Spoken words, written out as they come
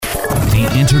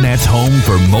Internet's home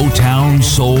for Motown,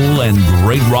 soul, and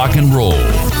great rock and roll.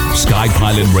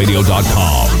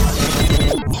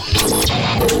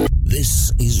 SkyPilotRadio.com.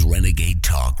 This is Renegade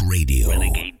Talk Radio.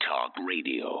 Renegade Talk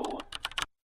Radio.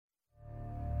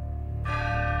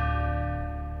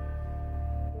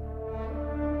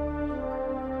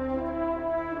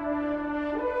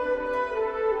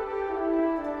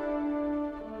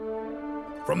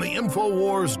 From the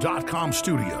Infowars.com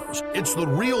studios, it's The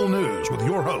Real News with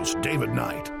your host, David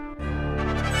Knight.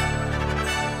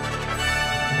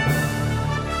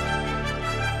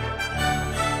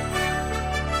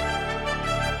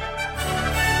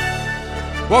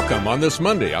 Welcome on this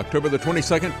Monday, October the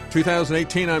 22nd,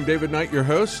 2018. I'm David Knight, your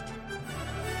host.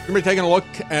 We're going to be taking a look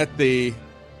at the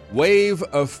wave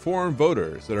of foreign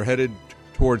voters that are headed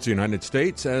towards the United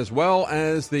States, as well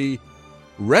as the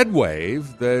red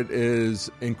wave that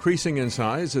is increasing in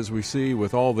size, as we see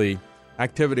with all the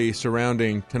activity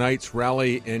surrounding tonight's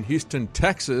rally in Houston,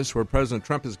 Texas, where President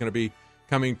Trump is going to be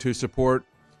coming to support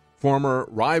former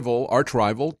arch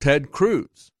rival, Ted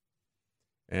Cruz.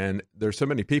 And there's so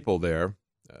many people there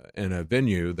in a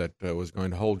venue that was going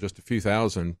to hold just a few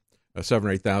thousand, 7,000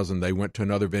 or 8,000. They went to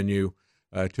another venue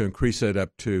to increase it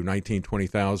up to 19,000,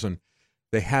 20,000.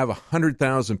 They have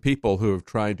 100,000 people who have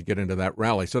tried to get into that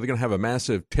rally. So they're going to have a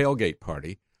massive tailgate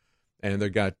party, and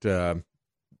they've got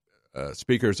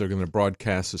speakers that are going to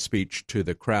broadcast a speech to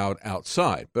the crowd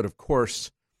outside. But, of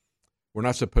course, we're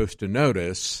not supposed to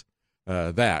notice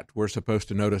that. We're supposed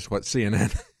to notice what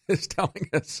CNN is telling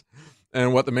us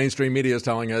and what the mainstream media is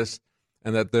telling us,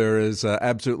 and that there is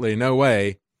absolutely no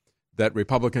way that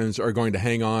Republicans are going to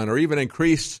hang on or even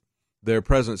increase their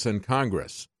presence in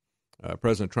Congress.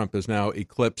 President Trump has now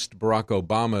eclipsed Barack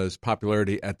Obama's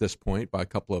popularity at this point by a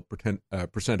couple of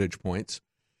percentage points.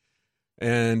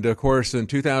 And, of course, in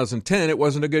 2010, it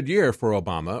wasn't a good year for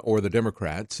Obama or the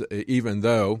Democrats, even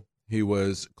though he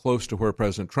was close to where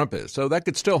President Trump is. So that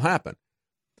could still happen.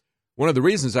 One of the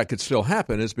reasons that could still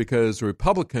happen is because the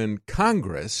Republican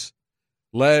Congress,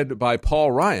 led by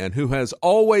Paul Ryan, who has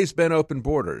always been open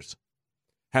borders,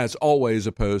 has always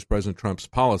opposed President Trump's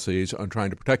policies on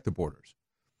trying to protect the borders.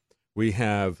 We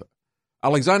have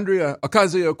Alexandria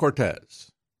Ocasio-Cortez,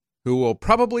 who will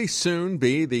probably soon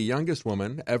be the youngest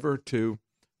woman ever to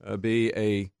be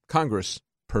a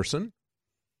congressperson.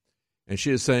 And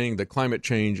she is saying that climate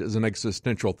change is an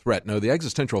existential threat. No, the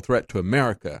existential threat to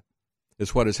America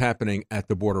is what is happening at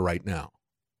the border right now.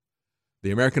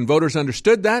 The American voters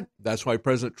understood that. That's why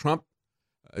President Trump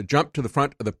jumped to the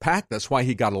front of the pack. That's why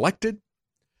he got elected.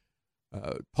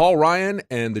 Paul Ryan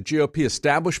and the GOP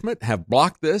establishment have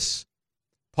blocked this.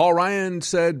 Paul Ryan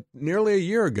said nearly a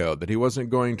year ago that he wasn't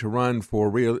going to run for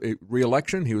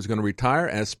re-election. He was going to retire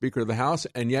as Speaker of the House,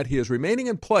 and yet he is remaining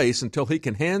in place until he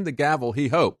can hand the gavel, he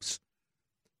hopes,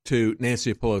 to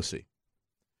Nancy Pelosi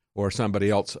or somebody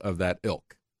else of that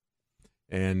ilk.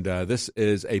 And this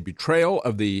is a betrayal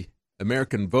of the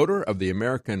American voter, of the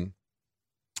American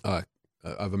of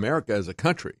America as a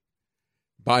country,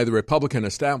 by the Republican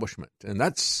establishment. And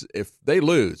that's, if they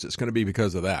lose, it's going to be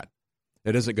because of that.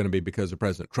 It isn't going to be because of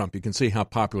President Trump. You can see how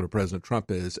popular President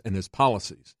Trump is and his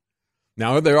policies.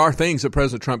 Now, there are things that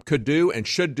President Trump could do and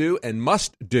should do and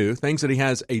must do, things that he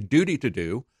has a duty to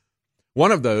do.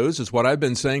 One of those is what I've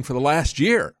been saying for the last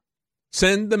year.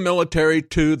 Send the military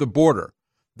to the border.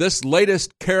 This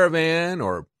latest caravan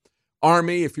or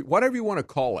army, whatever you want to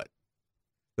call it,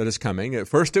 that is coming. At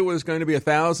first it was going to be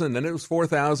 1,000, then it was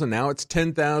 4,000, now it's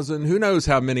 10,000. Who knows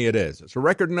how many it is? It's a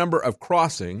record number of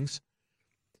crossings,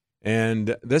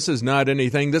 and this is not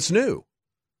anything that's new.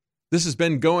 This has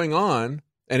been going on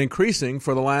and increasing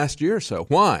for the last year or so.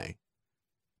 Why?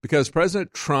 Because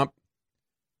President Trump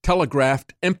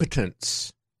telegraphed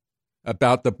impotence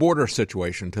about the border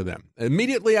situation to them.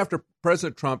 Immediately after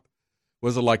President Trump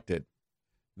was elected,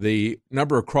 the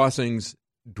number of crossings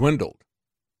dwindled.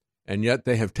 And yet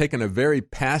they have taken a very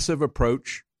passive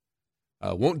approach,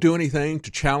 won't do anything to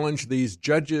challenge these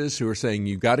judges who are saying,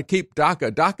 you got to keep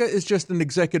DACA. DACA is just an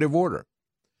executive order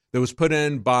that was put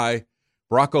in by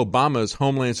Barack Obama's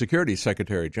Homeland Security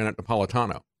Secretary, Janet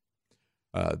Napolitano.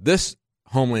 This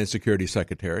Homeland Security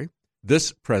Secretary,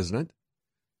 this president,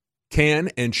 can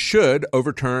and should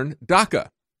overturn DACA.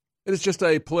 It is just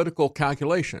a political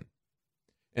calculation.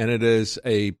 And it is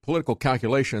a political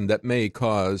calculation that may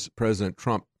cause President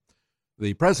Trump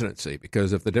the presidency,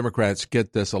 because if the Democrats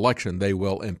get this election, they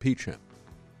will impeach him.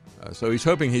 So he's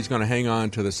hoping he's going to hang on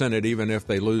to the Senate even if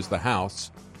they lose the House.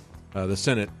 The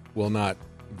Senate will not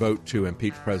vote to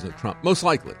impeach President Trump, most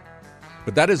likely.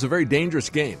 But that is a very dangerous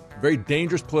game, very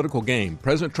dangerous political game.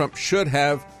 President Trump should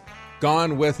have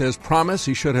gone with his promise.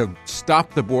 He should have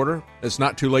stopped the border. It's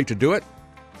not too late to do it.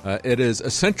 It is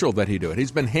essential that he do it.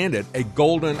 He's been handed a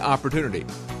golden opportunity.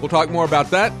 We'll talk more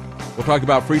about that. We'll talk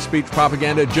about free speech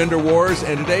propaganda, gender wars,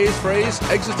 and today's phrase,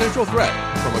 existential threat,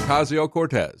 from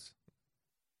Ocasio-Cortez.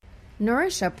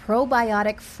 Nourish a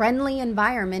probiotic-friendly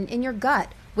environment in your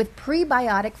gut with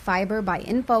prebiotic fiber by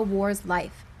InfoWars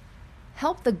Life.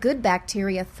 Help the good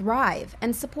bacteria thrive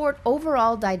and support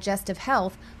overall digestive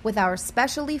health with our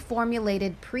specially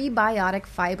formulated prebiotic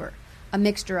fiber, a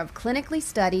mixture of clinically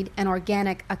studied and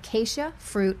organic acacia,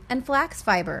 fruit, and flax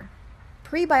fiber.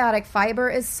 Prebiotic fiber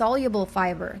is soluble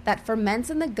fiber that ferments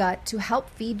in the gut to help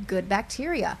feed good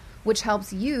bacteria, which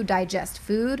helps you digest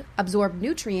food, absorb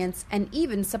nutrients, and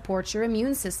even supports your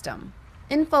immune system.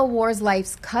 InfoWars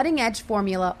Life's cutting-edge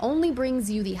formula only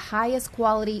brings you the highest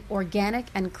quality, organic,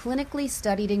 and clinically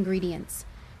studied ingredients.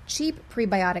 Cheap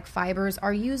prebiotic fibers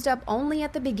are used up only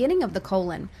at the beginning of the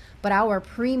colon, but our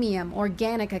premium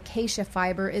organic acacia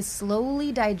fiber is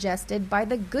slowly digested by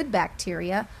the good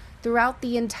bacteria throughout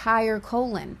the entire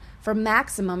colon for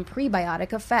maximum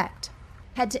prebiotic effect.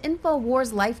 Head to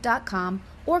InfoWarsLife.com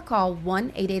or call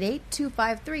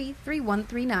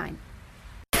 1-888-253-3139.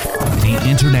 The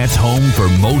Internet's home for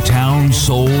Motown,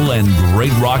 soul, and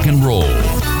great rock and roll.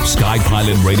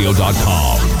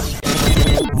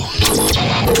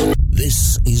 SkyPilotRadio.com.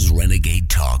 This is Renegade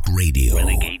Talk Radio.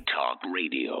 Renegade Talk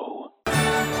Radio.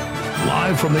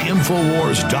 Live from the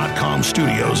Infowars.com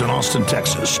studios in Austin,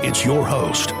 Texas, it's your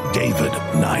host, David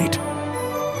Knight.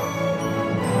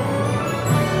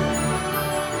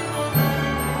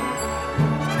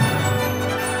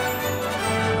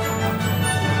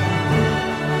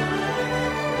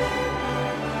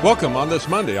 Welcome on this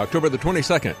Monday, October the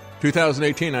 22nd,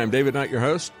 2018. I'm David Knight, your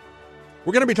host.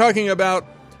 We're going to be talking about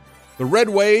the red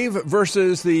wave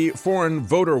versus the foreign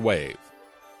voter wave.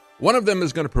 One of them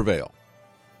is going to prevail.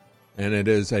 And it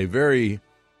is a very,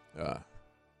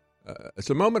 it's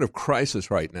a moment of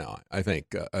crisis right now, I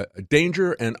think. A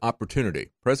danger and opportunity.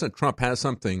 President Trump has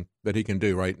something that he can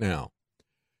do right now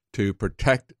to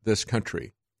protect this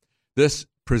country. This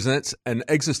presents an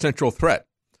existential threat,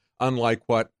 unlike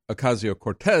what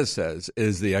Ocasio-Cortez says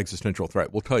is the existential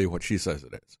threat. We'll tell you what she says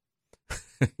it is.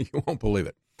 You won't believe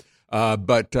it.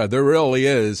 But there really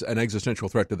is an existential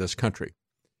threat to this country.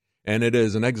 And it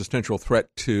is an existential threat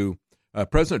to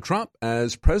President Trump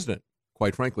as president,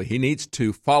 quite frankly. He needs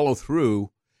to follow through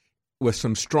with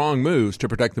some strong moves to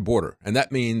protect the border. And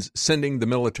that means sending the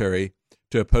military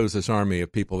to oppose this army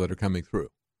of people that are coming through.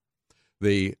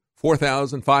 The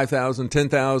 4,000, 5,000,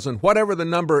 10,000, whatever the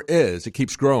number is, it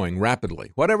keeps growing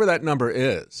rapidly. Whatever that number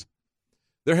is,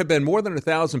 there have been more than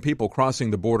 1,000 people crossing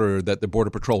the border that the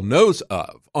Border Patrol knows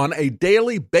of on a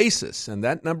daily basis, and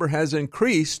that number has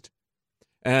increased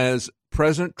as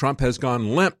President Trump has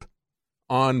gone limp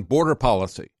on border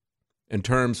policy in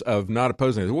terms of not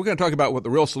opposing it. We're going to talk about what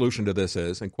the real solution to this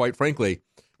is, and quite frankly,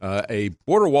 a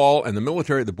border wall and the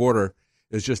military at the border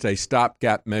is just a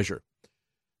stopgap measure.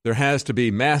 There has to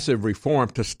be massive reform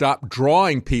to stop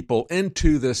drawing people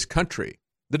into this country.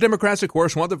 The Democrats, of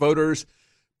course, want the voters,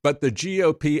 but the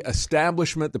GOP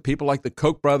establishment, the people like the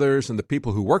Koch brothers and the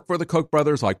people who work for the Koch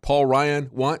brothers, like Paul Ryan,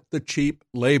 want the cheap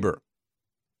labor.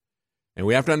 And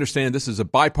we have to understand this is a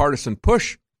bipartisan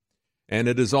push, and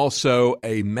it is also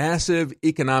a massive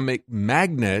economic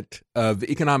magnet of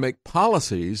economic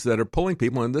policies that are pulling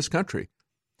people in this country.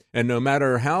 And no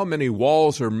matter how many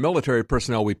walls or military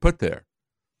personnel we put there,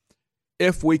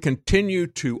 if we continue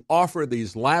to offer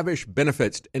these lavish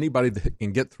benefits to anybody that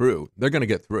can get through, they're going to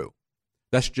get through.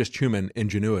 That's just human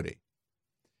ingenuity.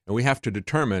 And we have to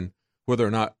determine whether or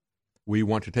not we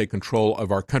want to take control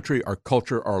of our country, our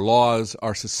culture, our laws,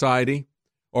 our society,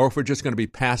 or if we're just going to be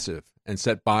passive and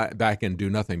sit back and do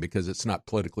nothing because it's not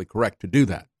politically correct to do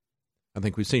that. I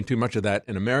think we've seen too much of that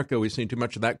in America. We've seen too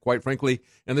much of that, quite frankly,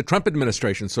 in the Trump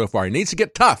administration so far. He needs to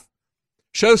get tough.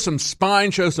 Show some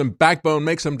spine, show some backbone,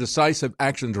 make some decisive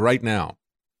actions right now,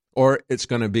 or it's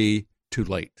going to be too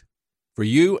late for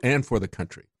you and for the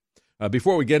country.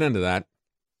 Before we get into that,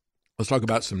 let's talk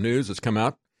about some news that's come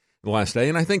out the last day,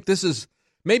 and I think this is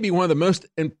maybe one of the most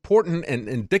important and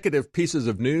indicative pieces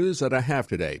of news that I have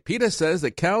today. PETA says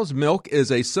that cow's milk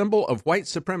is a symbol of white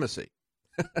supremacy.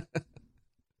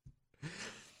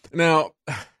 Now,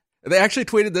 they actually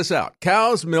tweeted this out.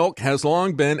 Cow's milk has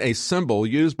long been a symbol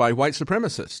used by white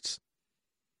supremacists.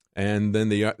 And then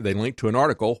they linked to an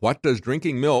article, What Does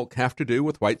Drinking Milk Have to Do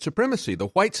with White Supremacy? The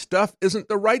white stuff isn't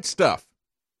the right stuff.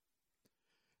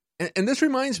 And this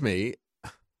reminds me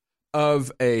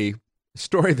of a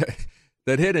story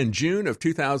that hit in June of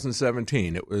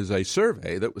 2017. It was a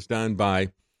survey that was done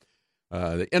by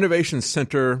the Innovation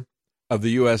Center of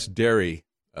the U.S. Dairy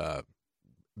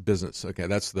business. Okay,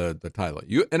 that's the title.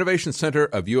 Innovation Center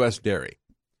of U.S. Dairy.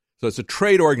 So it's a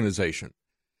trade organization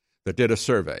that did a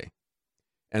survey.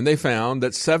 And they found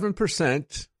that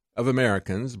 7% of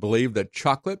Americans believe that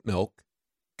chocolate milk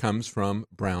comes from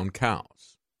brown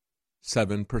cows.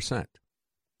 7%.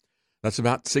 That's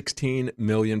about 16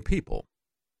 million people.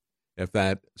 If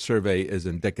that survey is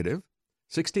indicative,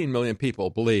 16 million people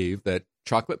believe that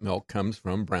chocolate milk comes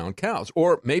from brown cows.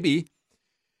 Or maybe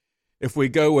if we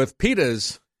go with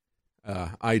PETA's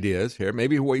ideas here,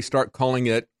 maybe we start calling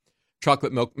it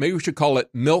chocolate milk. Maybe we should call it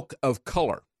milk of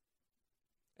color.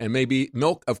 And maybe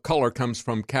milk of color comes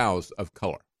from cows of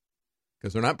color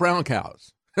because they're not brown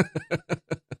cows.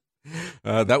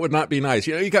 That would not be nice.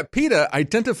 You know, you got PETA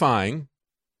identifying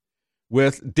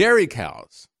with dairy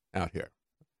cows out here.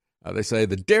 They say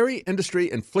the dairy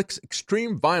industry inflicts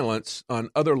extreme violence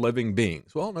on other living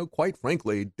beings. Well, no, quite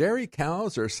frankly, dairy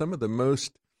cows are some of the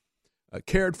most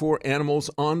cared for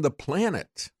animals on the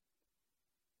planet.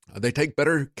 They take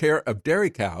better care of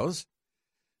dairy cows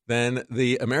than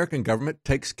the American government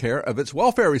takes care of its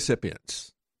welfare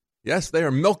recipients. Yes, they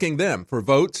are milking them for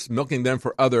votes, milking them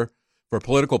for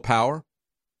political power.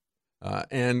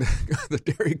 And the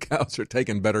dairy cows are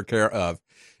taken better care of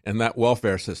in that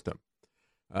welfare system.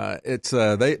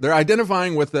 They're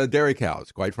identifying with the dairy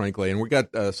cows, quite frankly. And we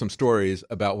got some stories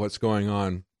about what's going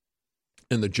on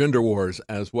in the gender wars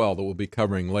as well that we'll be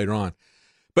covering later on.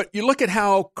 But you look at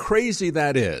how crazy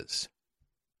that is.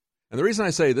 And the reason I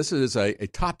say this is a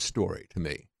top story to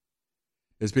me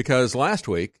is because last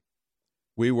week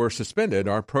we were suspended.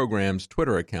 Our program's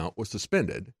Twitter account was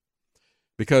suspended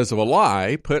because of a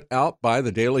lie put out by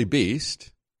the Daily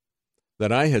Beast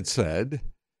that I had said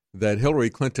that Hillary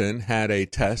Clinton had a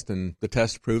test, and the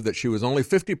test proved that she was only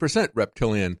 50%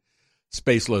 reptilian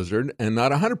space lizard and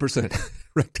not 100%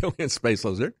 reptilian space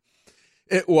lizard.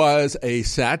 It was a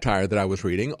satire that I was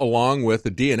reading, along with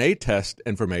the DNA test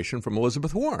information from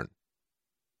Elizabeth Warren,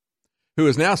 who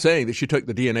is now saying that she took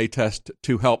the DNA test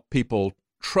to help people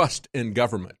trust in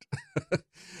government.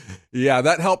 Yeah,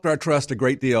 that helped our trust a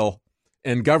great deal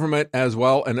in government as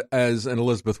well as in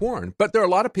Elizabeth Warren. But there are a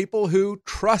lot of people who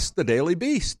trust the Daily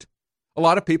Beast, a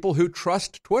lot of people who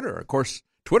trust Twitter. Of course,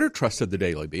 Twitter trusted the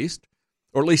Daily Beast,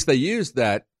 or at least they used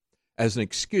that as an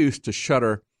excuse to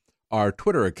shutter our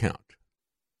Twitter account.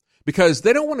 Because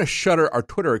they don't want to shutter our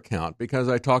Twitter account because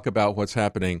I talk about what's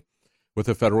happening with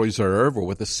the Federal Reserve or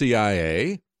with the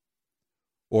CIA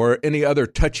or any other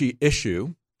touchy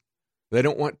issue. They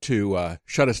don't want to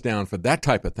shut us down for that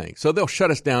type of thing. So they'll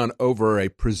shut us down over a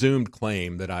presumed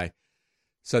claim that I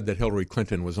said that Hillary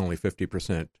Clinton was only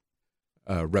 50%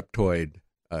 reptoid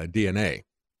DNA,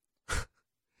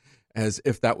 as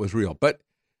if that was real. But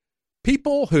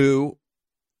people who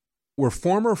were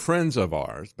former friends of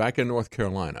ours back in North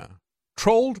Carolina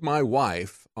trolled my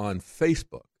wife on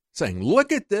Facebook saying,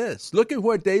 look at this. Look at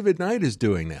what David Knight is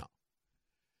doing now.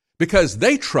 Because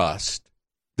they trust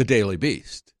the Daily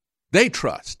Beast. They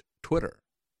trust Twitter.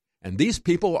 And these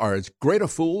people are as great a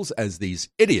fools as these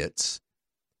idiots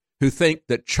who think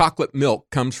that chocolate milk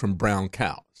comes from brown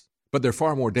cows. But they're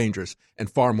far more dangerous and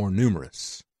far more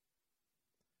numerous.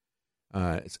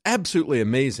 It's absolutely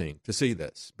amazing to see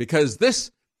this, because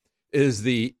this is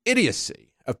the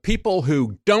idiocy of people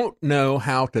who don't know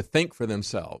how to think for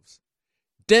themselves.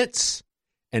 Dense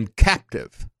and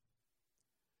captive.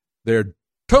 They're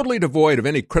totally devoid of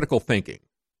any critical thinking.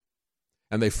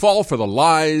 And they fall for the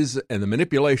lies and the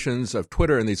manipulations of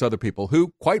Twitter and these other people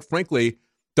who, quite frankly,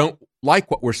 don't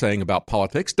like what we're saying about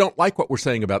politics, don't like what we're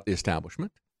saying about the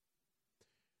establishment.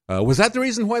 Was that the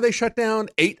reason why they shut down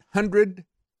 800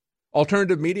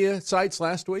 alternative media sites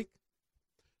last week?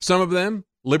 Some of them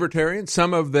libertarian,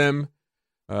 some of them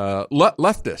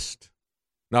leftist.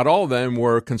 Not all of them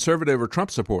were conservative or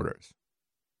Trump supporters.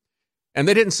 And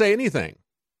they didn't say anything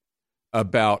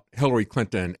about Hillary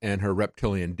Clinton and her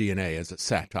reptilian DNA as a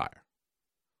satire.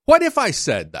 What if I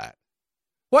said that?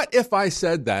 What if I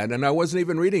said that and I wasn't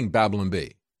even reading Babylon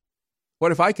Bee?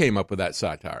 What if I came up with that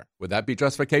satire? Would that be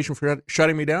justification for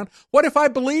shutting me down? What if I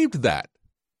believed that?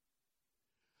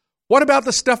 What about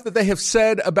the stuff that they have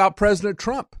said about President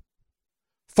Trump?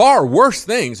 Far worse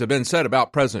things have been said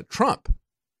about President Trump,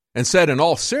 and said in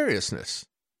all seriousness.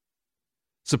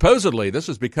 Supposedly, this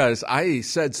was because I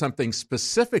said something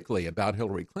specifically about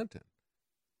Hillary Clinton.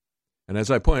 And as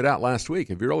I pointed out last week,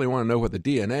 if you really want to know what the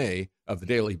DNA of the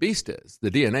Daily Beast is, the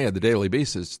DNA of the Daily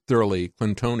Beast is thoroughly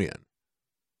Clintonian.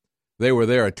 They were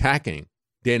there attacking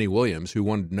Danny Williams, who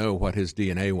wanted to know what his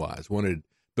DNA was, wanted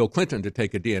Bill Clinton to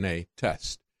take a DNA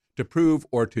test to prove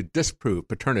or to disprove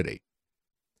paternity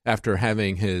after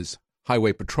having his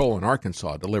highway patrol in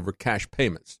Arkansas deliver cash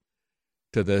payments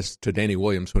to Danny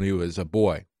Williams when he was a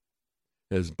boy.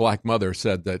 His black mother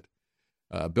said that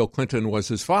Bill Clinton was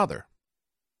his father,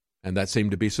 and that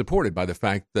seemed to be supported by the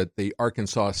fact that the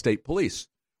Arkansas State Police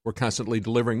were constantly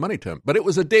delivering money to him. But it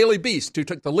was a Daily Beast who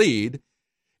took the lead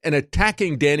in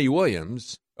attacking Danny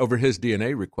Williams over his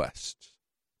DNA requests.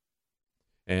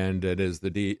 And it is the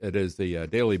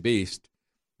Daily Beast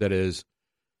that is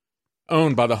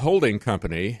owned by the holding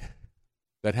company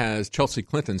that has Chelsea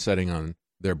Clinton sitting on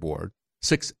their board,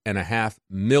 $6.5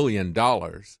 million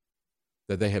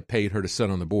that they have paid her to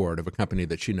sit on the board of a company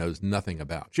that she knows nothing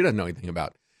about. She doesn't know anything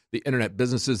about the internet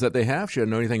businesses that they have. She doesn't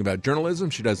know anything about journalism.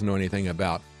 She doesn't know anything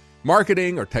about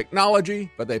marketing or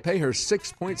technology, but they pay her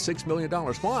 $6.6 million.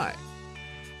 Why?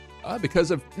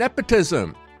 Because of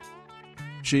nepotism.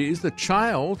 She's the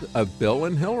child of Bill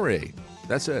and Hillary.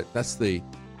 That's it. That's the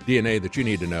DNA that you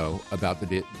need to know about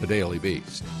the Daily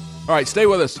Beast. All right, stay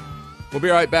with us. We'll be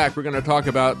right back. We're going to talk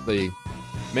about the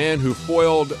man who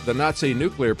foiled the Nazi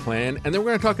nuclear plan, and then we're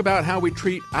going to talk about how we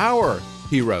treat our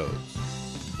heroes,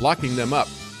 locking them up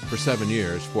for 7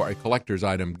 years for a collector's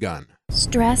item gun.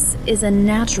 Stress is a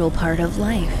natural part of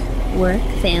life. Work,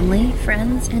 family,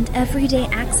 friends, and everyday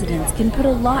accidents can put a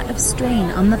lot of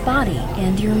strain on the body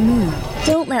and your mood.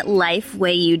 Don't let life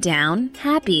weigh you down.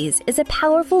 Happies is a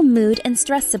powerful mood and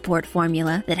stress support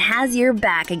formula that has your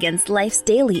back against life's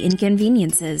daily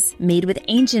inconveniences. Made with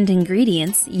ancient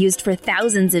ingredients used for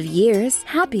thousands of years,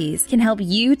 Happies can help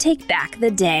you take back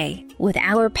the day. With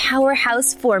our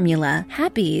powerhouse formula,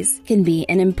 Happies can be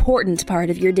an important part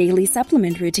of your daily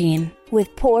supplement routine.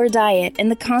 With poor diet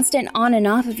and the constant on and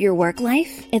off of your work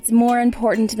life, it's more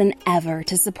important than ever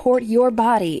to support your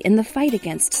body in the fight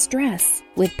against stress.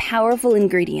 With powerful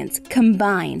ingredients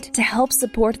combined to help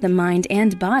support the mind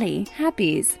and body,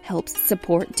 Happies helps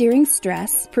support during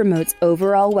stress, promotes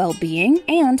overall well-being,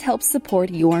 and helps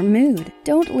support your mood.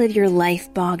 Don't live your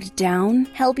life bogged down.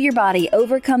 Help your body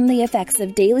overcome the effects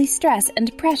of daily stress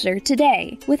and pressure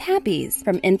today with Happies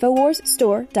from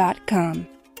InfoWarsStore.com.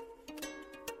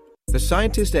 The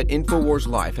scientists at InfoWars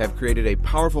Life have created a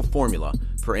powerful formula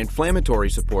for inflammatory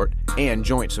support and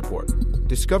joint support.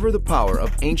 Discover the power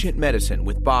of ancient medicine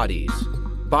with Bodies.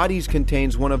 Bodies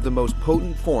contains one of the most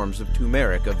potent forms of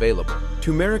turmeric available.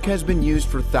 Turmeric has been used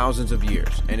for thousands of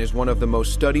years and is one of the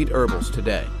most studied herbals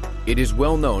today. It is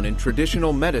well known in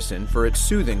traditional medicine for its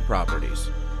soothing properties.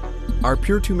 Our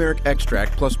pure turmeric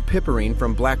extract plus piperine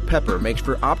from black pepper makes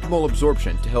for optimal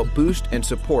absorption to help boost and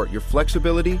support your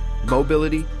flexibility,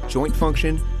 mobility, joint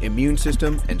function, immune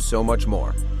system, and so much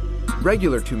more.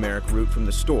 Regular turmeric root from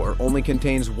the store only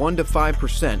contains 1 to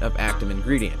 5% of active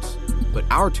ingredients, but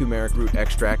our turmeric root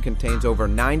extract contains over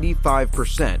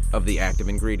 95% of the active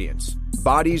ingredients.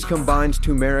 Bodies combines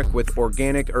turmeric with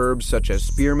organic herbs such as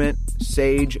spearmint,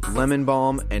 sage, lemon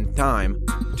balm, and thyme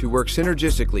to work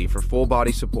synergistically for full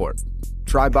body support.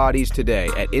 Try Bodies today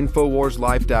at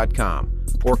InfoWarsLife.com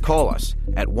or call us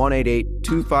at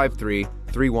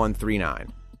 1-888-253-3139.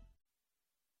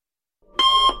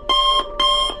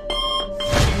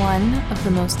 One of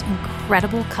the most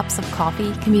incredible cups of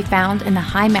coffee can be found in the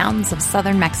high mountains of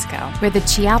southern Mexico, where the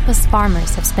Chiapas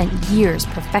farmers have spent years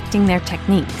perfecting their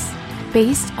techniques.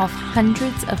 Based off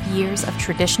hundreds of years of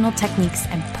traditional techniques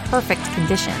and perfect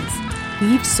conditions,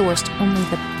 we've sourced only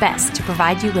the best to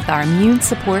provide you with our immune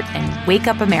support and Wake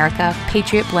Up America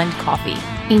Patriot Blend coffee.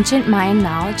 Ancient Mayan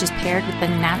knowledge is paired with the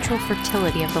natural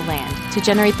fertility of the land to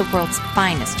generate the world's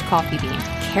finest coffee bean,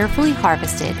 carefully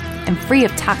harvested and free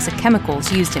of toxic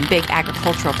chemicals used in big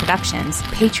agricultural productions.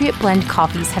 Patriot Blend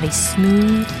coffees have a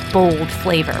smooth, bold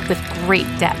flavor with great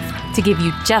depth to give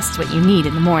you just what you need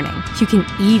in the morning. You can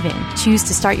even choose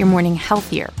to start your morning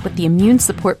healthier with the Immune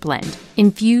Support Blend,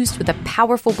 infused with a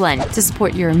powerful blend to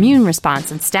support your immune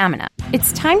response and stamina.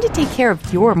 It's time to take care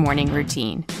of your morning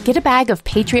routine. Get a bag of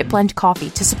Patriot Blend coffee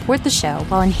to support the show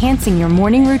while enhancing your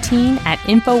morning routine at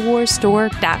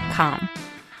InfoWarsStore.com.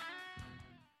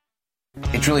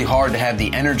 It's really hard to have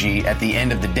the energy at the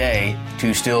end of the day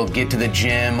to still get to the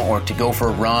gym or to go for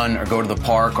a run or go to the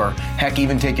park or heck,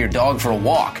 even take your dog for a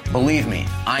walk. Believe me,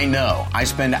 I know. I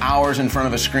spend hours in front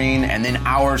of a screen and then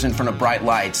hours in front of bright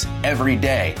lights every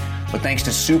day. But thanks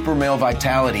to Super Male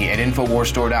Vitality at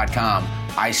InfoWarsStore.com,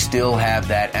 I still have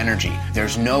that energy.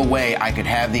 There's no way I could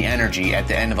have the energy at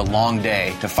the end of a long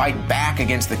day to fight back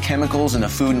against the chemicals in the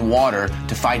food and water,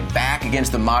 to fight back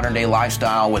against the modern day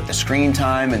lifestyle with the screen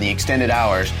time and the extended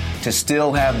hours, to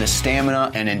still have the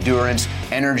stamina and endurance,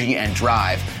 energy and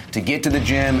drive to get to the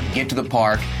gym, get to the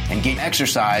park, and get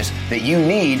exercise that you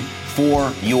need for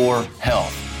your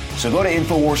health. So go to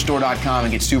InfoWarsStore.com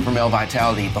and get Super Male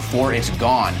Vitality before it's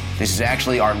gone. This is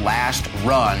actually our last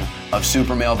run of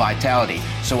Super Male Vitality.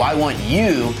 So I want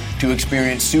you to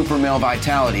experience Super Male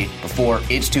Vitality before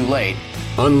it's too late.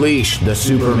 Unleash the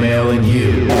super male in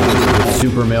you.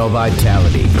 Super Male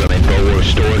Vitality from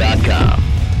InfoWarsStore.com.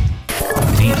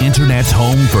 The Internet's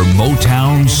home for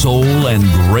Motown, soul, and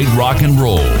great rock and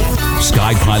roll.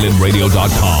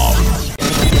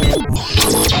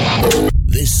 SkyPilotRadio.com.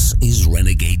 This is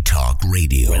Renegade Talk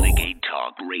Radio. Renegade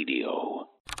Talk Radio.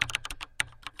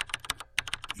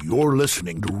 You're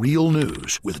listening to Real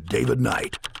News with David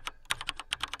Knight.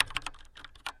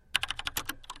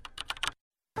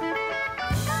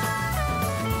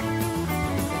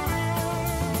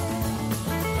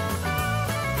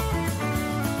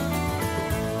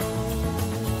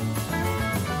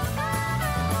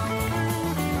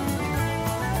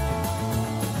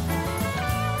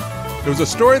 It was a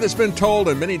story that's been told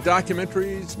in many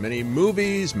documentaries, many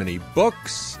movies, many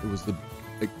books. It was the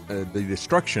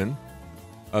destruction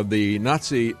of the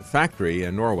Nazi factory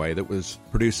in Norway that was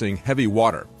producing heavy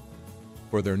water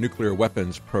for their nuclear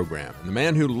weapons program. And the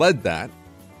man who led that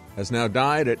has now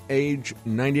died at age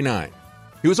 99.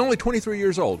 He was only 23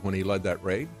 years old when he led that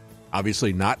raid.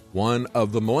 Obviously not one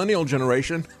of the millennial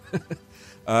generation,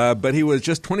 but he was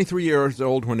just 23 years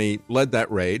old when he led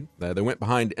that raid. They went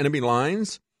behind enemy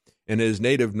lines in his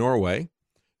native Norway.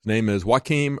 His name is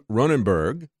Joachim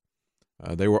Ronenberg.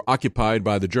 They were occupied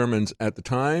by the Germans at the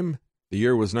time. The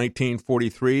year was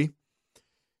 1943,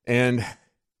 and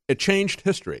it changed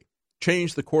history,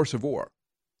 changed the course of war. As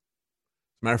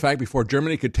a matter of fact, before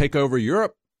Germany could take over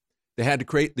Europe, they had to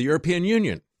create the European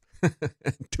Union,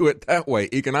 do it that way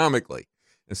economically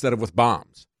instead of with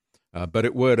bombs. But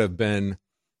it would have been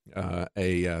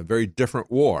a very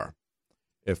different war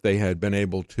if they had been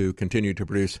able to continue to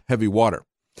produce heavy water.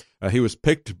 He was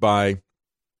picked by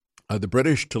the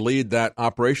British to lead that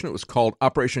operation. It was called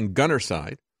Operation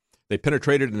Gunnerside. They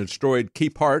penetrated and destroyed key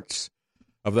parts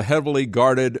of the heavily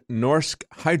guarded Norsk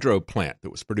hydro plant that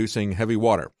was producing heavy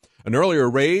water. An earlier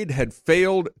raid had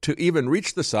failed to even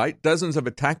reach the site. Dozens of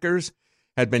attackers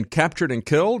had been captured and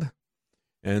killed,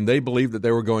 and they believed that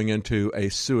they were going into a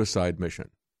suicide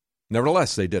mission.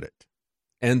 Nevertheless, they did it,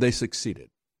 and they succeeded.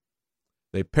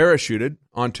 They parachuted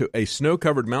onto a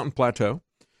snow-covered mountain plateau.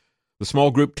 The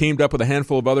small group teamed up with a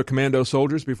handful of other commando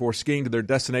soldiers before skiing to their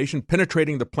destination,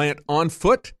 penetrating the plant on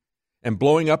foot and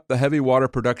blowing up the heavy water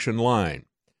production line.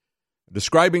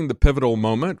 Describing the pivotal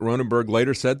moment, Ronenberg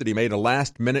later said that he made a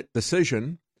last-minute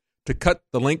decision to cut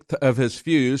the length of his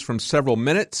fuse from several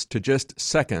minutes to just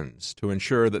seconds to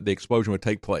ensure that the explosion would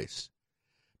take place.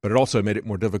 But it also made it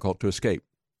more difficult to escape.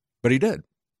 But he did.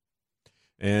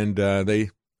 And they,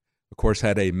 of course,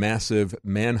 had a massive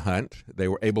manhunt. They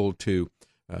were able to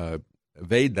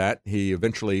evade that. He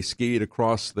eventually skied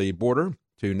across the border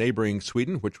to neighboring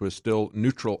Sweden, which was still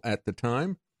neutral at the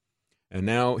time. And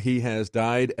now he has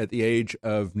died at the age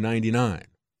of 99.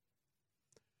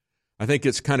 I think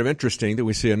it's kind of interesting that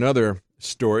we see another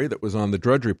story that was on the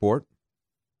Drudge Report.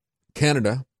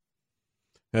 Canada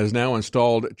has now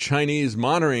installed Chinese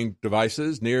monitoring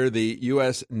devices near the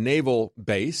U.S. naval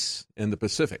base in the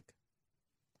Pacific.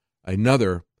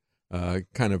 Another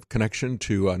kind of connection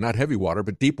to not heavy water,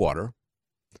 but deep water,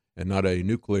 and not a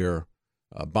nuclear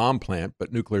bomb plant,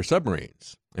 but nuclear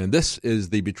submarines. And this is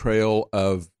the betrayal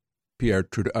of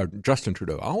Justin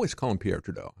Trudeau. I always call him Pierre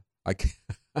Trudeau.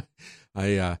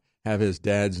 I have his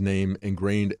dad's name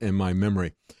ingrained in my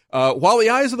memory. While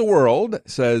the eyes of the world,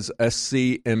 says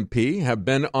SCMP, have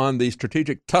been on the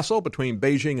strategic tussle between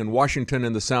Beijing and Washington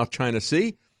in the South China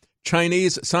Sea,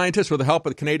 Chinese scientists, with the help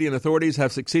of the Canadian authorities,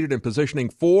 have succeeded in positioning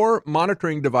 4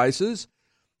 monitoring devices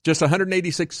just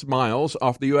 186 miles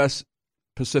off the U.S.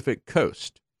 Pacific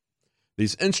coast.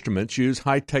 These instruments use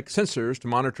high-tech sensors to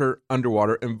monitor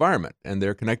underwater environment, and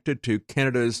they're connected to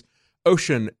Canada's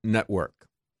Ocean Network.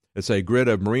 It's a grid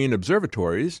of marine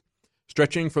observatories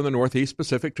stretching from the Northeast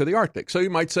Pacific to the Arctic. So you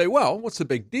might say, well, what's the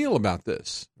big deal about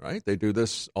this, right? They do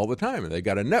this all the time, and they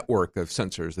got a network of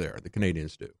sensors there, the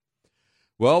Canadians do.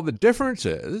 Well, the difference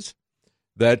is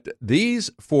that these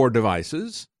 4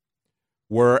 devices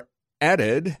were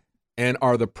added and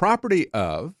are the property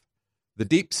of the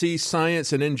Deep Sea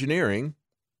Science and Engineering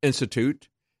Institute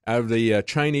of the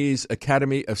Chinese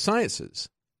Academy of Sciences.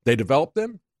 They developed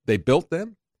them, they built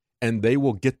them, and they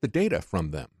will get the data from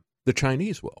them. The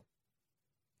Chinese will.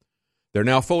 They're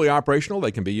now fully operational.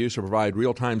 They can be used to provide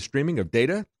real-time streaming of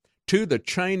data to the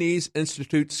Chinese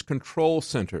Institute's control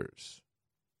centers.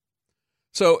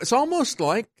 So it's almost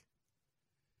like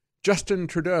Justin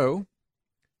Trudeau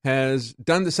has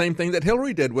done the same thing that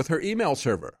Hillary did with her email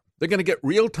server. They're going to get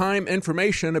real-time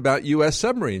information about U.S.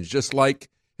 submarines, just like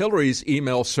Hillary's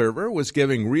email server was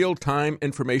giving real-time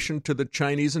information to the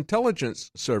Chinese intelligence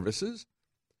services.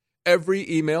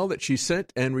 Every email that she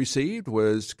sent and received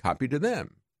was copied to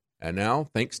them. And now,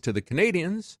 thanks to the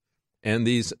Canadians and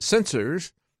these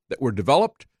sensors that were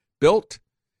developed, built,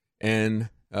 and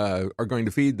are going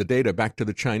to feed the data back to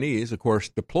the Chinese, of course,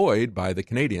 deployed by the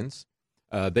Canadians,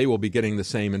 they will be getting the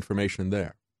same information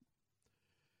there.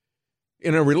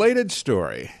 In a related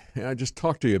story, I just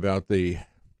talked to you about the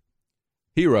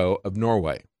hero of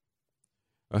Norway.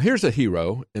 Here's a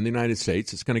hero in the United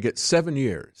States that's going to get 7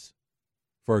 years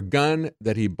for a gun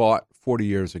that he bought 40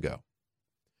 years ago.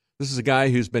 This is a guy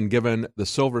who's been given the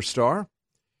Silver Star.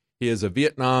 He is a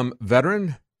Vietnam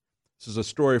veteran. This is a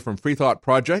story from Free Thought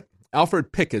Project.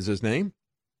 Alfred Pick is his name.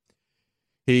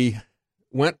 He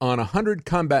went on 100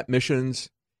 combat missions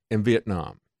in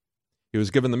Vietnam. He was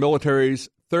given the military's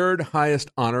third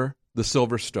highest honor, the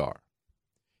Silver Star.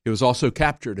 He was also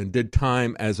captured and did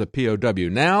time as a POW.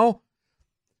 Now,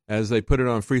 as they put it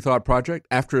on Free Thought Project,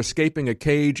 after escaping a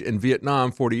cage in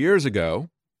Vietnam 40 years ago,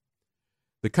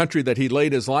 the country that he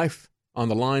laid his life on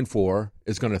the line for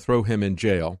is going to throw him in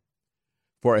jail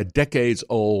for a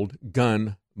decades-old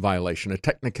gun violation, a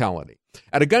technicality.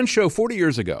 At a gun show 40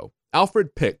 years ago,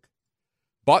 Alfred Pick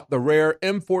bought the rare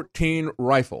M14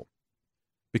 rifle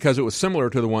because it was similar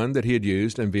to the one that he had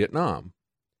used in Vietnam.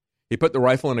 He put the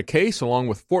rifle in a case along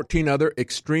with 14 other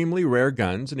extremely rare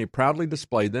guns, and he proudly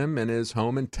displayed them in his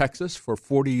home in Texas for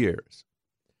 40 years.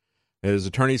 His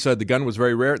attorney said the gun was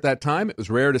very rare at that time. It was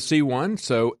rare to see one,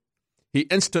 so he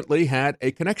instantly had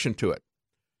a connection to it.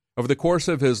 Over the course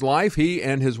of his life, he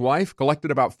and his wife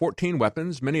collected about 14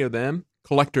 weapons, many of them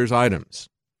collector's items.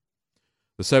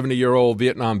 The 70-year-old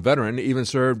Vietnam veteran even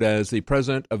served as the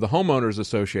president of the Homeowners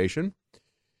Association,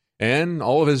 and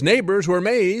all of his neighbors were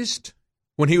amazed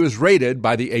when he was raided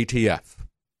by the ATF.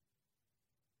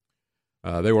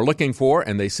 They were looking for,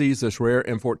 and they seized this rare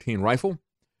M14 rifle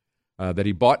that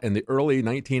he bought in the early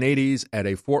 1980s at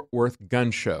a Fort Worth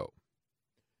gun show.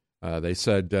 They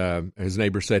said, his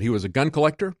neighbor said he was a gun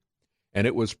collector, and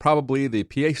it was probably the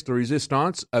pièce de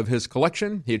résistance of his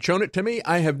collection. He had shown it to me.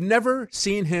 I have never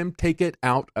seen him take it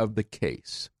out of the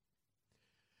case.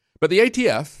 But the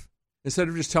ATF, instead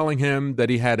of just telling him that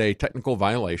he had a technical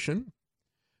violation,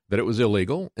 that it was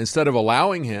illegal, instead of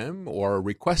allowing him or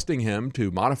requesting him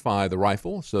to modify the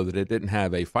rifle so that it didn't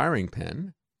have a firing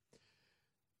pin,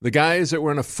 the guys that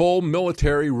were in a full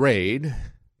military raid,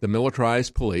 the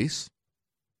militarized police,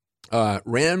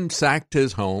 ransacked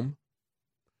his home,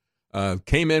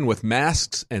 came in with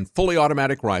masks and fully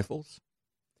automatic rifles.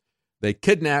 They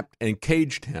kidnapped and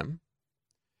caged him.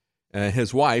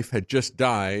 His wife had just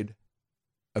died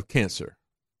of cancer.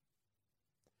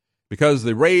 Because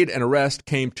the raid and arrest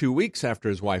came 2 weeks after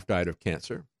his wife died of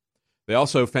cancer, they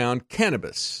also found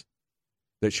cannabis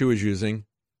that she was using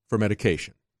for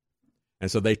medication. And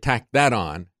so they tacked that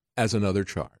on as another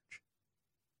charge.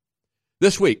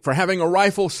 This week, for having a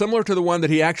rifle similar to the one that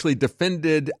he actually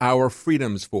defended our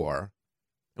freedoms for,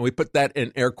 and we put that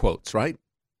in air quotes, right?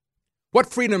 What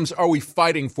freedoms are we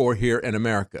fighting for here in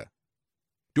America?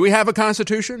 Do we have a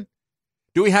Constitution?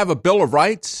 Do we have a Bill of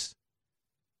Rights?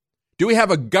 Do we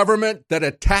have a government that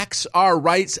attacks our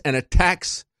rights and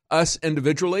attacks us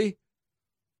individually?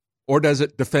 Or does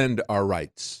it defend our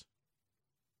rights?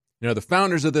 You know, the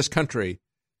founders of this country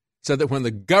said that when the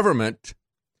government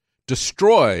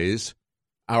destroys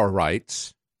our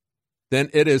rights,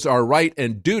 then it is our right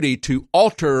and duty to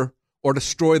alter or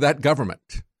destroy that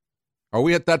government. Are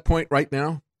we at that point right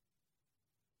now?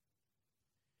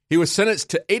 He was sentenced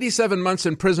to 87 months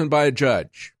in prison by a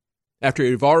judge after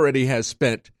he already has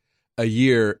spent a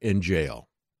year in jail.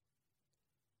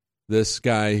 This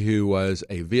guy who was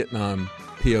a Vietnam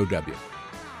POW.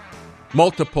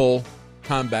 Multiple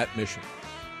combat missions.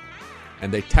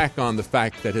 And they tack on the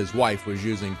fact that his wife was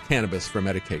using cannabis for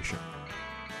medication.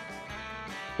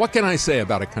 What can I say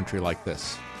about a country like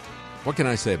this? What can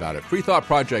I say about it? Free Thought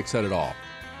Project said it all.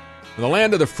 In the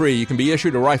land of the free, you can be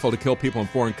issued a rifle to kill people in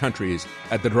foreign countries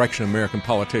at the direction of American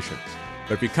politicians.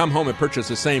 But if you come home and purchase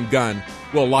the same gun,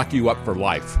 we'll lock you up for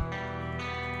life.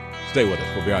 Stay with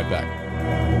us. We'll be right back.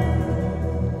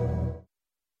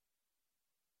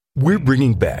 We're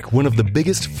bringing back one of the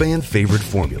biggest fan-favorite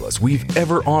formulas we've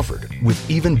ever offered with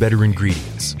even better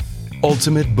ingredients.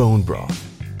 Ultimate Bone Broth.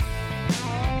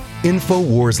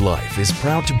 InfoWars Life is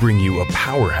proud to bring you a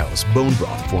powerhouse bone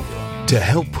broth formula to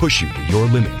help push you to your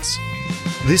limits.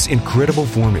 This incredible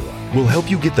formula will help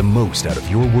you get the most out of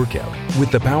your workout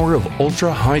with the power of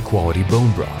ultra high-quality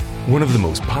bone broth, one of the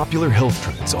most popular health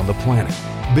trends on the planet.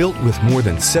 Built with more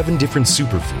than 7 different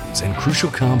superfoods and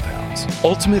crucial compounds,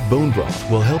 Ultimate Bone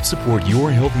Broth will help support your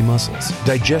healthy muscles,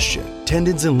 digestion,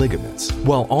 tendons, and ligaments,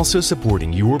 while also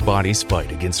supporting your body's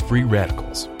fight against free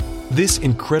radicals. This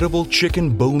incredible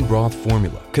chicken bone broth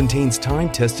formula contains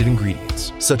time-tested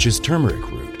ingredients such as turmeric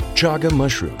root, chaga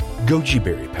mushroom, goji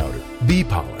berry powder, bee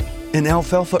pollen, and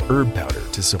alfalfa herb powder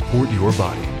to support your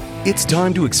body. It's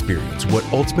time to experience what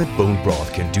Ultimate Bone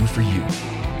Broth can do for you.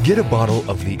 Get a bottle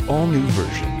of the all-new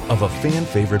version of a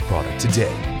fan-favorite product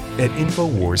today at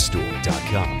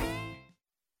InfoWarsStore.com.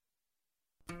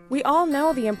 We all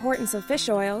know the importance of fish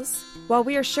oils. While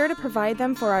we are sure to provide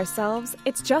them for ourselves,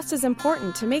 it's just as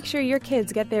important to make sure your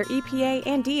kids get their EPA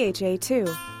and DHA too.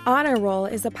 Honor Roll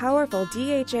is a powerful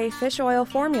DHA fish oil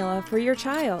formula for your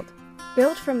child.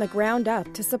 Built from the ground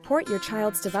up to support your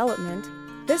child's development,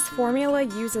 this formula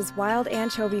uses wild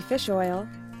anchovy fish oil,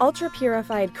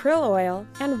 ultra-purified krill oil,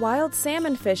 and wild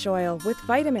salmon fish oil with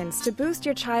vitamins to boost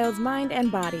your child's mind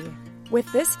and body. With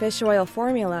this fish oil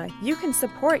formula, you can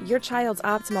support your child's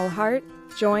optimal heart,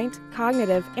 joint,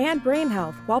 cognitive, and brain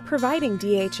health while providing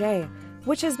DHA,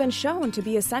 which has been shown to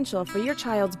be essential for your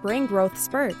child's brain growth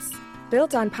spurts.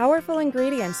 Built on powerful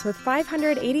ingredients with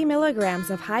 580 milligrams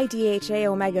of high DHA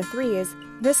omega-3s,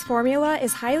 this formula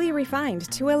is highly refined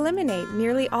to eliminate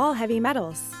nearly all heavy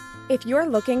metals. If you're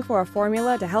looking for a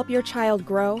formula to help your child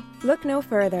grow, look no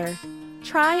further.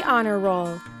 Try Honor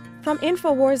Roll from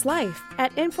InfoWars Life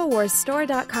at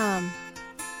InfoWarsStore.com.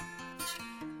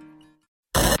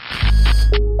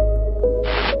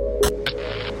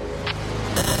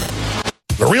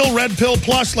 The Real Red Pill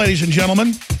Plus, ladies and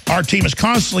gentlemen. Our team is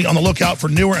constantly on the lookout for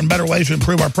newer and better ways to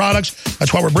improve our products.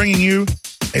 That's why we're bringing you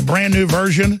a brand new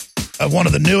version of one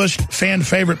of the newest fan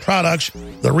favorite products,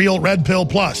 the Real Red Pill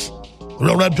Plus. The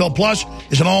Real Red Pill Plus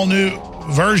is an all-new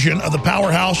version of the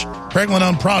powerhouse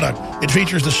Pregnenolone product. It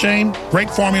features the same great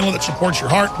formula that supports your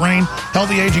heart, brain,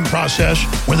 healthy aging process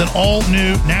with an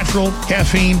all-new natural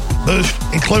caffeine boost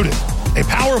included. A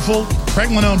powerful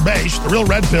Pregnenolone base, the Real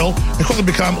Red Pill, has quickly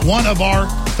become one of our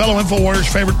fellow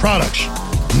InfoWarriors' favorite products.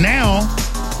 Now,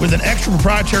 with an extra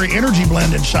proprietary energy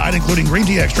blend inside, including green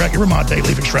tea extract, yerba mate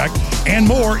leaf extract, and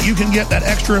more, you can get that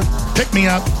extra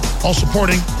pick-me-up while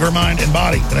supporting your mind and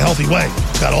body in a healthy way.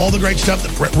 It's got all the great stuff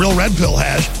that Real Red Pill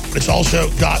has, but it's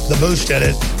also got the boost in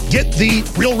it. Get the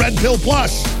Real Red Pill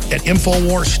Plus at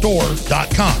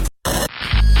InfoWarsStore.com.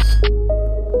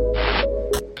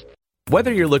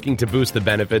 Whether you're looking to boost the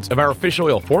benefits of our fish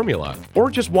oil formula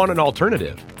or just want an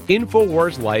alternative,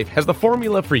 InfoWars Life has the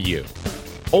formula for you.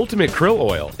 Ultimate Krill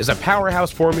Oil is a powerhouse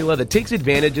formula that takes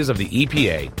advantages of the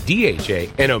EPA,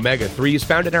 DHA, and omega-3s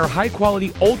found in our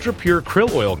high-quality, ultra-pure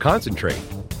krill oil concentrate.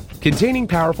 Containing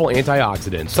powerful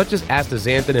antioxidants such as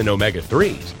astaxanthin and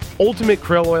omega-3s, Ultimate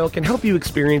Krill Oil can help you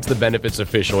experience the benefits of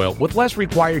fish oil with less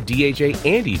required DHA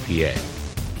and EPA.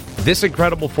 This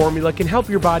incredible formula can help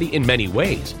your body in many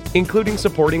ways, including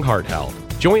supporting heart health,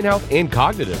 joint health, and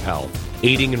cognitive health,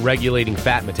 aiding and regulating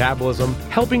fat metabolism,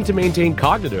 helping to maintain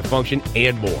cognitive function,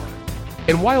 and more.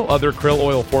 And while other krill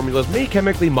oil formulas may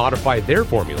chemically modify their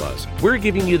formulas, we're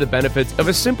giving you the benefits of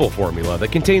a simple formula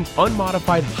that contains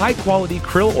unmodified, high-quality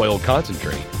krill oil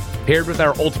concentrate, paired with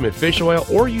our Ultimate Fish Oil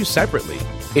or used separately.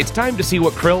 It's time to see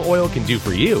what krill oil can do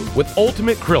for you with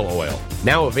Ultimate Krill Oil,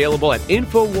 now available at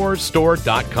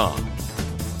InfoWarsStore.com.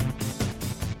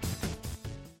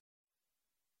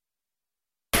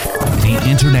 The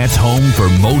Internet's home for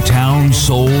Motown,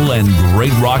 soul, and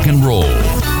great rock and roll.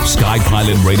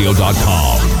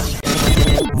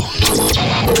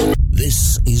 SkyPilotRadio.com.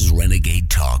 This is Renegade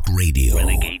Talk Radio.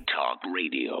 Renegade Talk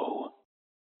Radio.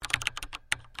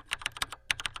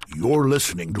 You're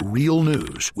listening to Real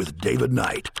News with David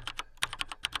Knight.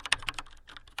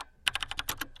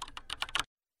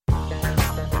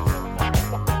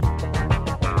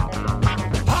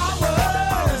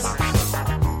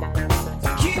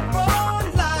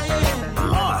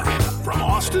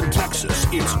 Texas,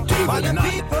 it's David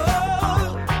Knight.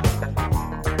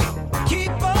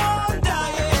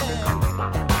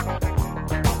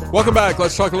 Welcome back.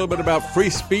 Let's talk a little bit about free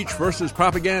speech versus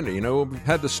propaganda. You know, we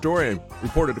had the story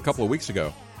reported a couple of weeks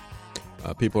ago.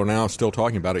 People are now still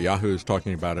talking about it. Yahoo is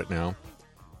talking about it now,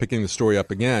 picking the story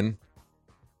up again,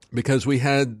 because we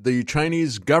had the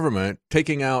Chinese government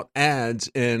taking out ads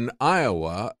in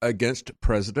Iowa against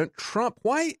President Trump.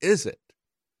 Why is it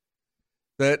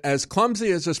that as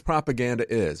clumsy as this propaganda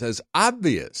is, as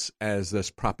obvious as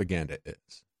this propaganda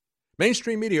is,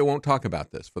 mainstream media won't talk about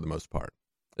this for the most part?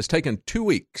 It's taken 2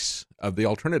 weeks of the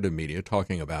alternative media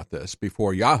talking about this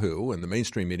before Yahoo and the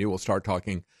mainstream media will start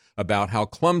talking about how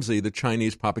clumsy the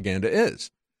Chinese propaganda is.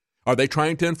 Are they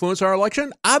trying to influence our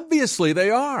election? Obviously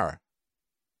they are.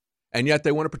 And yet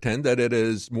they want to pretend that it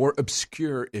is more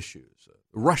obscure issues,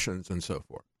 Russians and so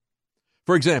forth.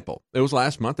 For example, it was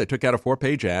last month they took out a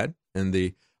 4-page ad in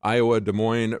the Iowa Des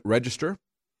Moines Register.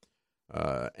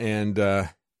 And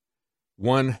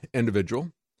one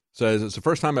individual says, it's the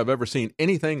first time I've ever seen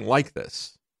anything like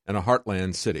this in a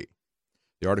heartland city.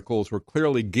 The articles were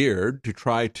clearly geared to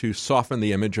try to soften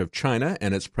the image of China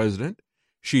and its president,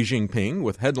 Xi Jinping,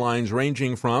 with headlines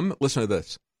ranging from, listen to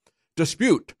this,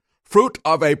 dispute, fruit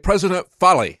of a president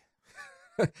folly.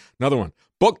 Another one,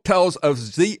 book tells of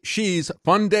Xi's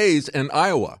fun days in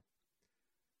Iowa.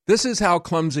 This is how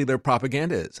clumsy their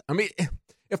propaganda is. I mean,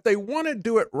 if they want to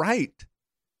do it right,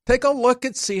 take a look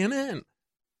at CNN.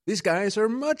 These guys are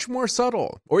much more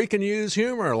subtle. Or you can use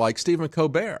humor like Stephen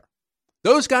Colbert.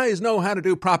 Those guys know how to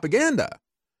do propaganda.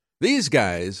 These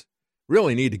guys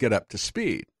really need to get up to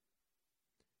speed.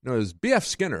 You know, it was B.F.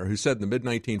 Skinner who said in the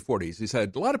mid-1940s, he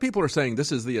said, a lot of people are saying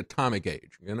this is the atomic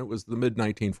age, and it was the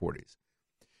mid-1940s.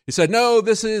 He said, no,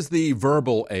 this is the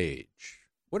verbal age.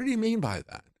 What did he mean by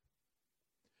that?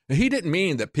 He didn't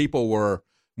mean that people were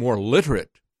more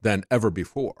literate than ever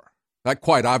before. That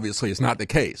quite obviously is not the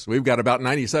case. We've got about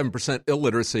 97%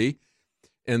 illiteracy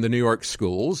in the New York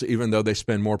schools, even though they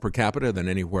spend more per capita than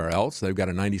anywhere else. They've got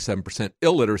a 97%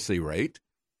 illiteracy rate.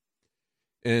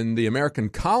 In the American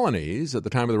colonies at the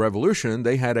time of the Revolution,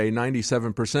 they had a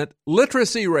 97%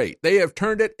 literacy rate. They have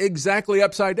turned it exactly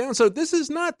upside down. So this is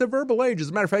not the verbal age. As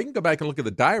a matter of fact, you can go back and look at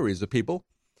the diaries of people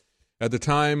at the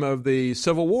time of the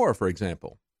Civil War, for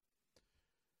example.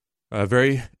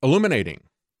 Very illuminating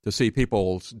to see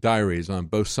people's diaries on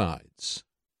both sides,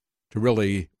 to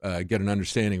really get an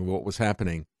understanding of what was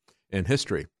happening in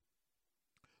history.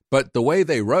 But the way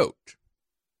they wrote,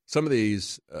 some of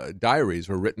these diaries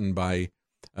were written by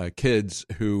kids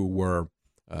who were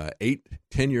 8,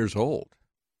 10 years old,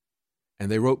 and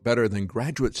they wrote better than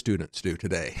graduate students do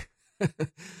today.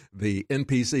 The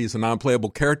NPCs, the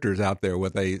non-playable characters out there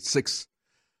with a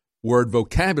 6-word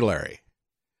vocabulary.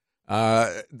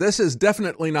 This is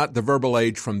definitely not the verbal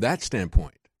age from that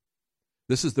standpoint.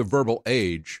 This is the verbal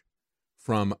age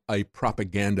from a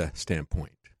propaganda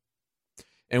standpoint.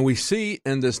 And we see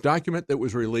in this document that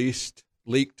was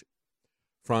leaked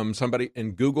from somebody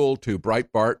in Google to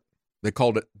Breitbart, they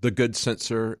called it The Good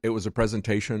Censor. It was a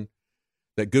presentation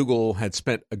that Google had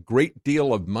spent a great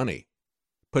deal of money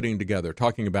putting together,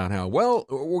 talking about how, well,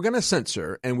 we're going to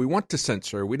censor, and we want to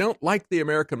censor. We don't like the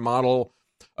American model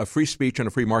of free speech and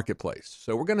a free marketplace.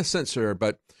 So we're going to censor,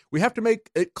 but we have to make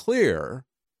it clear,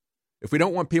 if we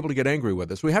don't want people to get angry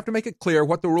with us, we have to make it clear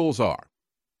what the rules are.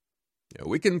 You know,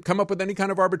 we can come up with any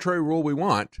kind of arbitrary rule we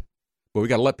want, but we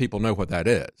got to let people know what that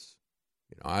is.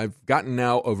 You know, I've gotten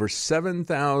now over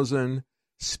 7,000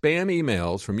 spam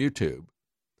emails from YouTube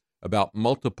about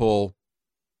multiple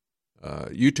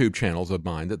YouTube channels of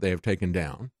mine that they have taken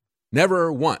down.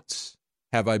 Never once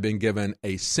have I been given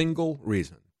a single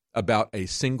reason about a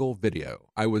single video.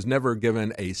 I was never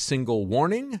given a single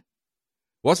warning. It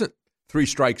wasn't 3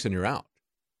 strikes and you're out.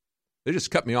 They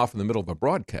just cut me off in the middle of a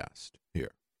broadcast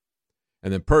here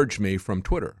and then purged me from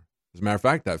Twitter. As a matter of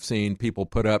fact, I've seen people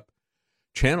put up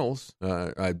channels.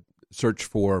 I searched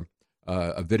for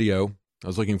a video. I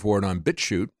was looking for it on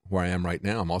BitChute, where I am right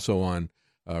now. I'm also on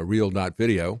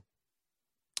Real.video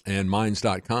and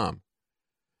Minds.com.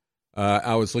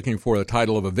 I was looking for the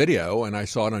title of a video, and I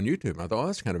saw it on YouTube. I thought, oh,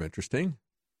 that's kind of interesting.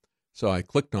 So I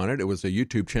clicked on it. It was a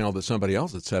YouTube channel that somebody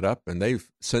else had set up, and they've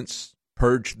since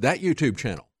purged that YouTube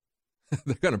channel.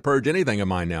 They're going to purge anything of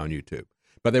mine now on YouTube.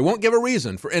 But they won't give a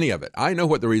reason for any of it. I know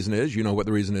what the reason is. You know what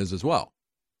the reason is as well.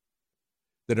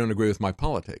 They don't agree with my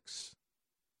politics.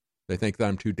 They think that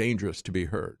I'm too dangerous to be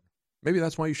heard. Maybe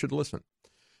that's why you should listen.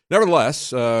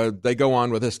 Nevertheless, they go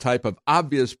on with this type of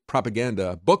obvious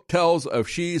propaganda. Book tells of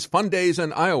Xi's fun days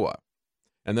in Iowa.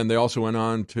 And then they also went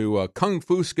on to Kung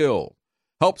Fu skill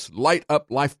helps light up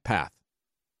life path.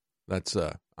 That's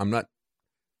I'm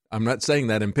not saying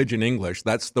that in pidgin English.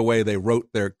 That's the way they wrote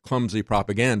their clumsy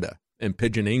propaganda, in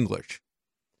pidgin English.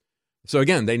 So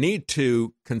again, they need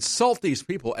to consult these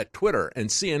people at Twitter and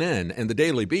CNN and the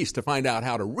Daily Beast to find out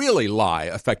how to really lie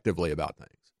effectively about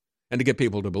things and to get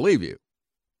people to believe you.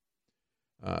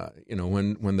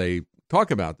 When they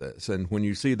talk about this, and when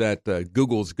you see that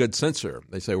Google's Good Censor,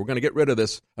 they say, we're going to get rid of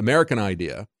this American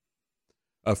idea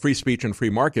of free speech and free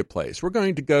marketplace. We're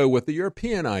going to go with the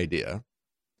European idea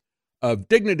of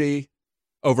dignity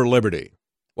over liberty.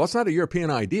 Well, it's not a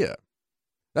European idea.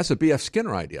 That's a B.F.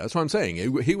 Skinner idea. That's what I'm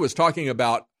saying. He was talking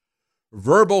about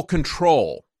verbal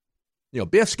control. You know,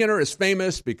 B.F. Skinner is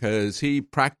famous because he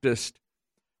practiced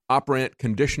operant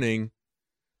conditioning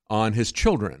on his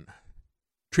children,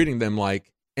 treating them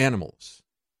like animals.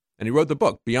 And he wrote the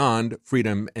book, Beyond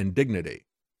Freedom and Dignity.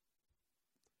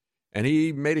 And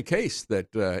he made a case that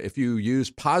if you use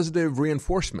positive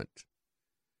reinforcement,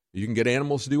 you can get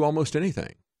animals to do almost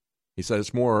anything. He said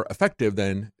it's more effective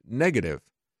than negative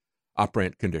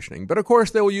operant conditioning. But of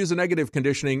course, they will use the negative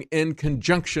conditioning in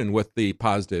conjunction with the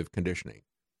positive conditioning.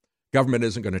 Government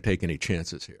isn't going to take any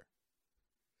chances here.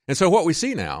 And so what we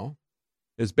see now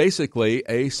is basically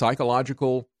a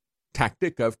psychological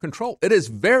tactic of control. It is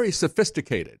very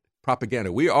sophisticated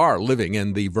propaganda. We are living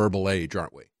in the verbal age,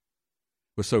 aren't we,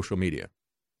 with social media?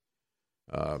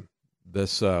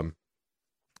 This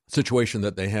situation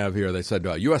that they have here, they said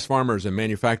U.S. farmers and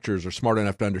manufacturers are smart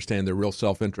enough to understand their real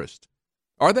self-interest.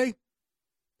 Are they?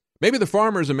 Maybe the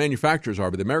farmers and manufacturers are,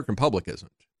 but the American public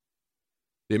isn't.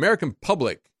 The American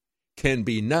public can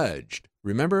be nudged.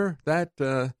 Remember that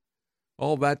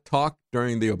all that talk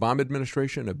during the Obama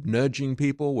administration of nudging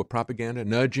people with propaganda,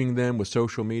 nudging them with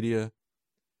social media,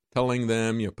 telling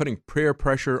them, putting peer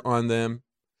pressure on them,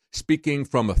 speaking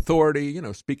from authority,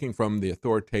 speaking from the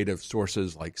authoritative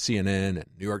sources like CNN and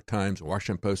New York Times and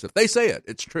Washington Post. If they say it,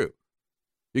 it's true.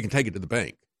 You can take it to the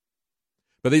bank.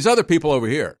 But these other people over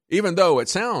here, even though it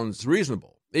sounds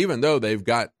reasonable, even though they've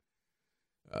got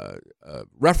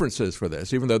references for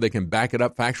this, even though they can back it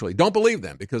up factually, don't believe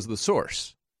them because of the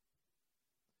source.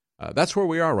 That's where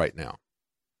we are right now.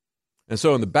 And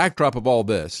so in the backdrop of all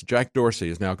this, Jack Dorsey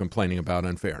is now complaining about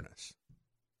unfairness.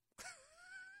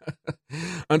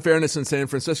 Unfairness in San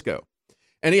Francisco.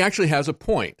 And he actually has a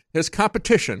point. His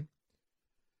competition,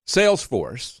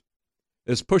 Salesforce,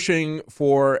 is pushing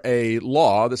for a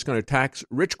law that's going to tax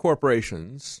rich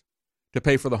corporations to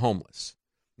pay for the homeless.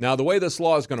 Now, the way this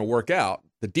law is going to work out,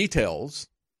 the details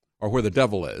are where the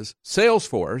devil is.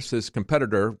 Salesforce is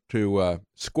competitor to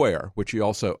Square, which he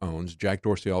also owns. Jack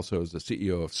Dorsey also is the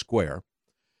CEO of Square,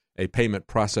 a payment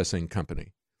processing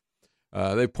company.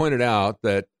 They pointed out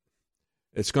that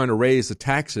it's going to raise the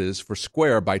taxes for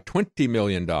Square by $20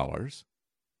 million.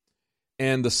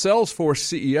 And the Salesforce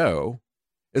CEO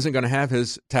isn't going to have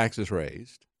his taxes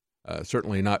raised,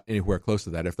 certainly not anywhere close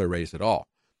to that if they're raised at all.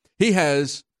 He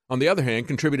has, on the other hand,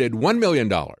 contributed $1 million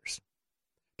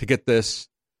to get this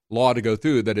law to go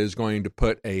through that is going to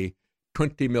put a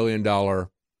 $20 million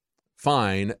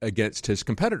fine against his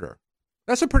competitor.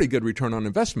 That's a pretty good return on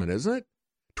investment, isn't it?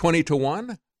 20 to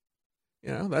 1?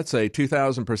 That's a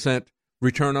 2,000%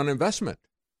 return on investment.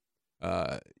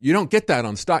 You don't get that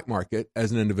on the stock market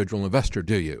as an individual investor,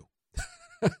 do you?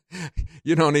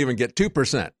 You don't even get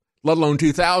 2%, let alone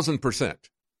 2,000%.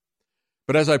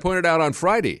 But as I pointed out on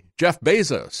Friday, Jeff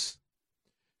Bezos,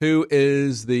 who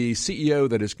is the CEO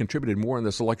that has contributed more in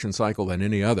this election cycle than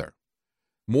any other,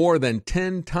 more than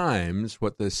 10 times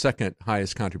what the second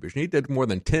highest contribution. He did more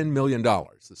than $10 million.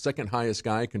 The second highest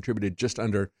guy contributed just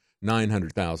under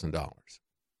 $900,000.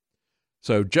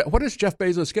 So what does Jeff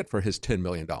Bezos get for his $10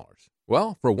 million?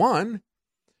 Well, for one,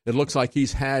 it looks like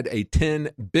he's had a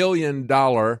 $10 billion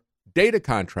data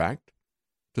contract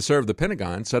to serve the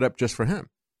Pentagon set up just for him.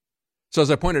 So as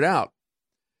I pointed out,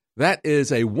 that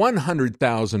is a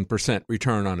 100,000%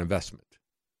 return on investment.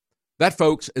 That,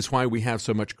 folks, is why we have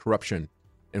so much corruption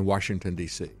in Washington,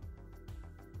 D.C.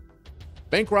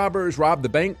 Bank robbers rob the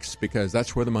banks because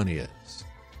that's where the money is.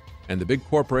 And the big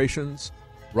corporations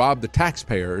rob the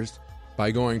taxpayers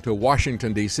by going to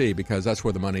Washington, D.C., because that's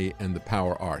where the money and the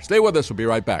power are. Stay with us. We'll be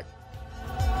right back.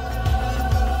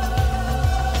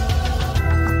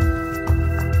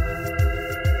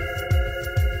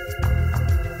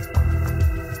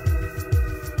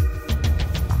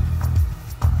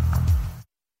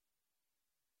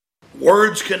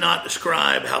 Words cannot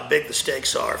describe how big the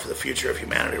stakes are for the future of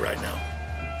humanity right now.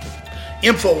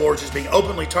 InfoWars is being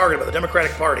openly targeted by the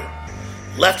Democratic Party,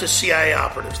 leftist CIA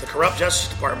operatives, the corrupt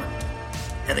Justice Department,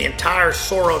 and the entire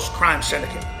Soros crime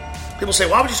syndicate. People say,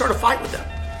 why would you start a fight with them?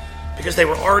 Because they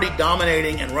were already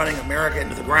dominating and running America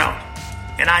into the ground.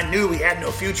 And I knew we had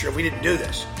no future if we didn't do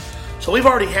this. So we've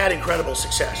already had incredible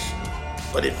success.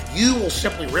 But if you will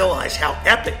simply realize how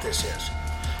epic this is,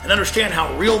 and understand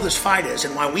how real this fight is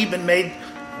and why we've been made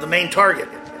the main target,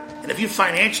 and if you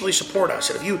financially support us,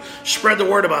 and if you spread the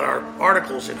word about our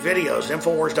articles and videos at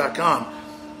Infowars.com,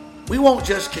 we won't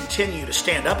just continue to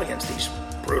stand up against these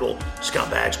brutal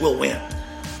scumbags, we'll win.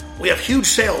 We have huge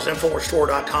sales at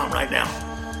InfoWarsStore.com right now,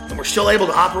 and we're still able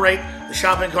to operate the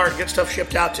shopping cart and get stuff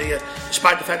shipped out to you,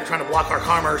 despite the fact they're trying to block our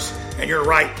commerce and your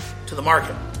right to the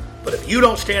market. But if you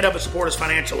don't stand up and support us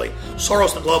financially,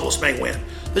 Soros and the globalists may win.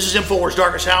 This is InfoWars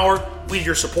Darkest Hour. We need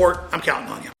your support. I'm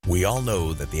counting on you. We all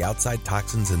know that the outside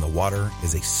toxins in the water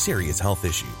is a serious health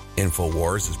issue.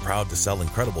 InfoWars is proud to sell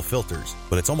incredible filters,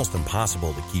 but it's almost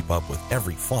impossible to keep up with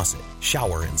every faucet,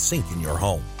 shower, and sink in your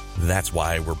home. That's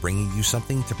why we're bringing you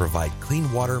something to provide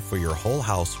clean water for your whole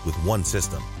house with one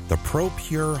system. The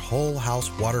ProPure Whole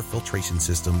House Water Filtration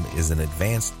System is an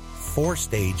advanced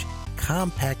 4-stage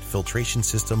compact filtration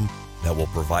system that will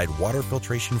provide water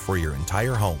filtration for your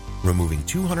entire home, removing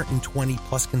 220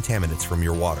 plus contaminants from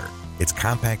your water. It's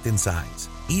compact in size,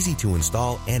 easy to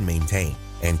install and maintain,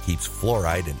 and keeps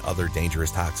fluoride and other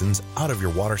dangerous toxins out of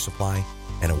your water supply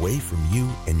and away from you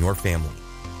and your family.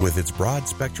 With its broad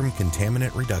spectrum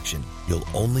contaminant reduction, you'll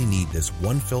only need this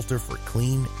one filter for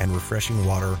clean and refreshing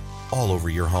water all over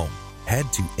your home.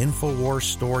 Head to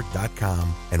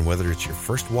InfoWarsStore.com, and whether it's your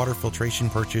first water filtration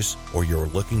purchase or you're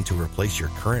looking to replace your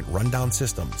current rundown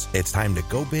systems, it's time to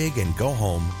go big and go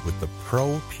home with the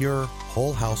ProPure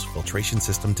Whole House Filtration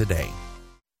System today.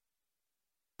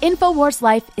 InfoWars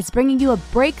Life is bringing you a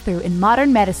breakthrough in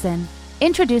modern medicine.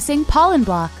 Introducing Pollen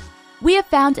Block. We have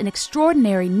found an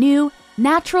extraordinary new,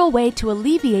 natural way to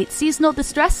alleviate seasonal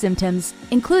distress symptoms,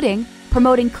 including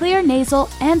promoting clear nasal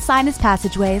and sinus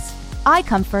passageways, eye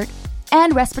comfort,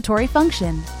 and respiratory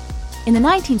function. In the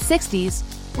 1960s,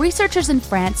 researchers in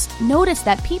France noticed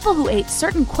that people who ate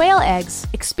certain quail eggs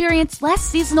experienced less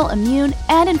seasonal immune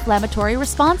and inflammatory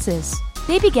responses.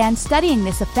 They began studying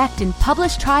this effect in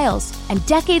published trials, and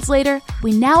decades later,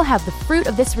 we now have the fruit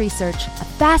of this research, a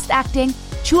fast-acting,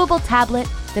 chewable tablet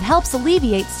that helps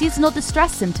alleviate seasonal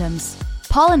distress symptoms.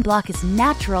 Pollen Block is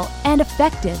natural and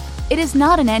effective. It is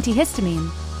not an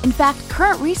antihistamine. In fact,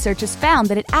 current research has found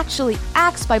that it actually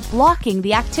acts by blocking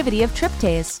the activity of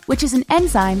tryptase, which is an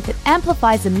enzyme that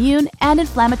amplifies immune and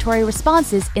inflammatory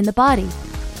responses in the body.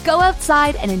 Go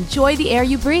outside and enjoy the air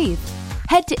you breathe.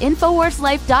 Head to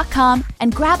InfoWarsLife.com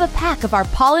and grab a pack of our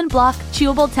Pollen Block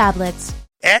chewable tablets.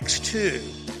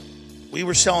 X2, we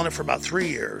were selling it for about 3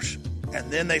 years, and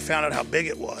then they found out how big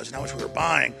it was and how much we were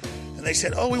buying, and they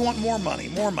said, oh, we want more money,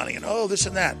 and oh, this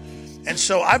and that. And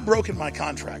so I've broken my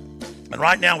contract. And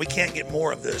right now, we can't get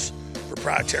more of this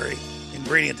proprietary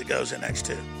ingredient that goes in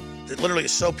X2. It literally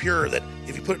is so pure that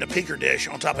if you put it in a picker dish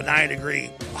on top of a 90-degree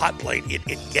hot plate,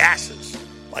 it gases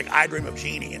like I Dream of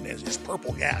Jeannie, and it's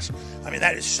purple gas. I mean,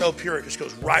 that is so pure, it just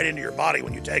goes right into your body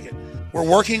when you take it. We're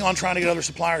working on trying to get other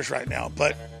suppliers right now,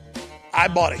 but I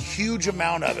bought a huge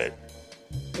amount of it,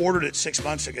 ordered it 6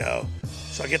 months ago,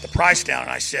 so I get the price down,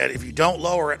 and I said, if you don't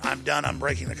lower it, I'm done, I'm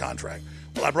breaking the contract.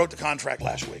 Well, I broke the contract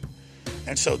last week.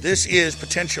 And so this is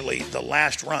potentially the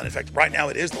last run. In fact, right now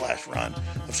it is the last run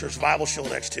of Survival Shield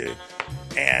X2.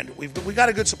 And we've got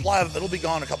a good supply of it, but it'll be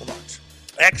gone in a couple months.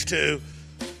 X2,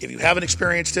 if you haven't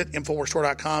experienced it,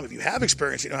 InfoWarsStore.com. If you have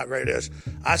experienced it, you know how great it is.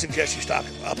 I suggest you stock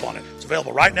up on it. It's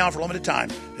available right now for a limited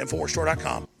time at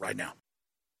InfoWarsStore.com right now.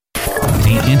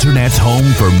 The Internet's home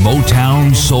for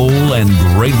Motown, soul, and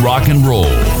great rock and roll.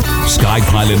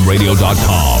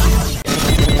 SkyPilotRadio.com.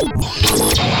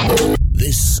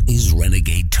 This is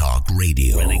Renegade Talk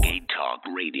Radio. Renegade Talk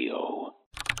Radio.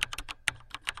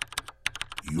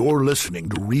 You're listening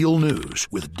to Real News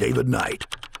with David Knight.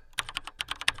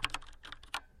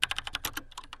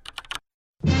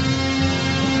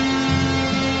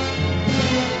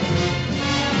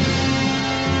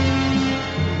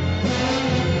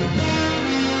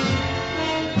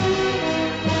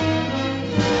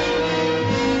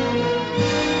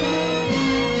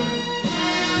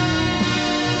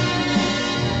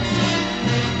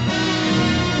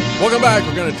 Welcome back.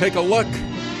 We're going to take a look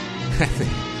at the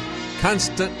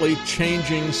constantly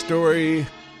changing story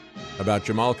about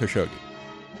Jamal Khashoggi.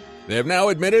 They have now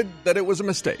admitted that it was a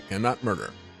mistake and not murder.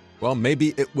 Well,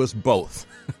 maybe it was both.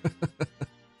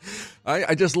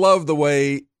 I just love the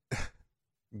way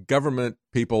government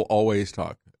people always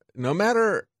talk. No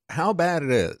matter how bad it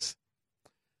is,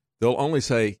 they'll only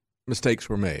say mistakes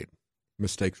were made.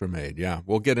 Mistakes were made. Yeah,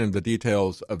 we'll get into the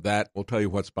details of that. We'll tell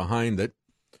you what's behind it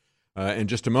in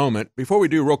just a moment. Before we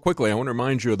do, real quickly, I want to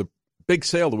remind you of the big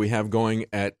sale that we have going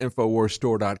at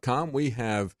InfoWarsStore.com. We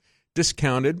have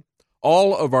discounted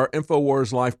all of our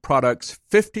InfoWars Life products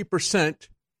 50%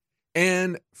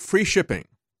 and free shipping.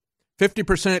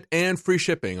 50% and free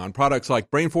shipping on products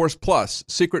like Brain Force Plus,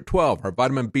 Secret 12, our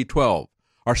vitamin B12,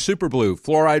 our Super Blue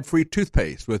fluoride-free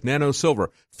toothpaste with nano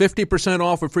silver, 50%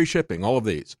 off with free shipping, all of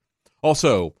these.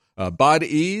 Also, Bod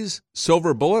Ease,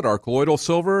 Silver Bullet, our colloidal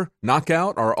silver,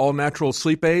 Knockout, our all-natural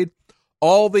sleep aid,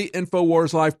 all the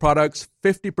InfoWars Life products,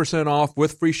 50% off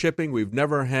with free shipping. We've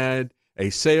never had a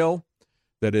sale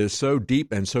that is so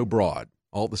deep and so broad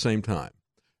all at the same time.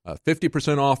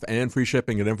 50% off and free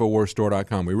shipping at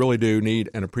InfoWarsStore.com. We really do need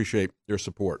and appreciate your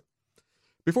support.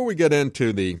 Before we get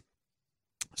into the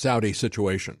Saudi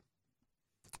situation,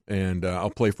 and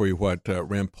I'll play for you what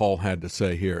Rand Paul had to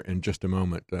say here in just a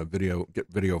moment. Get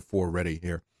video 4 ready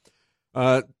here.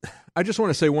 I just want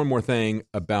to say one more thing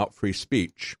about free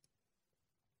speech.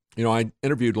 You know, I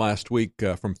interviewed last week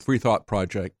from Free Thought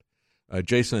Project,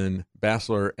 Jason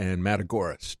Bassler and Matt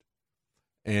Agorist.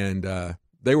 And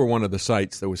they were one of the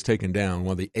sites that was taken down,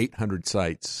 one of the 800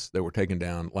 sites that were taken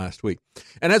down last week.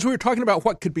 And as we were talking about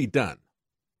what could be done,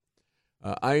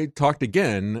 I talked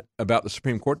again about the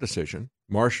Supreme Court decision,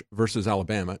 Marsh versus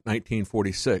Alabama,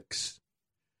 1946,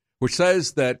 which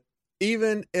says that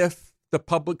even if the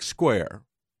public square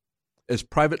is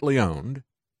privately owned,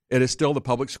 it is still the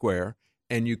public square,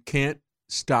 and you can't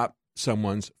stop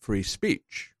someone's free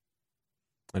speech.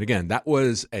 And again, that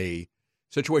was a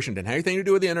situation that didn't have anything to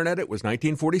do with the internet. It was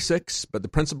 1946, but the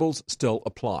principles still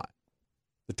apply.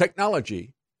 The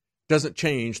technology doesn't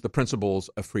change the principles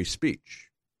of free speech.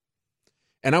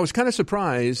 And I was kind of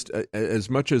surprised, as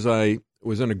much as I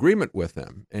was in agreement with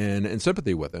them and in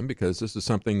sympathy with them, because this is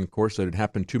something, of course, that had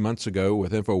happened 2 months ago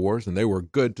with InfoWars, and they were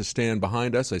good to stand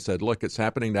behind us. They said, look, it's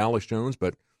happening to Alex Jones,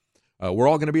 but we're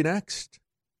all going to be next.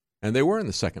 And they were in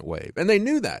the second wave. And they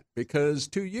knew that because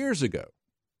 2 years ago,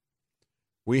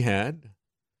 we had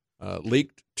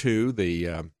leaked to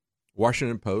the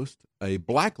Washington Post a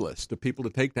blacklist of people to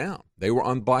take down. They were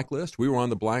on the blacklist. We were on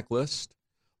the blacklist.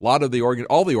 A lot of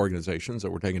all the organizations that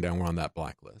were taken down were on that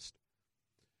blacklist.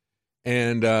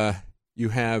 And you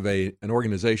have an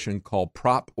organization called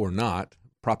Prop or Not,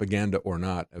 Propaganda or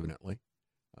Not, evidently.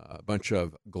 A bunch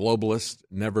of globalist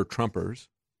never-Trumpers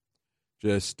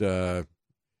just,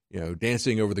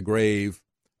 dancing over the grave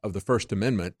of the First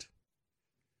Amendment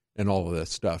and all of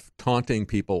this stuff, taunting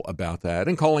people about that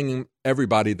and calling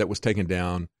everybody that was taken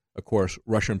down, of course,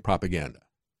 Russian propaganda.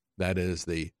 That is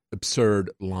the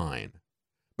absurd line.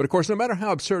 But, of course, no matter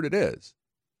how absurd it is,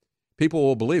 people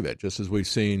will believe it, just as we've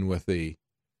seen with the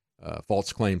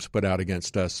false claims put out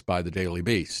against us by the Daily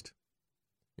Beast,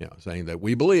 saying that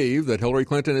we believe that Hillary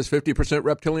Clinton is 50%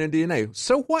 reptilian DNA.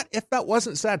 So what if that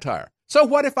wasn't satire? So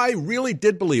what if I really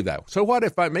did believe that? So what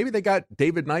if maybe they got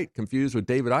David Knight confused with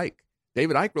David Icke?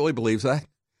 David Icke really believes that.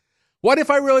 What if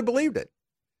I really believed it?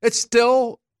 It's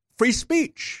still free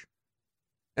speech.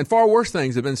 And far worse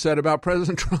things have been said about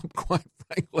President Trump, quite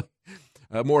frankly.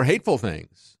 More hateful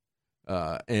things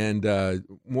and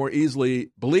more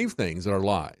easily believed things that are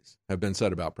lies have been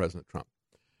said about President Trump.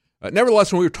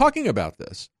 Nevertheless, when we were talking about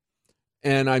this,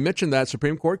 and I mentioned that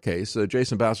Supreme Court case,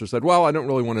 Jason Bassler said, well, I don't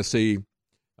really want to see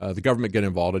the government get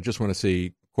involved. I just want to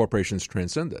see corporations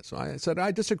transcend this. So I said,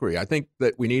 I disagree. I think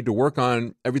that we need to work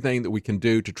on everything that we can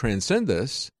do to transcend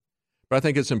this, but I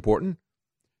think it's important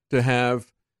to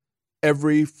have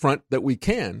every front that we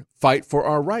can fight for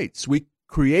our rights. We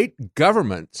create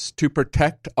governments to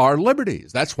protect our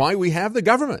liberties. That's why we have the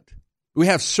government. We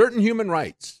have certain human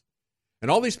rights. And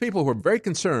all these people who are very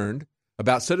concerned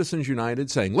about Citizens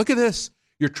United saying, look at this,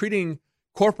 you're treating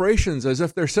corporations as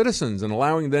if they're citizens and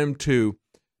allowing them to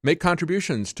make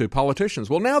contributions to politicians.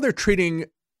 Well, now they're treating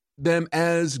them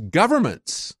as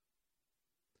governments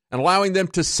and allowing them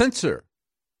to censor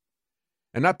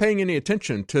and not paying any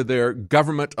attention to their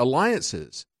government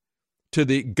alliances, to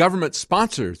the government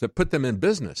sponsors that put them in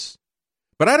business.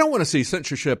 But I don't want to see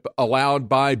censorship allowed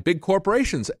by big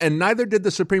corporations, and neither did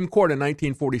the Supreme Court in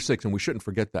 1946, and we shouldn't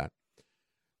forget that.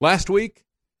 Last week,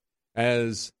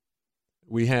 as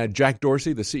we had Jack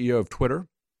Dorsey, the CEO of Twitter,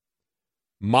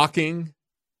 mocking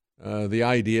the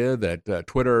idea that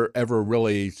Twitter ever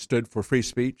really stood for free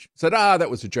speech, said, that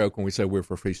was a joke when we said we were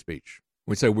for free speech.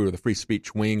 We said we were the free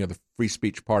speech wing of the free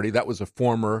speech party. That was a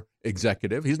former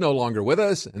executive. He's no longer with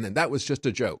us, and then that was just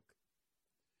a joke.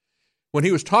 When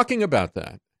he was talking about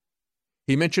that,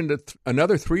 he mentioned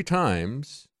another 3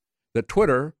 times that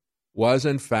Twitter was,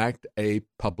 in fact, a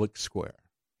public square.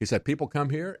 He said, people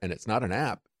come here, and it's not an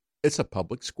app. It's a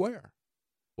public square.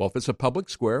 Well, if it's a public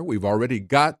square, we've already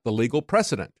got the legal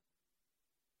precedent.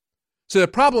 So the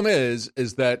problem is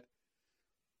that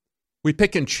we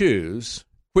pick and choose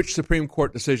which Supreme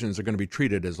Court decisions are going to be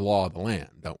treated as law of the land,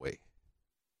 don't we?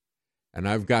 And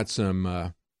I've got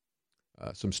some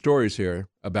stories here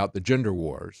about the gender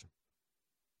wars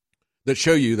that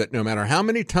show you that no matter how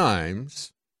many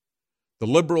times the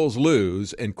liberals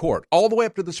lose in court, all the way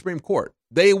up to the Supreme Court,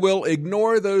 they will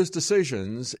ignore those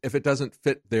decisions if it doesn't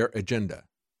fit their agenda.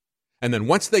 And then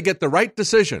once they get the right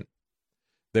decision,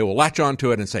 they will latch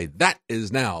onto it and say, that is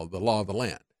now the law of the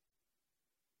land.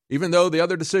 Even though the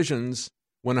other decisions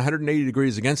went 180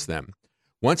 degrees against them,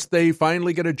 once they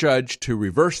finally get a judge to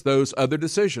reverse those other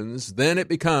decisions, then it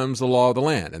becomes the law of the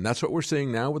land. And that's what we're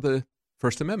seeing now with the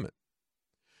First Amendment.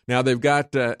 Now, they've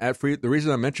got, the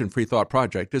reason I mentioned Free Thought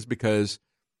Project is because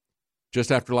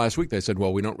Just after last week, they said,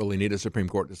 well, we don't really need a Supreme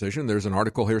Court decision. There's an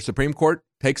article here. Supreme Court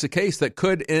takes a case that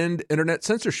could end internet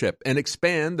censorship and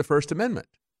expand the First Amendment.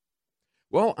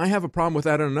 Well, I have a problem with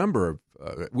that on a number of,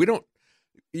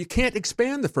 you can't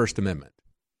expand the First Amendment.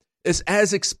 It's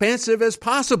as expansive as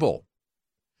possible.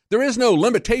 There is no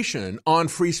limitation on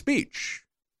free speech.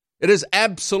 It is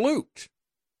absolute,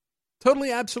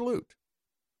 totally absolute.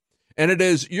 And it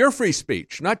is your free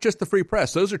speech, not just the free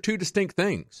press. Those are two distinct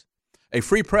things. A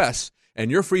free press and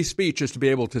your free speech is to be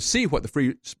able to see what the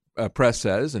free press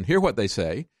says and hear what they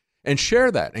say and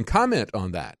share that and comment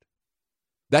on that.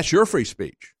 That's your free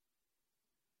speech.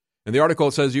 And the article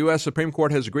says U.S. Supreme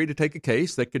Court has agreed to take a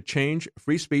case that could change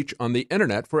free speech on the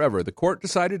internet forever. The court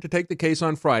decided to take the case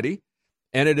on Friday,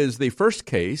 and it is the first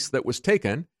case that was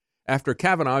taken after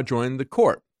Kavanaugh joined the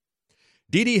court.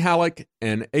 Didi Halleck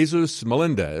and Jesus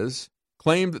Melendez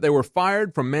claimed that they were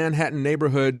fired from Manhattan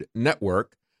Neighborhood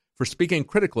Network for speaking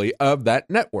critically of that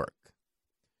network.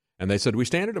 And they said, we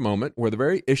stand at a moment where the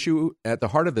very issue at the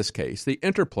heart of this case, the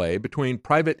interplay between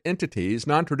private entities,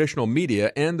 non-traditional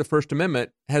media, and the First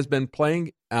Amendment has been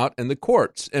playing out in the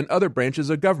courts and other branches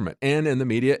of government and in the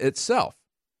media itself.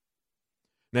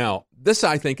 Now, this,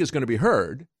 I think, is going to be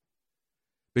heard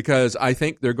because I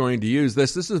think they're going to use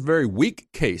this. This is a very weak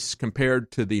case compared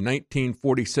to the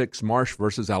 1946 Marsh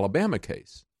versus Alabama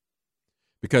case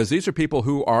because these are people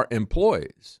who are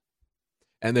employees.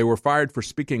 And they were fired for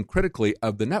speaking critically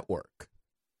of the network.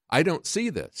 I don't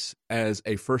see this as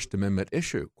a First Amendment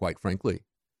issue, quite frankly.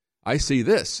 I see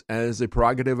this as a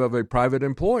prerogative of a private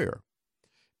employer.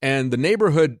 And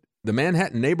the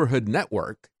Manhattan Neighborhood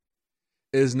Network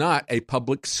is not a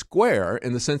public square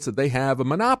in the sense that they have a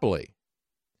monopoly.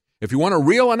 If you want a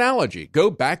real analogy, go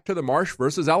back to the Marsh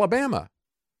versus Alabama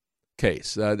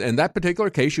case. In that particular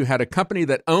case, you had a company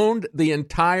that owned the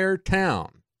entire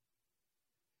town.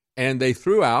 And they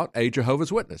threw out a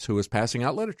Jehovah's Witness who was passing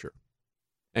out literature.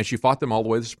 And she fought them all the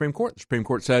way to the Supreme Court. The Supreme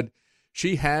Court said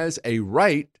she has a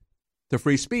right to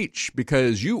free speech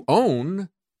because you own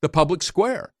the public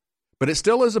square. But it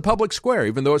still is a public square,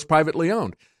 even though it's privately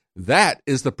owned. That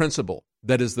is the principle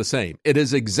that is the same. It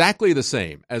is exactly the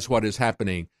same as what is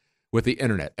happening with the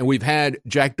internet. And we've had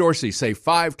Jack Dorsey say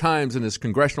 5 times in his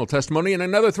congressional testimony and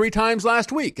another 3 times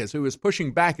last week as he was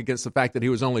pushing back against the fact that he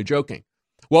was only joking.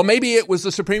 Well, maybe it was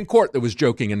the Supreme Court that was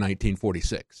joking in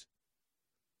 1946.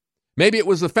 Maybe it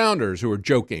was the founders who were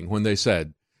joking when they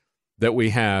said that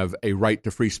we have a right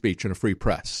to free speech and a free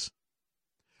press.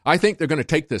 I think they're going to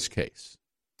take this case,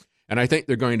 and I think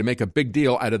they're going to make a big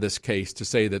deal out of this case to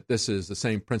say that this is the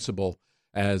same principle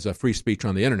as free speech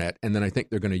on the internet, and then I think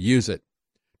they're going to use it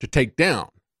to take down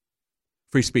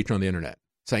free speech on the internet,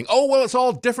 saying, oh, well, it's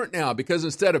all different now because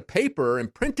instead of paper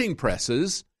and printing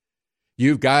presses,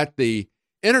 you've got the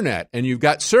internet, and you've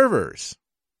got servers.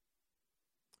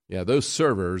 Yeah, those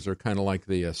servers are kind of like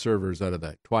the servers out of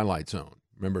the Twilight Zone.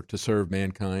 Remember To Serve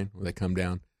Mankind, where they come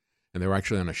down, and they were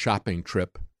actually on a shopping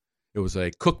trip. It was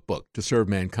a cookbook to serve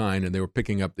mankind, and they were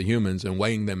picking up the humans and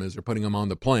weighing them as they're putting them on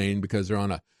the plane because they're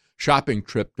on a shopping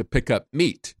trip to pick up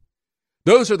meat.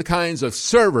 Those are the kinds of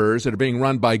servers that are being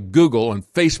run by Google and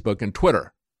Facebook and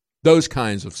Twitter. Those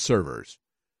kinds of servers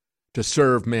to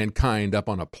serve mankind up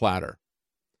on a platter.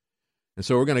 And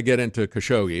so we're going to get into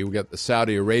Khashoggi. We got the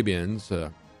Saudi Arabians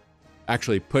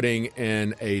actually putting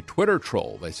in a Twitter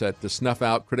troll, they said, to snuff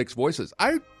out critics' voices.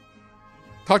 I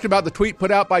talked about the tweet put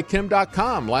out by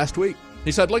Kim.com last week.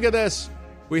 He said, look at this.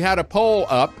 We had a poll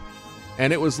up,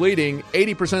 and it was leading.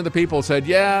 80% of the people said,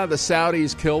 yeah, the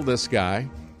Saudis killed this guy.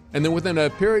 And then within a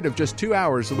period of just 2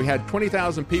 hours, we had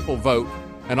 20,000 people vote,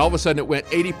 and all of a sudden it went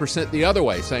 80% the other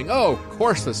way, saying, oh, of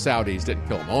course the Saudis didn't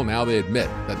kill him. Oh, now they admit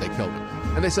that they killed him.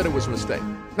 And they said it was a mistake.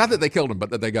 Not that they killed him, but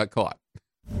that they got caught.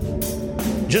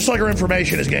 Just like our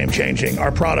information is game-changing,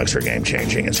 our products are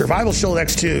game-changing. And Survival Shield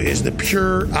X2 is the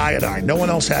pure iodine. No one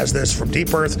else has this from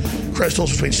deep earth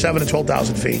crystals between 7,000 and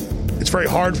 12,000 feet. It's very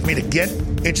hard for me to get.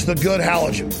 It's the good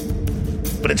halogen.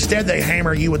 But instead, they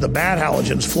hammer you with the bad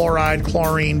halogens, fluoride,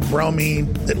 chlorine,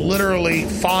 bromine, that literally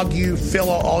fog you, fill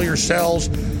all your cells,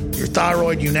 your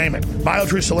thyroid, you name it.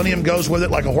 BioTrue Selenium goes with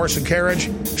it like a horse and carriage.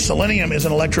 Selenium is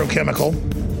an electrochemical.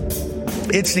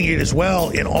 It's needed as well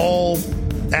in all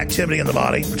activity in the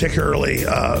body, particularly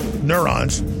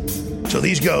neurons. So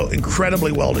these go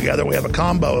incredibly well together. We have a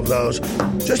combo of those.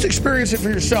 Just experience it for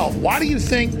yourself. Why do you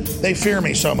think they fear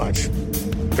me so much?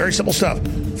 Very simple stuff.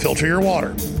 Filter your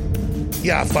water.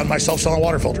 Yeah, I find myself selling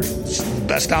water filters. It's the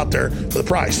best out there for the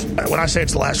price. When I say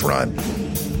it's the last run,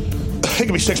 it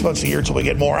could be 6 months a year until we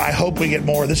get more. I hope we get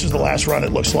more. This is the last run,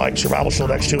 it looks like. Survival Shield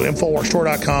X2 at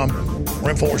InfoWarsStore.com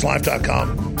or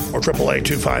InfoWarsLife.com or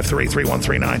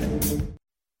 888-253-3139.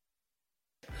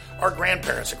 Our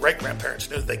grandparents and great-grandparents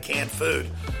knew that they canned food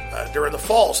during the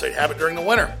fall, so they'd have it during the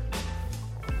winter.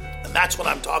 And that's what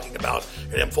I'm talking about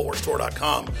at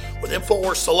InfoWarsStore.com with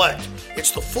InfoWars Select.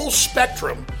 It's the full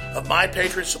spectrum of My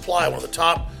Patriot Supply, one of the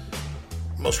top,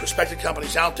 most respected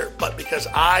companies out there. But because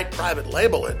I private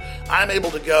label it, I'm able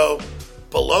to go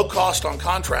below cost on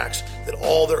contracts that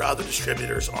all their other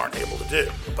distributors aren't able to do.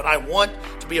 But I want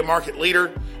to be a market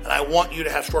leader, and I want you to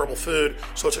have storable food,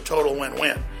 so it's a total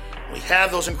win-win. We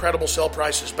have those incredible sale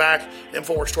prices back at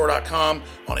InfoWarsStore.com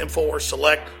on InfoWars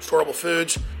Select storable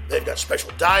foods. They've got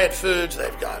special diet foods.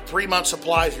 They've got 3-month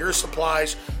supplies, year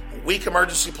supplies, week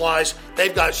emergency supplies.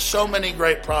 They've got so many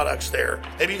great products there.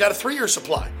 Maybe you got a 3-year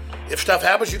supply. If stuff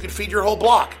happens, you can feed your whole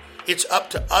block. It's up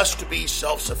to us to be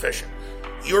self-sufficient.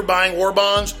 You're buying war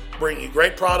bonds, bringing you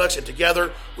great products, and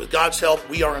together, with God's help,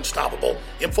 we are unstoppable.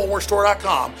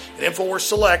 InfoWarsStore.com and InfoWars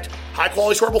Select,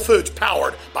 high-quality storable foods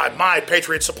powered by My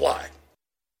Patriot Supply.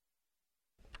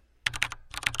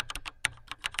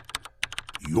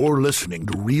 You're listening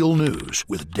to Real News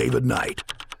with David Knight.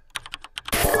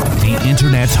 The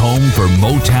Internet's home for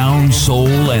Motown,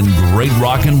 soul, and great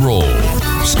rock and roll.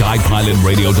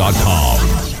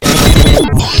 SkyPilotRadio.com.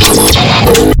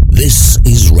 This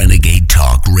is Renegade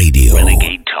Talk Radio.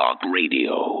 Renegade Talk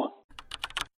Radio.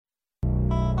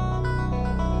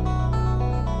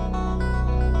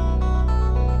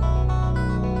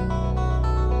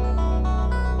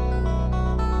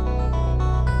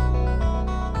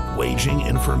 Waging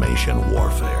information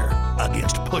warfare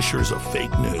against pushers of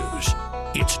fake news.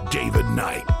 It's David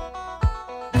Knight.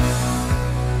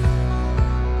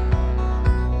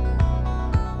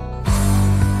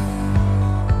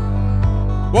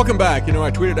 Welcome back. You know,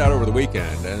 I tweeted out over the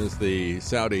weekend as the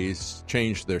Saudis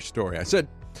changed their story. I said,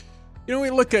 you know, we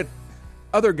look at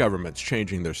other governments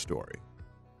changing their story.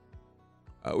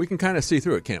 We can kind of see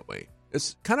through it, can't we?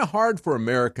 It's kind of hard for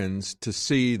Americans to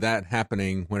see that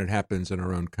happening when it happens in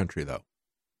our own country, though.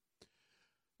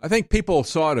 I think people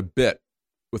saw it a bit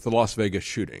with the Las Vegas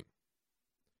shooting.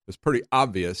 It was pretty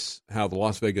obvious how the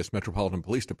Las Vegas Metropolitan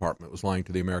Police Department was lying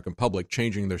to the American public,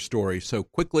 changing their story so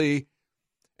quickly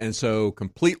and so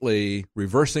completely,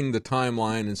 reversing the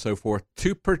timeline and so forth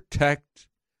to protect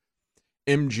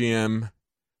MGM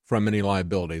from any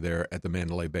liability there at the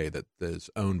Mandalay Bay that is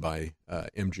owned by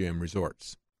MGM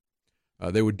Resorts.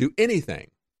 They would do anything,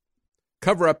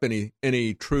 cover up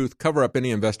any truth, cover up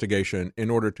any investigation in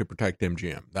order to protect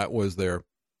MGM. That was their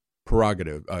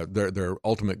prerogative, their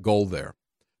ultimate goal there,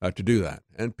 to do that.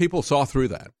 And people saw through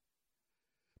that.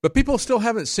 But people still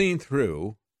haven't seen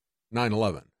through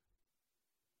 9/11.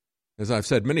 As I've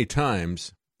said many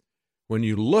times, when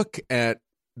you look at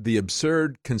the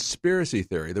absurd conspiracy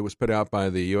theory that was put out by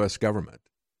the U.S. government,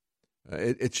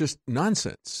 it's just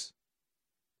nonsense.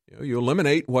 You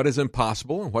eliminate what is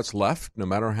impossible, and what's left, no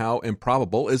matter how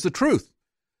improbable, is the truth.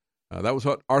 That was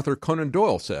what Arthur Conan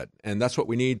Doyle said, and that's what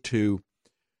we need to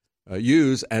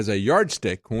use as a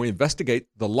yardstick when we investigate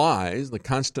the lies, the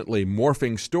constantly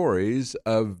morphing stories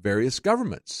of various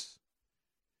governments.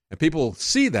 And people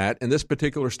see that in this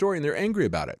particular story, and they're angry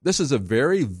about it. This is a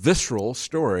very visceral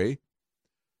story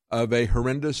of a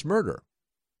horrendous murder.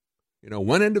 You know,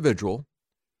 one individual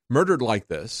murdered like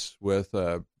this with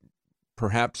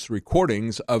perhaps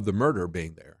recordings of the murder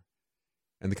being there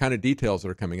and the kind of details that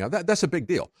are coming out. That's a big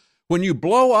deal. When you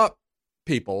blow up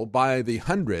people by the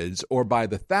hundreds or by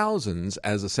the thousands,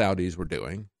 as the Saudis were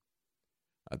doing,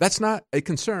 that's not a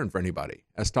concern for anybody.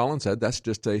 As Stalin said, that's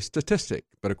just a statistic.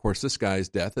 But of course, this guy's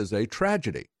death is a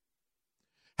tragedy.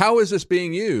 How is this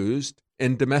being used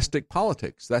in domestic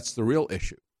politics? That's the real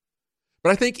issue.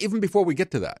 But I think even before we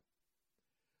get to that,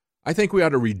 I think we ought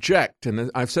to reject,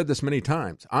 and I've said this many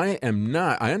times, I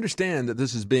understand that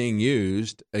this is being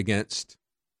used against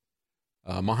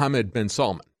Mohammed bin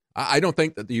Salman. I don't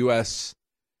think that the U.S.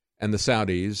 and the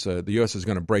Saudis, the U.S. is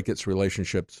going to break its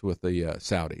relationships with the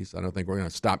Saudis. I don't think we're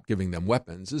going to stop giving them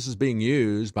weapons. This is being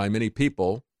used by many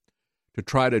people to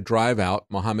try to drive out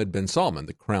Mohammed bin Salman,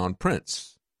 the crown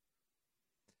prince.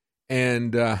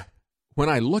 And when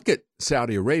I look at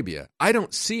Saudi Arabia, I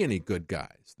don't see any good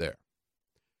guys there.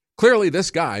 Clearly, this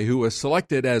guy who was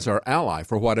selected as our ally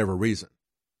for whatever reason,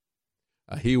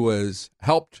 he was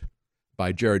helped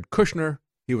by Jared Kushner.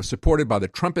 He was supported by the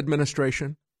Trump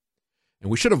administration. And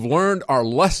we should have learned our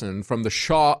lesson from the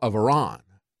Shah of Iran,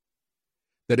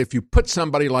 that if you put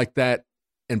somebody like that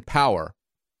in power,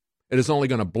 it is only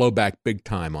going to blow back big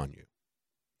time on you.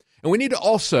 And we need to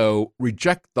also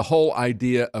reject the whole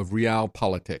idea of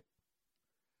realpolitik.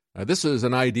 This is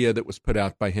an idea that was put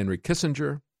out by Henry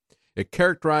Kissinger. It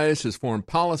characterized his foreign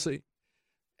policy,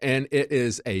 and it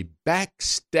is a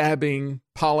backstabbing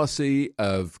policy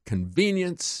of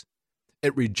convenience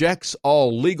It rejects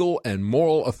all legal and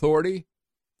moral authority,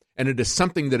 and it is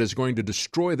something that is going to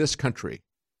destroy this country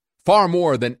far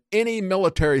more than any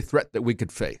military threat that we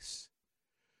could face.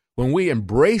 When we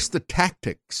embrace the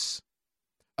tactics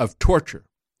of torture,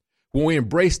 when we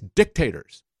embrace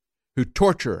dictators who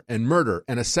torture and murder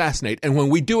and assassinate, and when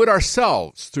we do it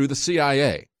ourselves through the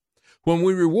CIA, when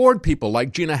we reward people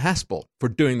like Gina Haspel for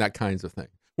doing that kinds of thing,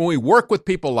 when we work with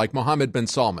people like Mohammed bin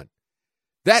Salman,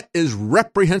 that is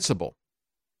reprehensible,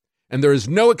 and there is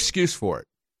no excuse for it.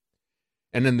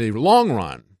 And in the long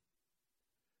run,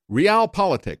 real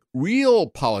politics,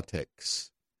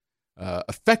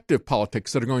 effective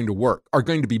politics that are going to work are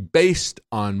going to be based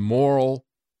on moral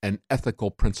and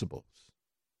ethical principles.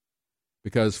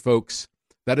 Because, folks,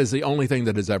 that is the only thing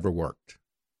that has ever worked.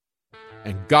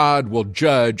 And God will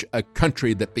judge a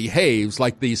country that behaves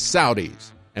like these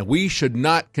Saudis, and we should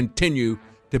not continue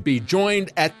to be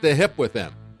joined at the hip with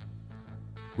them.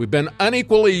 We've been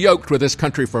unequally yoked with this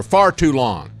country for far too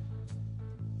long.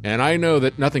 And I know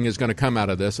that nothing is going to come out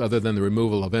of this other than the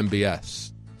removal of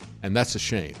MBS. And that's a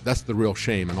shame. That's the real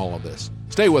shame in all of this.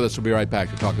 Stay with us. We'll be right back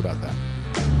to talk about that.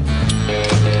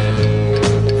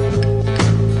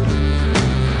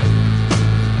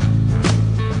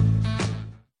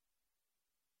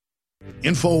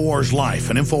 InfoWars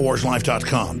Life and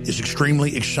InfoWarsLife.com is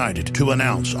extremely excited to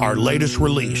announce our latest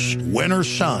release, Winter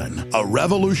Sun, a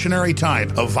revolutionary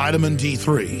type of vitamin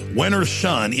D3. Winter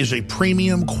Sun is a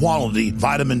premium quality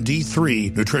vitamin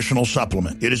D3 nutritional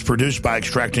supplement. It is produced by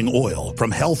extracting oil from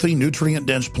healthy,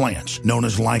 nutrient-dense plants known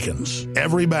as lichens.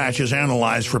 Every batch is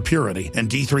analyzed for purity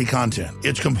and D3 content.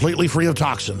 It's completely free of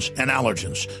toxins and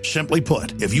allergens. Simply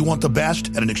put, if you want the best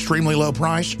at an extremely low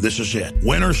price, this is it.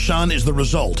 Winter Sun is the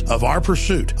result of our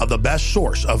pursuit of the best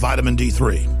source of vitamin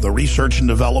D3. The research and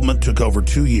development took over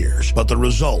 2 years, but the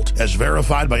result, as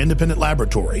verified by independent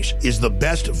laboratories, is the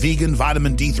best vegan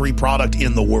vitamin D3 product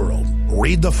in the world.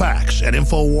 Read the facts at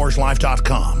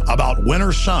InfoWarsLife.com about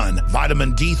Winter Sun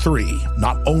Vitamin D3.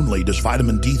 Not only does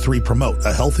vitamin D3 promote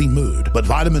a healthy mood, but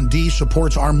vitamin D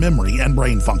supports our memory and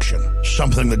brain function,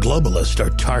 something the globalists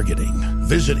are targeting.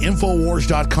 Visit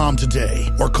InfoWars.com today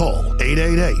or call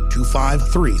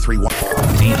 888-253-31.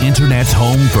 The Internet's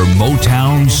home for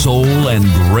Motown, soul, and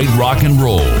great rock and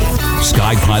roll.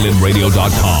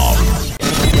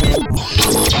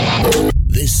 SkyPilotRadio.com.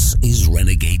 This is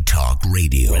Renegade Talk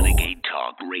Radio. Renegade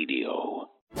Talk Radio.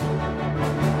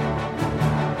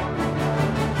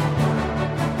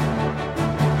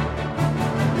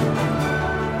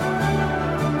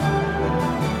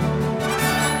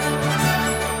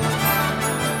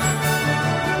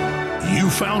 You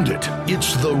found it.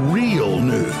 It's the real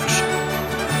news.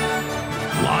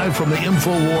 Live from the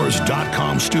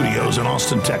Infowars.com studios in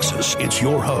Austin, Texas, it's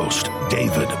your host,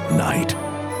 David Knight.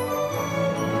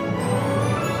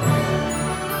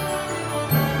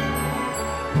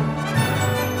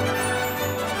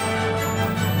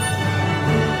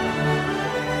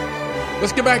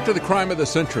 Let's get back to the crime of the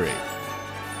century.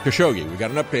 Khashoggi, we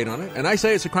got an update on it. And I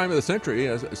say it's a crime of the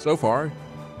century. So far,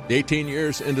 the 18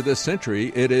 years into this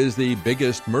century, it is the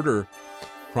biggest murder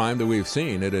crime that we've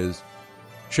seen. It is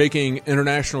shaking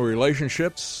international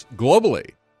relationships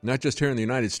globally, not just here in the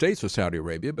United States with Saudi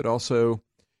Arabia, but also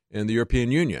in the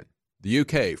European Union. The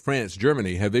UK, France,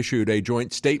 Germany have issued a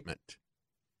joint statement.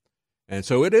 And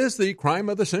so it is the crime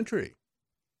of the century.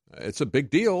 It's a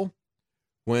big deal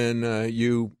when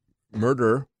you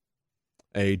murder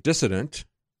a dissident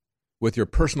with your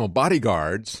personal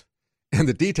bodyguards, and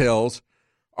the details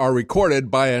are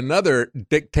recorded by another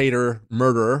dictator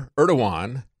murderer,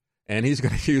 Erdogan, and he's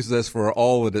going to use this for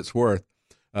all that it's worth.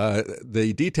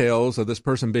 The details of this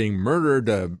person being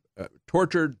murdered,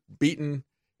 tortured, beaten,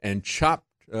 and chopped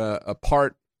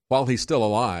apart while he's still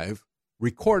alive,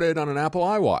 recorded on an Apple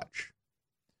iWatch.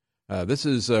 This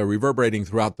is reverberating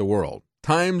throughout the world.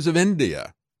 Times of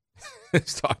India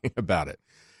is talking about it.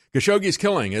 Khashoggi's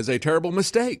killing is a terrible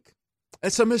mistake.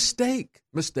 It's a mistake.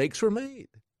 Mistakes were made.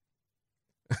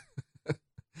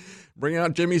 Bring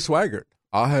out Jimmy Swaggart.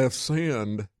 I have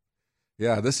sinned.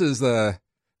 Yeah, this is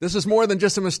more than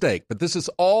just a mistake, but this is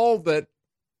all that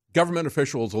government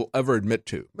officials will ever admit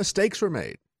to. Mistakes were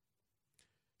made.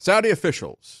 Saudi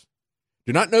officials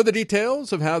do not know the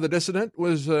details of how the dissident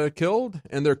was killed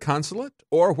in their consulate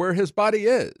or where his body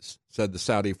is, said the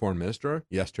Saudi foreign minister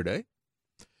yesterday.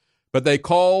 But they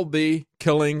called the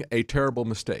killing a terrible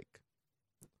mistake.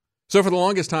 So for the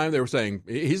longest time, they were saying,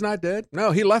 he's not dead.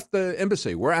 No, he left the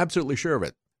embassy. We're absolutely sure of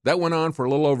it. That went on for a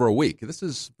little over a week. This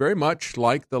is very much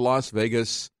like the Las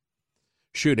Vegas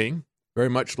shooting, very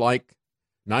much like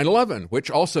 9/11, which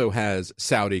also has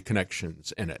Saudi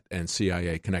connections in it and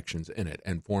CIA connections in it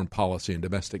and foreign policy and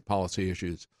domestic policy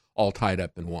issues all tied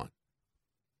up in one.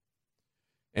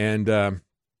 And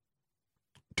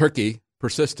Turkey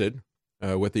persisted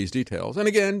with these details. And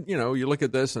again, you know, you look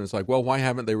at this and it's like, well, why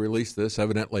haven't they released this?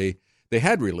 Evidently, they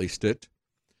had released it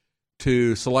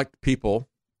to select people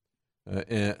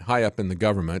high up in the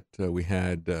government. We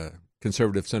had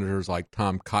conservative senators like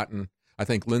Tom Cotton. I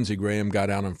think Lindsey Graham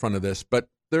got out in front of this, but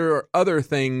there are other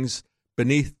things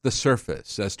beneath the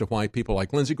surface as to why people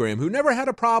like Lindsey Graham, who never had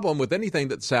a problem with anything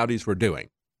that the Saudis were doing,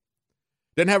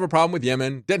 didn't have a problem with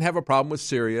Yemen, didn't have a problem with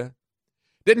Syria,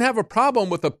 didn't have a problem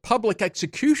with the public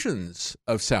executions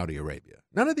of Saudi Arabia.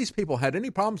 None of these people had any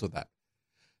problems with that.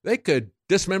 They could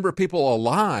dismember people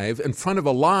alive in front of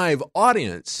a live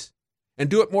audience and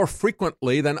do it more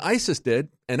frequently than ISIS did,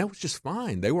 and it was just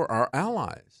fine. They were our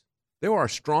allies. They were our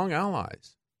strong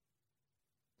allies.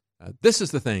 This is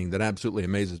the thing that absolutely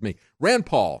amazes me. Rand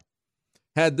Paul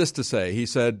had this to say. He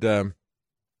said,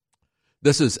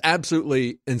 this is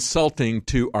absolutely insulting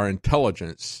to our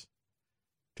intelligence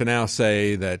to now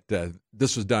say that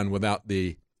this was done without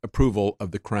the approval of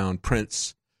the Crown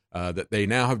Prince, that they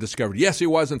now have discovered, yes, he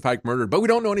was in fact murdered, but we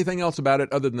don't know anything else about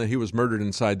it other than that he was murdered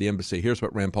inside the embassy. Here's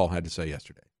what Rand Paul had to say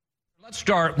yesterday. Let's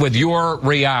start with your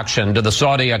reaction to the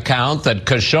Saudi account that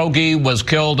Khashoggi was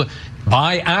killed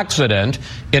by accident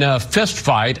in a fist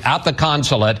fight at the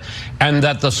consulate and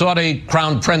that the Saudi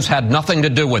Crown Prince had nothing to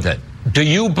do with it. Do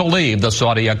you believe the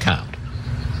Saudi account?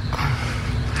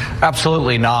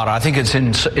 Absolutely not. I think it's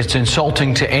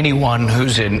insulting to anyone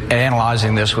who's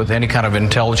analyzing this with any kind of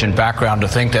intelligent background to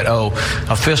think that,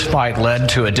 a fist fight led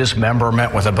to a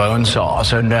dismemberment with a bone saw.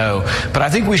 So no. But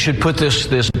I think we should put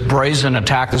this brazen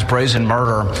attack, this brazen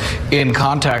murder in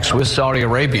context with Saudi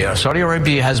Arabia. Saudi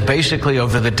Arabia has basically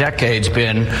over the decades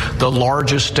been the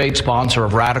largest state sponsor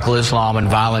of radical Islam and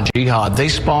violent jihad. They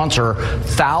sponsor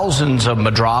thousands of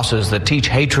madrasas that teach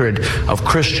hatred of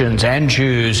Christians and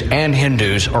Jews and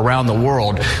Hindus around the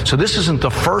world. So this isn't the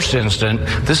first incident.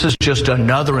 This is just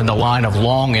another in the line of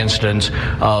long instance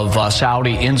of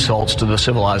Saudi insults to the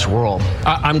civilized world.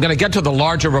 I'm going to get to the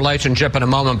larger relationship in a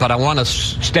moment, but I want to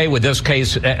stay with this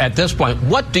case at this point.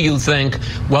 What do you think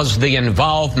was the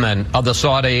involvement of the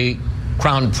Saudi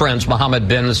Crown Prince Mohammed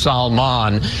bin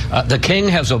Salman? The king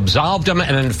has absolved him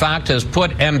and, in fact, has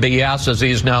put MBS, as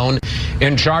he's known,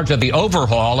 in charge of the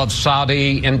overhaul of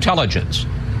Saudi intelligence.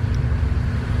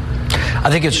 I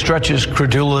think it stretches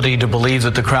credulity to believe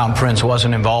that the Crown Prince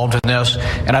wasn't involved in this,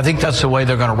 and I think that's the way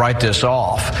they're going to write this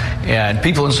off. And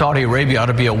people in Saudi Arabia ought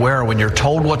to be aware when you're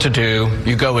told what to do,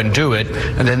 you go and do it,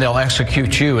 and then they'll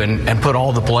execute you and put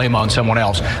all the blame on someone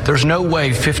else. There's no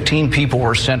way 15 people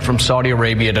were sent from Saudi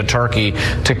Arabia to Turkey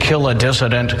to kill a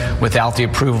dissident without the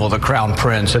approval of the Crown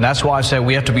Prince. And that's why I say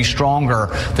we have to be stronger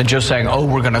than just saying,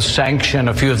 we're going to sanction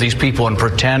a few of these people and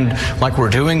pretend like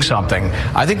we're doing something.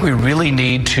 I think we really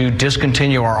need to discontinue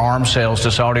our arms sales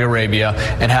to Saudi Arabia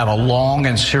and have a long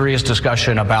and serious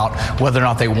discussion about whether or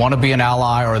not they want to be an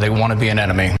ally or they want to be an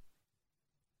enemy.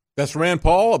 That's Rand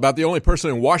Paul, about the only person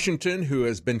in Washington who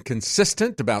has been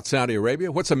consistent about Saudi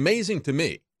Arabia. What's amazing to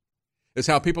me is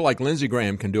how people like Lindsey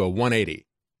Graham can do a 180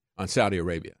 on Saudi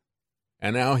Arabia.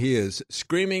 And now he is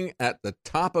screaming at the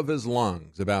top of his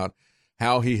lungs about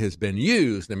how he has been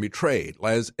used and betrayed,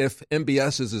 as if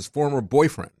MBS is his former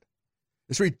boyfriend.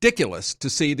 It's ridiculous to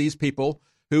see these people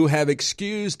who have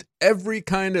excused every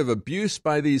kind of abuse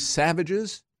by these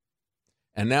savages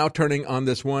and now turning on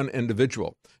this one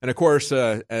individual. And, of course,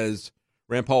 as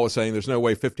Rand Paul was saying, there's no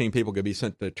way 15 people could be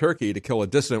sent to Turkey to kill a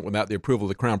dissident without the approval of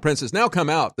the Crown Prince. It's now come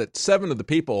out that 7 of the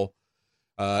people,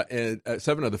 7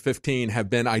 of the 15, have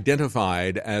been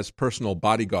identified as personal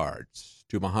bodyguards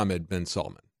to Mohammed bin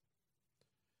Salman.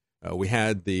 We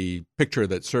had the picture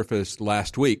that surfaced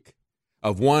last week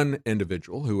of one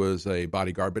individual who was a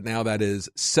bodyguard, but now that is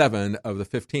 7 of the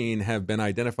 15 have been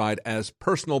identified as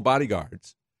personal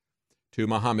bodyguards to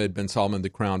Mohammed bin Salman,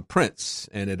 the Crown Prince.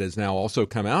 And it has now also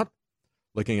come out,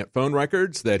 looking at phone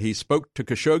records, that he spoke to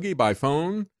Khashoggi by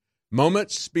phone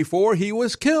moments before he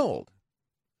was killed.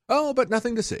 Oh, but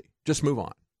nothing to see. Just move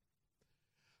on.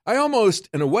 I almost,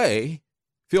 in a way,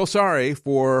 feel sorry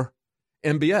for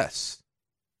MBS,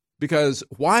 because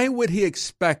why would he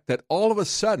expect that all of a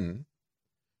sudden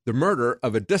the murder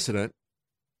of a dissident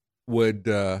would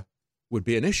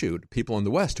be an issue to people in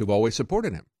the West who've always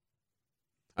supported him?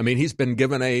 I mean, he's been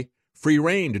given a free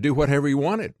rein to do whatever he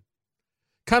wanted.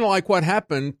 Kind of like what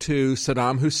happened to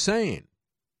Saddam Hussein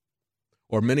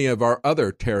or many of our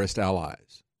other terrorist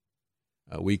allies.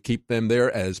 We keep them there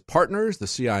as partners, the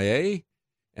CIA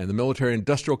and the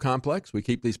military-industrial complex. We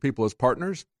keep these people as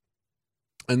partners.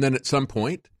 And then at some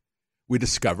point, we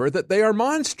discover that they are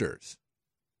monsters,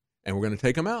 and we're going to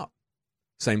take them out.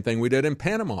 Same thing we did in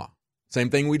Panama. Same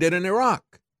thing we did in Iraq.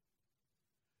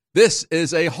 This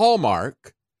is a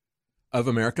hallmark of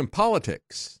American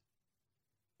politics,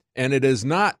 and it is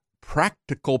not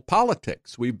practical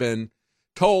politics. We've been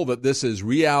told that this is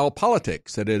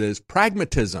realpolitik, that it is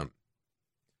pragmatism.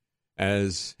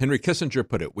 As Henry Kissinger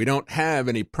put it, we don't have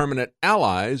any permanent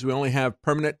allies, we only have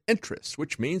permanent interests,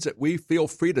 which means that we feel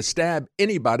free to stab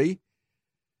anybody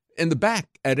in the back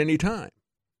at any time.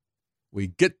 We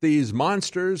get these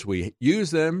monsters, we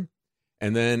use them,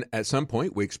 and then at some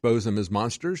point we expose them as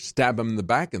monsters, stab them in the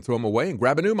back and throw them away and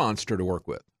grab a new monster to work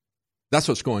with. That's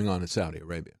what's going on in Saudi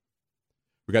Arabia.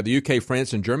 We got the UK,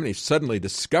 France, and Germany suddenly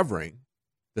discovering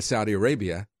that Saudi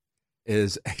Arabia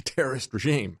is a terrorist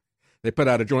regime. They put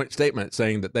out a joint statement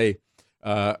saying that they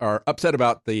are upset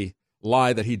about the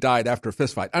lie that he died after a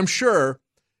fistfight. I'm sure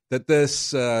that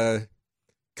this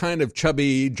kind of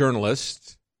chubby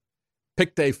journalist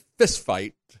picked a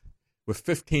fistfight with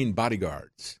 15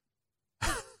 bodyguards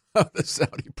of the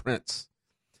Saudi prince.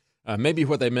 Maybe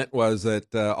what they meant was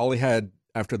that all he had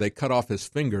after they cut off his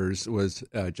fingers was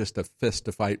just a fist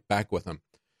to fight back with him.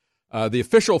 The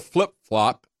official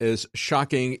flip-flop is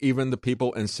shocking even the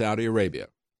people in Saudi Arabia.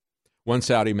 One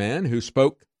Saudi man who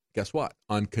spoke, guess what,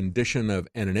 on condition of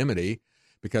anonymity,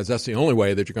 because that's the only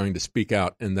way that you're going to speak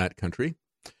out in that country,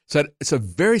 said it's a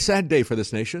very sad day for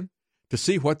this nation to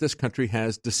see what this country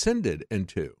has descended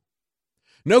into.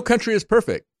 No country is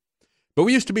perfect, but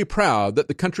we used to be proud that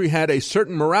the country had a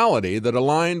certain morality that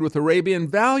aligned with Arabian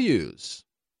values.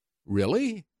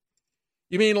 Really?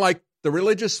 You mean like the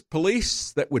religious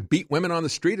police that would beat women on the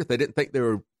street if they didn't think they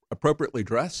were appropriately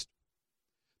dressed?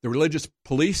 The religious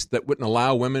police that wouldn't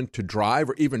allow women to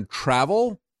drive or even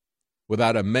travel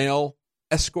without a male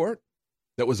escort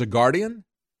that was a guardian?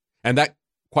 And that,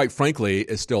 quite frankly,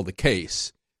 is still the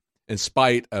case, in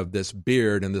spite of this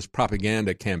beard and this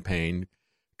propaganda campaign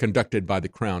conducted by the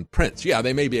Crown Prince. Yeah,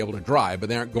 they may be able to drive, but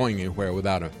they aren't going anywhere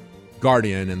without a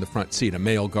guardian in the front seat, a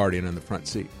male guardian in the front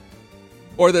seat.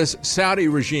 Or this Saudi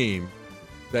regime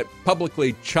that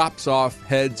publicly chops off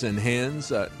heads and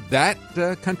hands,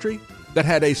 that country that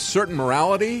had a certain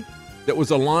morality that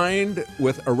was aligned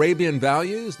with Arabian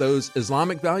values, those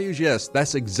Islamic values, yes,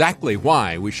 that's exactly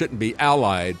why we shouldn't be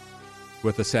allied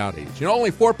with the Saudis. You know,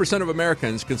 only 4% of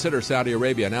Americans consider Saudi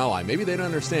Arabia an ally. Maybe they don't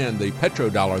understand the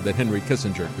petrodollar that Henry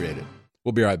Kissinger created.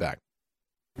 We'll be right back.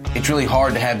 It's really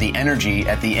hard to have the energy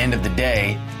at the end of the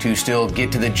day to still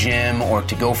get to the gym or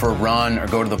to go for a run or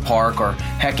go to the park or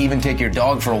heck, even take your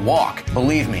dog for a walk.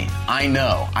 Believe me, I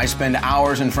know. I spend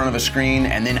hours in front of a screen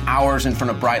and then hours in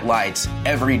front of bright lights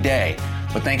every day.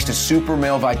 But thanks to Super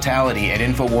Male Vitality at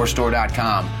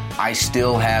InfoWarsStore.com, I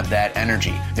still have that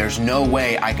energy. There's no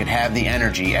way I could have the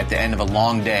energy at the end of a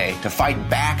long day to fight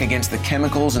back against the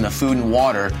chemicals in the food and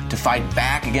water, to fight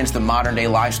back against the modern day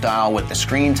lifestyle with the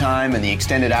screen time and the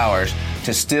extended hours,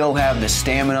 to still have the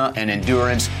stamina and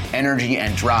endurance, energy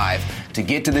and drive to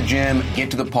get to the gym,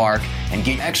 get to the park, and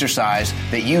get exercise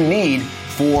that you need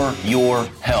for your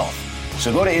health.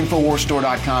 So go to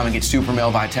InfoWarsStore.com and get Super Male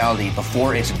Vitality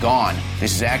before it's gone.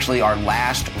 This is actually our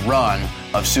last run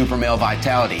of Super Male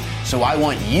Vitality. So I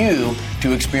want you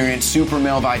to experience Super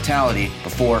Male Vitality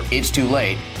before it's too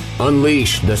late.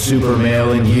 Unleash the super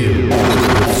male in you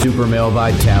with Super Male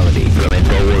Vitality from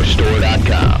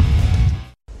InfoWarsStore.com.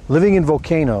 Living in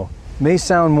Volcano may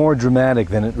sound more dramatic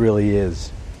than it really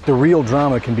is. The real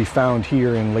drama can be found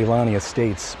here in Leilani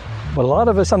Estates. But a lot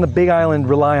of us on the Big Island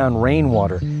rely on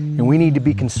rainwater, and we need to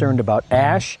be concerned about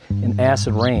ash and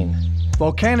acid rain.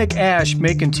 Volcanic ash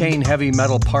may contain heavy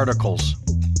metal particles,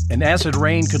 and acid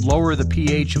rain could lower the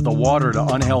pH of the water to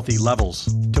unhealthy levels.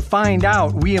 To find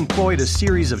out, we employed a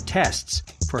series of tests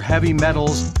for heavy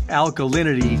metals,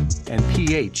 alkalinity, and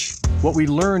pH. What we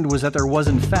learned was that there was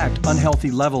in fact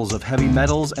unhealthy levels of heavy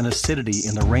metals and acidity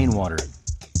in the rainwater.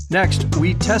 Next,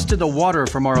 we tested the water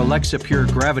from our Alexa Pure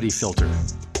gravity filter.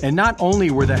 And not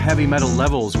only were the heavy metal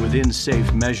levels within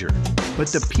safe measure, but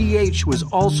the pH was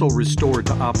also restored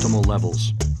to optimal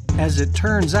levels. As it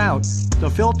turns out,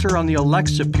 the filter on the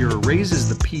Alexa Pure raises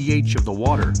the pH of the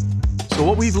water. So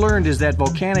what we've learned is that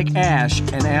volcanic ash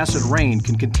and acid rain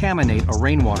can contaminate a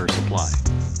rainwater supply.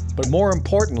 But more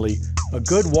importantly, a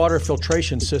good water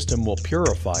filtration system will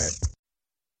purify it.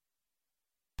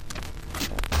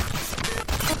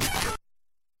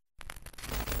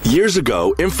 Years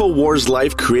ago, InfoWars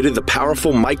Life created the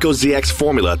powerful MycoZX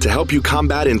formula to help you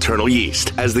combat internal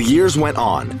yeast. As the years went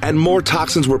on and more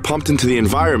toxins were pumped into the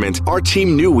environment, our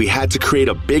team knew we had to create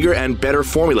a bigger and better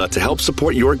formula to help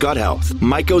support your gut health.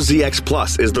 MycoZX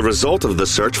Plus is the result of the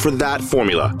search for that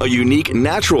formula, a unique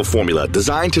natural formula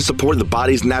designed to support the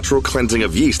body's natural cleansing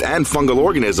of yeast and fungal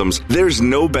organisms. There's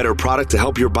no better product to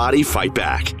help your body fight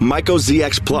back.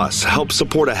 MycoZX Plus helps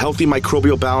support a healthy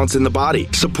microbial balance in the body,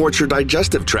 supports your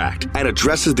digestive tract, and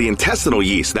addresses the intestinal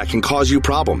yeast that can cause you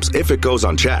problems if it goes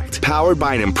unchecked. Powered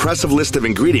by an impressive list of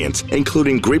ingredients,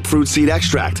 including grapefruit seed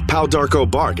extract, pau d'arco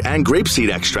bark, and grapeseed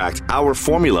extract, our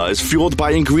formula is fueled by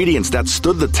ingredients that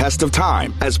stood the test of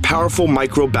time as powerful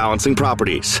microbalancing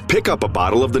properties. Pick up a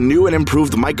bottle of the new and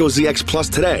improved MycoZX Plus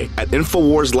today at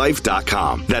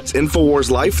InfoWarsLife.com. That's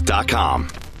InfoWarsLife.com.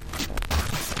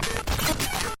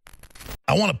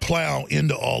 I want to plow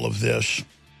into all of this,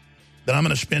 but I'm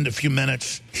going to spend a few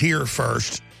minutes here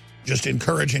first just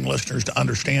encouraging listeners to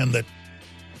understand that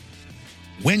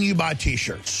when you buy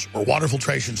T-shirts or water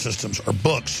filtration systems or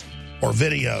books or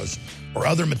videos or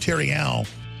other material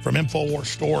from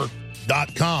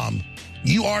InfoWarsStore.com,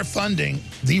 you are funding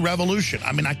the revolution.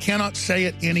 I mean, I cannot say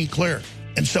it any clearer.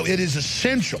 And so it is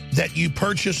essential that you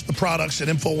purchase the products at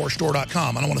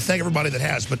InfoWarsStore.com. And I want to thank everybody that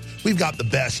has, but we've got the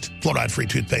best fluoride-free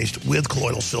toothpaste with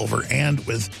colloidal silver and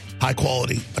with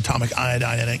high-quality atomic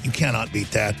iodine in it. You cannot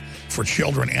beat that. For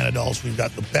children and adults, we've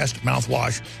got the best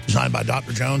mouthwash designed by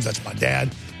Dr. Jones. That's my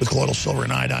dad, with colloidal silver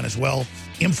and iodine as well.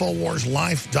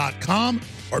 InfoWarsLife.com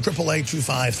or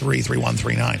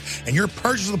 888-253-3139. And your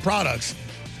purchase of the products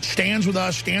stands with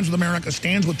us, stands with America,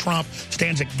 stands with Trump,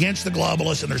 stands against the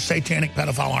globalists and their satanic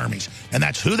pedophile armies. And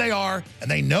that's who they are, and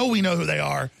they know we know who they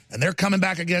are, and they're coming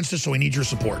back against us, so we need your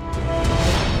support.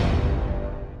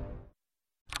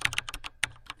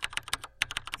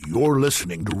 You're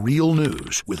listening to Real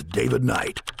News with David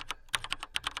Knight.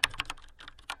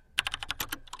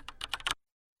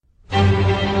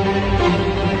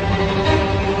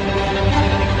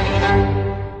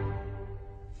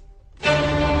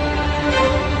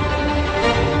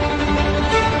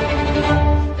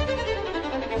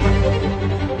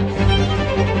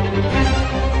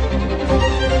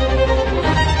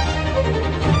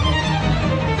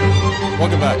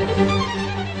 Welcome back.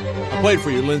 I played for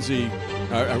you, Lindsey,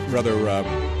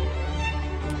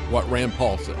 what Rand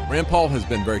Paul said. Rand Paul has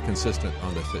been very consistent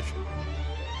on this issue.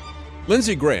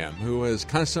 Lindsey Graham, who has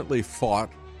constantly fought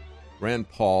Rand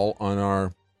Paul on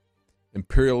our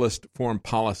imperialist foreign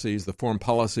policies, the foreign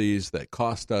policies that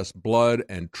cost us blood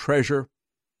and treasure,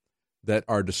 that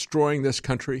are destroying this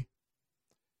country.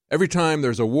 Every time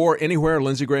there's a war anywhere,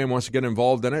 Lindsey Graham wants to get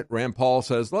involved in it. Rand Paul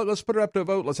says, let's put it up to a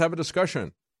vote. Let's have a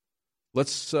discussion.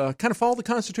 Let's kind of follow the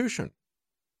Constitution.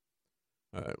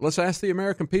 Let's ask the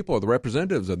American people, or the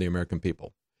representatives of the American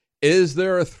people, is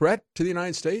there a threat to the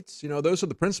United States? You know, those are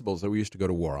the principles that we used to go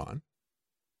to war on.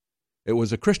 It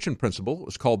was a Christian principle. It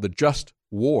was called the just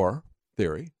war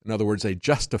theory. In other words, a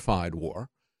justified war.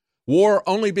 War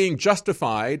only being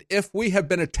justified if we have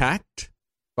been attacked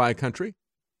by a country.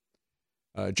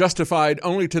 Justified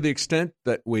only to the extent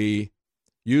that we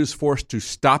use force to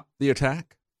stop the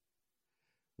attack.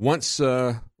 Once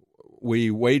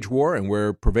we wage war and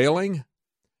we're prevailing,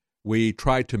 we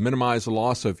try to minimize the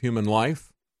loss of human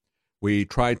life. We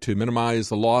try to minimize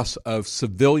the loss of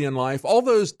civilian life. All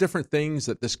those different things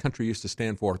that this country used to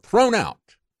stand for, thrown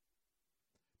out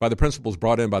by the principles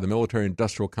brought in by the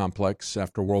military-industrial complex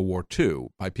after World War II,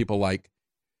 by people like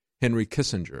Henry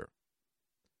Kissinger,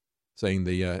 saying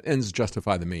the ends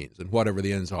justify the means, and whatever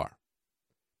the ends are.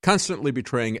 Constantly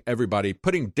betraying everybody,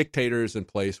 putting dictators in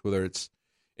place, whether it's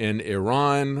in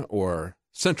Iran or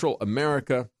Central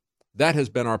America. That has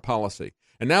been our policy.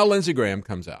 And now Lindsey Graham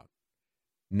comes out.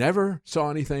 Never saw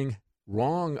anything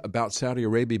wrong about Saudi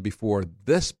Arabia before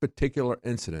this particular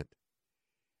incident.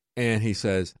 And he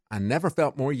says, I never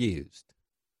felt more used.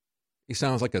 He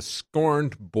sounds like a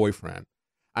scorned boyfriend.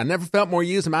 I never felt more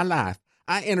used in my life.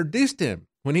 I introduced him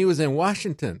when he was in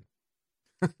Washington.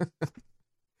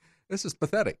 This is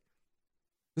pathetic.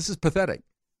 This is pathetic.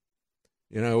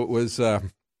 You know, it was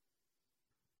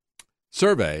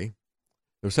survey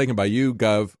that was taken by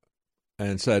YouGov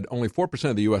and said only 4%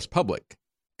 of the U.S. public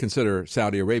consider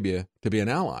Saudi Arabia to be an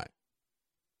ally.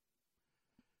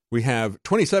 We have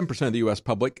 27% of the U.S.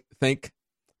 public think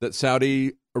that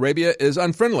Saudi Arabia is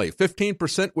unfriendly.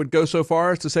 15% would go so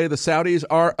far as to say the Saudis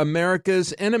are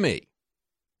America's enemy.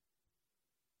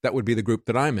 That would be the group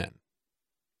that I'm in.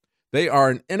 They are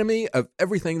an enemy of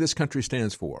everything this country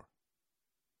stands for.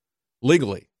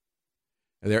 Legally.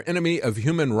 They're enemy of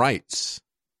human rights.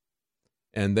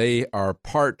 And they are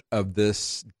part of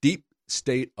this deep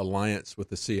state alliance with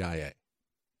the CIA.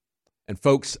 And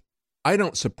folks, I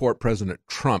don't support President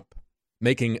Trump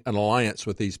making an alliance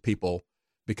with these people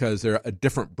because they're a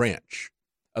different branch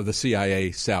of the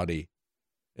CIA Saudi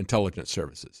intelligence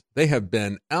services. They have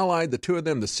been allied, the two of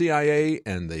them, the CIA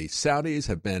and the Saudis,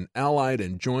 have been allied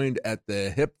and joined at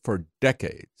the hip for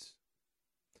decades.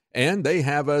 And they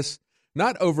have us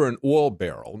not over an oil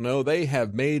barrel. No, they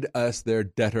have made us their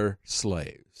debtor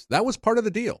slaves. That was part of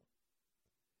the deal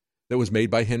that was made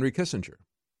by Henry Kissinger.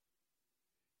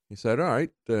 He said, all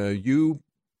right, you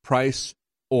price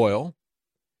oil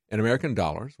in American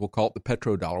dollars. We'll call it the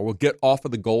petrodollar. We'll get off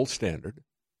of the gold standard.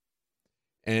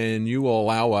 And you will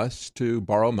allow us to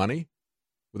borrow money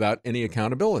without any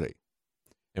accountability.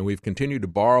 And we've continued to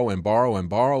borrow and borrow and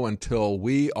borrow until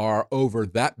we are over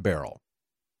that barrel.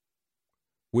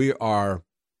 We are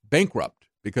bankrupt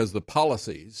because the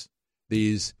policies,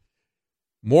 these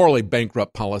morally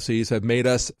bankrupt policies, have made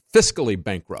us fiscally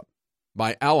bankrupt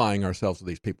by allying ourselves with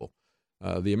these people.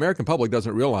 The American public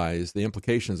doesn't realize the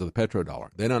implications of the petrodollar.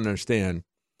 They don't understand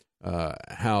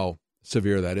how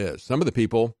severe that is. Some of the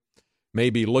people may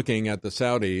be looking at the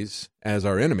Saudis as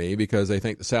our enemy because they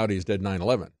think the Saudis did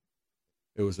 9/11.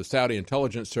 It was the Saudi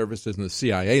intelligence services and the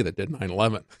CIA that did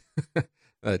 9/11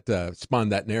 that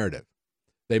spawned that narrative.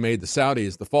 They made the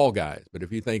Saudis the fall guys. But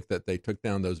if you think that they took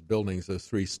down those buildings, those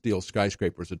 3 steel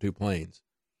skyscrapers and 2 planes,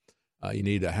 you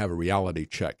need to have a reality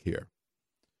check here.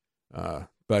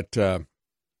 But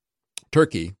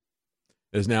Turkey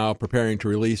is now preparing to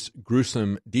release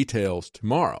gruesome details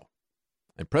tomorrow.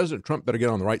 And President Trump better get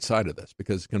on the right side of this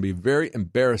because it's going to be very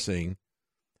embarrassing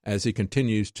as he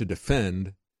continues to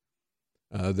defend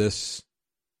this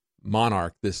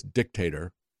monarch, this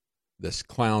dictator, this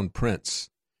clown prince.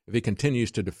 If he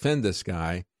continues to defend this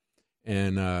guy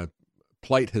and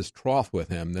plight his trough with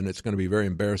him, then it's going to be very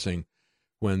embarrassing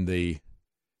when the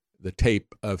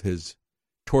tape of his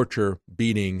torture,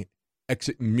 beating,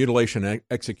 mutilation,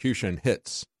 execution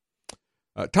hits.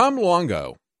 Tom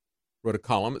Luongo wrote a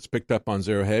column that's picked up on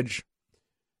Zero Hedge,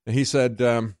 and he said,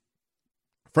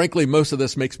 frankly, most of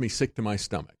this makes me sick to my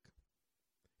stomach.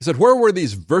 He said, where were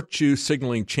these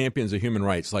virtue-signaling champions of human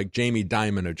rights like Jamie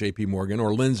Dimon of J.P. Morgan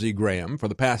or Lindsey Graham for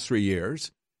the past 3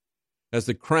 years as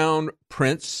the crown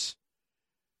prince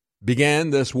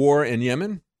began this war in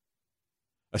Yemen,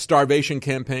 a starvation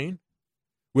campaign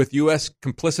with U.S.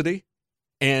 complicity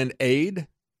and aid?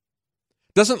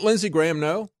 Doesn't Lindsey Graham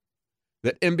know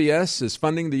that MBS is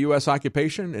funding the U.S.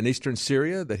 occupation in eastern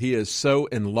Syria that he is so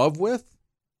in love with?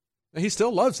 He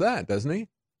still loves that, doesn't he?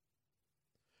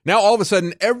 Now, all of a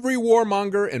sudden, every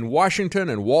warmonger in Washington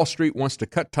and Wall Street wants to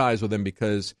cut ties with him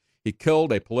because he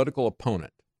killed a political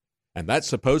opponent. And that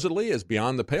supposedly is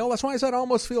beyond the pale. That's why I said I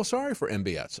almost feel sorry for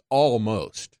MBS.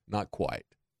 Almost, not quite.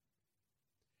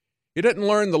 He didn't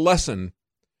learn the lesson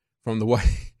from the way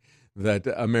that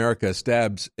America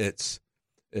stabs its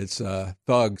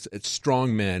thugs, its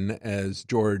strongmen, as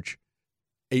George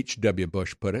H.W.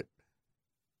 Bush put it.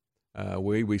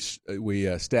 We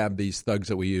stab these thugs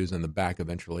that we use in the back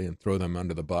eventually and throw them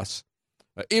under the bus.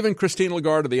 Even Christine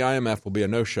Lagarde of the IMF will be a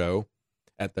no-show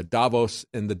at the Davos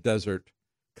in the Desert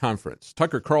conference.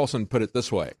 Tucker Carlson put it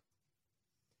this way.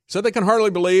 He said they can hardly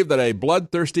believe that a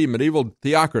bloodthirsty medieval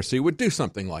theocracy would do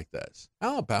something like this.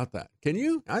 How about that? Can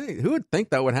you? I think, who would think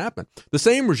that would happen? The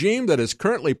same regime that is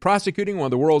currently prosecuting one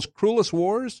of the world's cruelest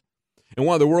wars in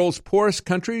one of the world's poorest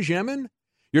countries, Yemen?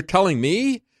 You're telling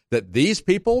me that these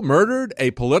people murdered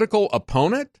a political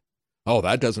opponent? Oh,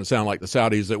 that doesn't sound like the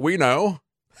Saudis that we know.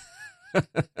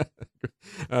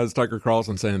 That's Tucker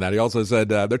Carlson saying that. He also said,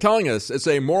 they're telling us it's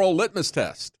a moral litmus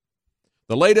test.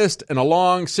 The latest in a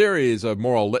long series of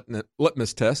moral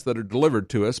litmus tests that are delivered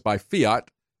to us by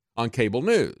Fiat on cable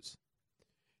news.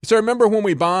 So remember when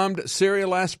we bombed Syria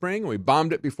last spring? We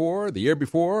bombed it before, the year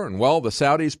before, and well, the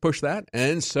Saudis pushed that,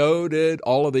 and so did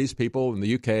all of these people in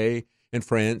the UK, in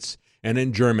France, and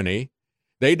in Germany.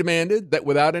 They demanded that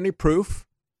without any proof,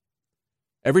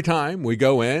 every time we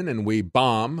go in and we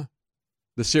bomb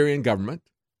the Syrian government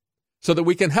so that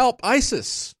we can help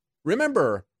ISIS.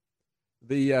 Remember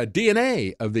the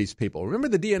DNA of these people. Remember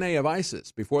the DNA of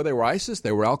ISIS. Before they were ISIS,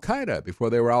 they were Al-Qaeda.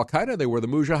 Before they were Al-Qaeda, they were the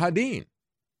Mujahideen.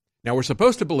 Now, we're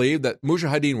supposed to believe that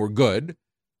Mujahideen were good.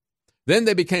 Then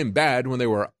they became bad when they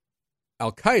were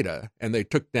Al-Qaeda, and they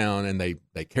took down and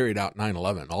they carried out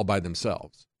 9/11 all by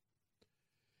themselves.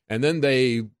 And then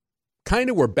they kind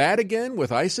of were bad again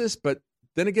with ISIS, but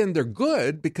then again, they're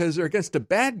good because they're against a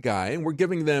bad guy, and we're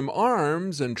giving them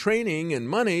arms and training and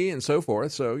money and so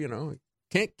forth. So,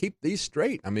 can't keep these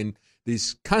straight. I mean,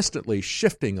 these constantly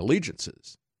shifting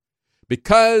allegiances.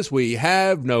 Because we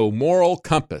have no moral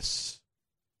compass.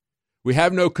 We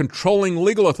have no controlling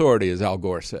legal authority, as Al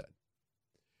Gore said.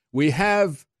 We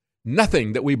have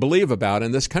nothing that we believe about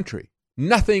in this country.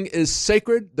 Nothing is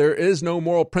sacred. There is no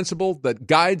moral principle that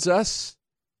guides us.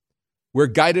 We're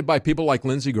guided by people like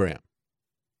Lindsey Graham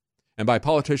and by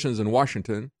politicians in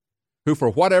Washington who, for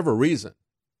whatever reason,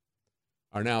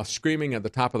 are now screaming at the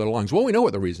top of their lungs. Well, we know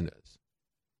what the reason is.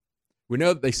 We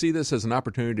know that they see this as an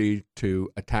opportunity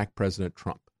to attack President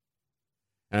Trump.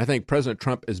 And I think President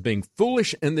Trump is being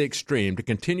foolish in the extreme to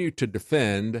continue to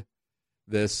defend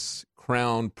this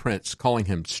crown prince, calling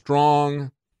him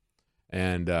strong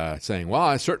and saying, well,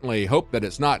 I certainly hope that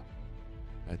it's not,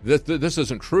 this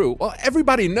isn't true. Well,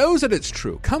 everybody knows that it's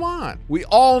true. Come on. We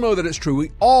all know that it's true.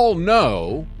 We all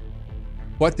know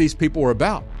what these people were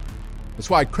about. That's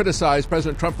why I criticized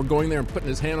President Trump for going there and putting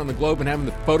his hand on the globe and having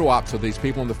the photo ops of these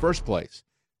people in the first place.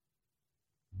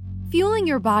 Fueling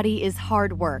your body is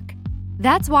hard work.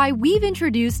 That's why we've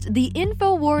introduced the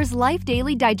InfoWars Life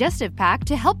Daily Digestive Pack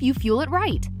to help you fuel it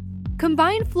right.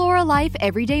 Combine Flora Life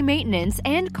Everyday Maintenance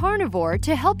and Carnivore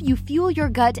to help you fuel your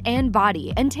gut and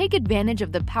body and take advantage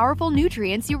of the powerful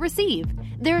nutrients you receive.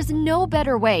 There's no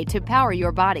better way to power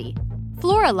your body.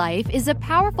 Flora Life is a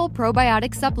powerful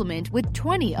probiotic supplement with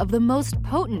 20 of the most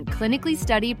potent clinically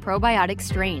studied probiotic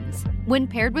strains. When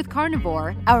paired with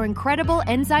Carnivore, our incredible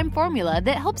enzyme formula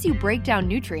that helps you break down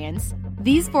nutrients,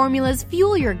 these formulas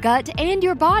fuel your gut and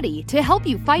your body to help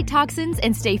you fight toxins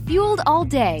and stay fueled all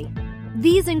day.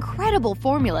 These incredible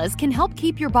formulas can help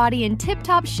keep your body in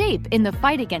tip-top shape in the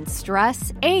fight against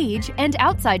stress, age, and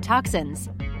outside toxins.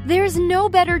 There's no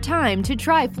better time to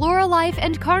try Flora Life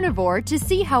and Carnivore to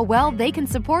see how well they can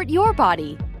support your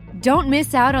body. Don't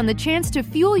miss out on the chance to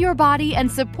fuel your body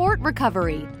and support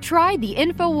recovery. Try the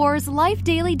InfoWars Life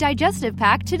Daily Digestive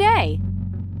Pack today.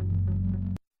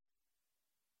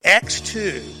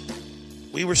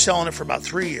 X2, we were selling it for about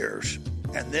 3 years,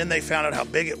 and then they found out how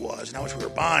big it was and how much we were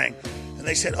buying, and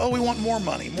they said, oh, we want more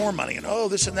money, and oh,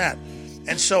 this and that.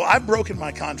 And so I've broken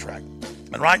my contract,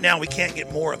 and right now we can't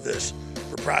get more of this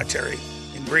proprietary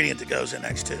ingredient that goes in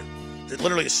X2. That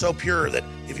literally is so pure that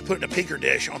if you put it in a picker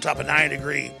dish on top of a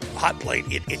 90-degree hot plate,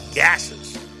 it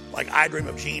gases like I Dream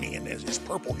of Jeannie, and it's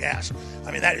purple gas.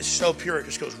 I mean, that is so pure, it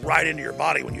just goes right into your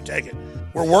body when you take it.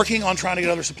 We're working on trying to get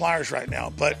other suppliers right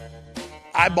now, but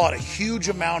I bought a huge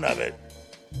amount of it,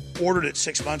 ordered it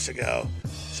 6 months ago,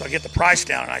 so I get the price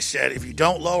down, and I said, if you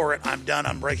don't lower it, I'm done,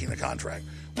 I'm breaking the contract.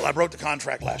 Well, I broke the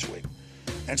contract last week.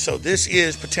 And so this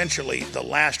is potentially the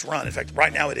last run. In fact,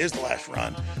 right now it is the last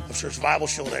run of Survival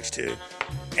Shield X2.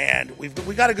 And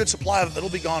we've got a good supply of it. It'll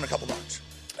be gone in a couple months.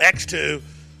 X2,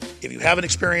 if you haven't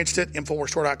experienced it,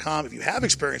 InfoWarsStore.com. If you have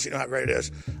experienced it, you know how great it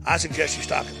is. I suggest you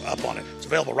stock up on it. It's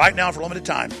available right now for a limited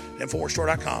time at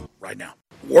InfoWarsStore.com right now.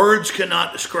 Words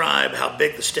cannot describe how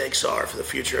big the stakes are for the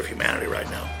future of humanity right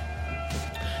now.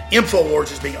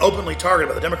 InfoWars is being openly targeted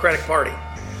by the Democratic Party,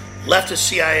 leftist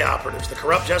CIA operatives, the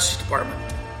corrupt Justice Department,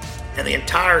 and the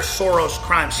entire Soros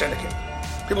crime syndicate.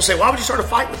 People say, why would you start a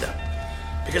fight with them?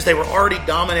 Because they were already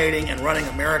dominating and running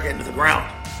America into the ground.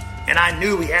 And I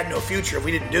knew we had no future if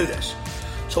we didn't do this.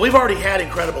 So we've already had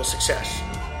incredible success.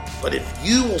 But if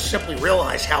you will simply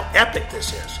realize how epic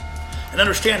this is and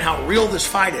understand how real this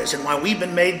fight is and why we've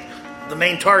been made the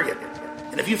main target,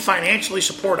 and if you financially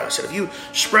support us, and if you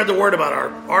spread the word about our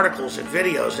articles and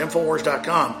videos at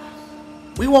Infowars.com,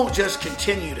 we won't just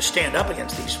continue to stand up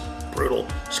against these brutal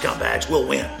scumbags, we'll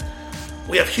win.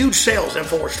 We have huge sales at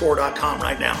InfoWarsStore.com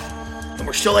right now, and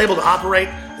we're still able to operate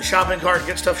the shopping cart and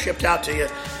get stuff shipped out to you,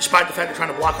 despite the fact they're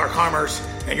trying to block our commerce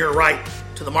and your right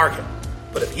to the market.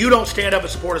 But if you don't stand up and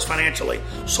support us financially,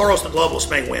 Soros and the globalists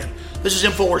may win. This is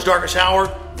InfoWars Darkest Hour.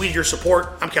 We need your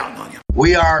support. I'm counting on you.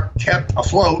 We are kept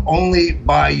afloat only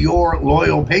by your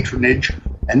loyal patronage,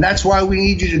 and that's why we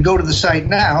need you to go to the site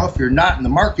now. If you're not in the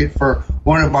market for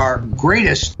one of our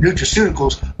greatest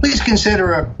nutraceuticals, please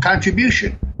consider a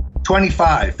contribution.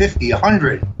 $25, $50,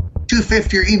 $100,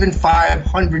 $250, or even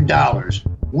 $500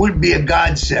 would be a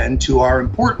godsend to our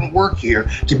important work here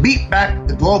to beat back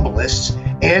the globalists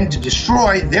and to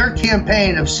destroy their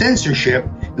campaign of censorship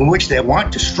in which they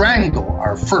want to strangle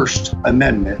our First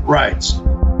Amendment rights.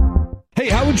 Hey,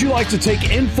 how would you like to take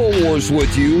InfoWars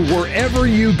with you wherever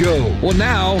you go? Well,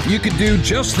 now you can do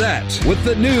just that with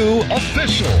the new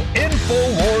official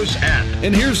InfoWars app.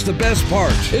 And here's the best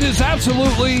part. It is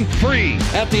absolutely free.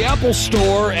 At the Apple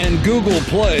Store and Google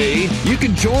Play, you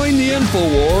can join the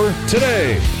InfoWar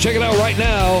today. Check it out right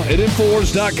now at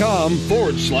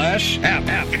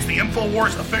Infowars.com/app. It's the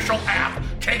InfoWars official app,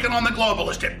 taking on the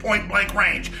globalist at point blank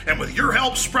range. And with your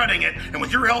help spreading it, and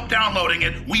with your help downloading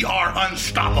it, we are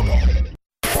unstoppable.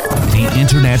 The The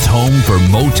Internet's home for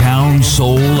Motown,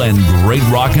 soul, and great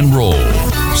rock and roll.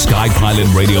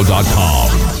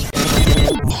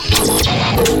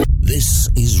 SkyPilotRadio.com. This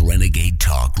is Renegade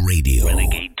Talk Radio.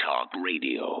 Renegade Talk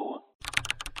Radio.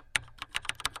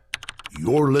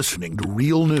 You're listening to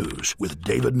Real News with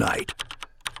David Knight.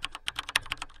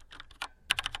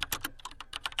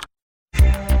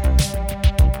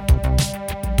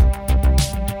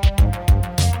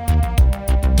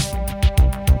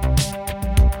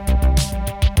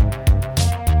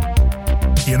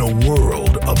 In a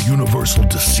world of universal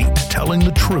deceit, telling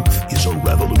the truth is a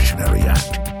revolutionary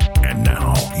act. And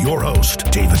now, your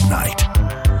host, David Knight.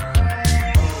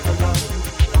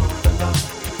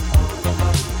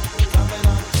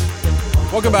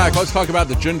 Welcome back. Let's talk about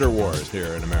the gender wars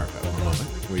here in America for a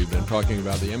moment. We've been talking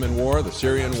about the Yemen war, the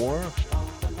Syrian war,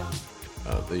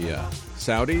 the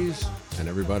Saudis, and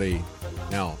everybody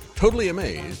now totally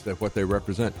amazed at what they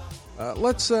represent.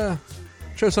 Let's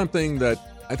show something that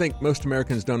I think most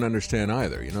Americans don't understand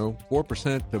either.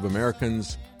 4% of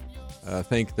Americans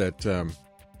think that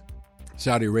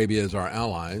Saudi Arabia is our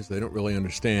allies. They don't really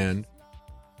understand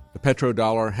the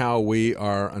petrodollar, how we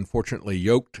are unfortunately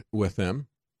yoked with them.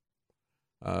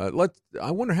 I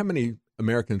wonder how many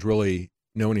Americans really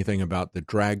know anything about the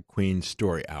Drag Queen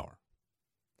Story Hour.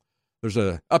 There's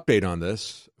an update on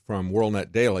this from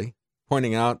WorldNet Daily,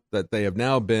 pointing out that they have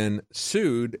now been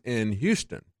sued in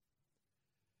Houston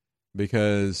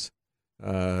because,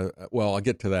 I'll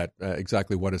get to that,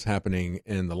 exactly what is happening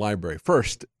in the library.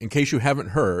 First, in case you haven't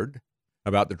heard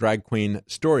about the Drag Queen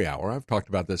Story Hour, I've talked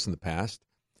about this in the past.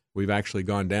 We've actually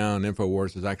gone down,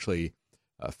 InfoWars has actually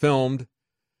filmed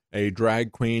a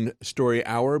Drag Queen Story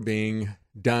Hour being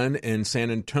done in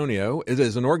San Antonio. It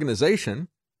is an organization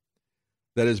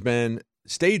that has been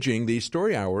staging these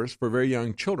story hours for very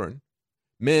young children,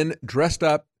 men dressed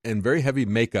up in very heavy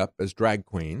makeup as drag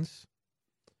queens,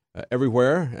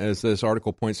 everywhere, as this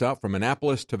article points out, from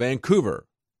Annapolis to Vancouver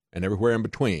and everywhere in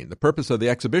between. The purpose of the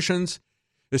exhibitions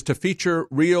is to feature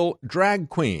real drag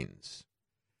queens,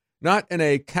 not in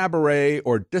a cabaret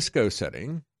or disco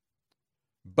setting,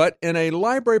 but in a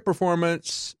library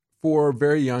performance for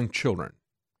very young children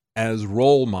as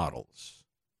role models.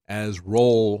 And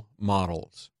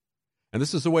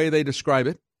this is the way they describe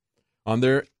it on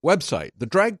their website. The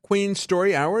Drag Queen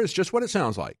Story Hour is just what it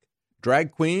sounds like.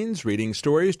 Drag queens reading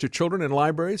stories to children in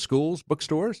libraries, schools,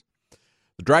 bookstores.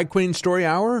 The Drag Queen Story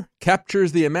Hour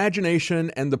captures the imagination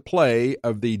and the play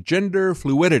of the gender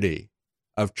fluidity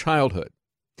of childhood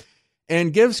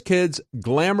and gives kids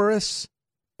glamorous,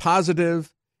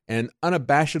 positive, and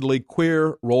unabashedly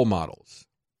queer role models.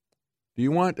 Do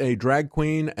you want a drag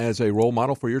queen as a role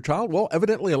model for your child? Well,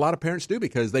 evidently a lot of parents do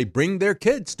because they bring their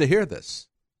kids to hear this.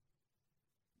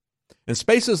 In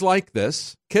spaces like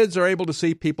this, kids are able to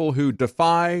see people who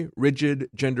defy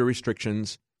rigid gender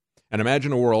restrictions and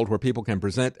imagine a world where people can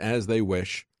present as they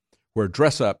wish, where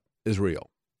dress-up is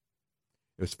real.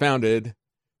 It was founded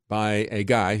by a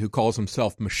guy who calls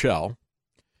himself Michelle.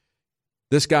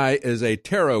 This guy is a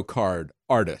tarot card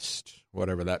artist,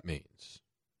 whatever that means.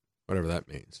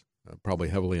 Probably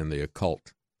heavily in the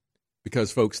occult.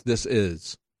 Because, folks, this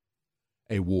is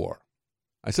a war.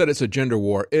 I said it's a gender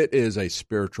war. It is a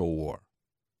spiritual war.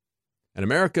 And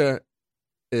America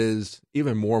is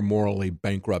even more morally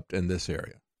bankrupt in this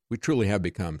area. We truly have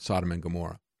become Sodom and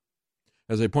Gomorrah.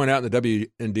 As they point out in the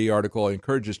WND article, it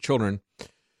encourages children,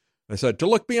 they said, to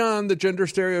look beyond the gender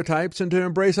stereotypes and to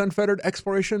embrace unfettered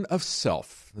exploration of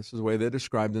self. This is the way they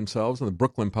describe themselves in the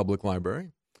Brooklyn Public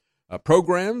Library.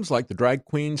 Programs like the Drag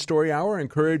Queen Story Hour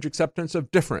encourage acceptance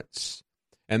of difference,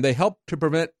 and they help to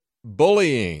prevent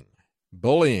bullying.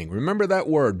 Bullying. Remember that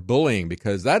word, bullying,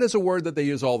 because that is a word that they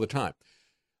use all the time.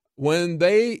 When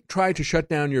they try to shut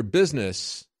down your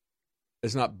business,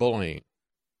 it's not bullying,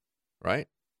 right?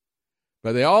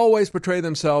 But they always portray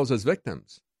themselves as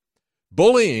victims.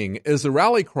 Bullying is the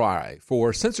rally cry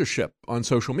for censorship on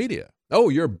social media. Oh,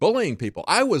 you're bullying people.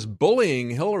 I was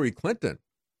bullying Hillary Clinton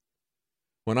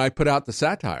when I put out the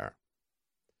satire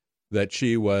that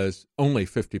she was only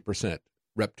 50%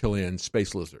 reptilian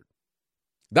space lizard.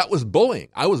 That was bullying.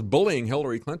 I was bullying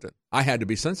Hillary Clinton. I had to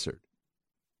be censored.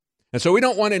 And so we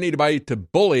don't want anybody to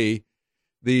bully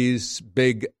these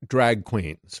big drag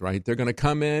queens, right? They're going to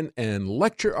come in and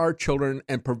lecture our children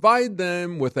and provide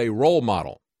them with a role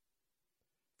model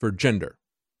for gender.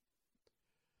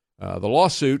 The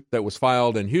lawsuit that was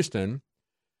filed in Houston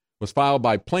was filed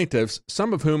by plaintiffs,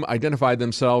 some of whom identified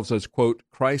themselves as, quote,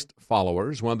 Christ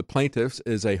followers. One of the plaintiffs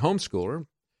is a homeschooler.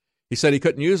 He said he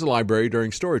couldn't use the library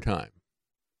during story time.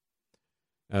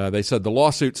 They said the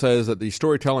lawsuit says that the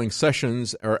storytelling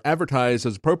sessions are advertised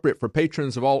as appropriate for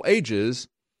patrons of all ages,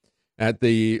 at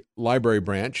the library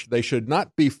branch. They should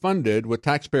not be funded with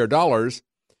taxpayer dollars,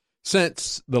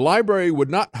 since the library would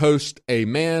not host a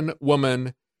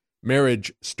man-woman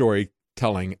marriage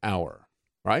storytelling hour,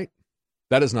 right?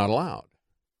 That is not allowed.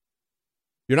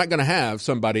 You're not going to have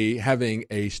somebody having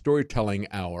a storytelling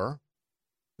hour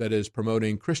that is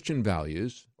promoting Christian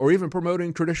values or even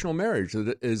promoting traditional marriage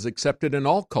that is accepted in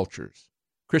all cultures,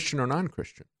 Christian or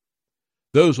non-Christian.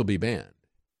 Those will be banned.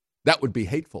 That would be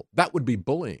hateful. That would be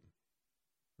bullying,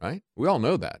 right? We all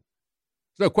know that.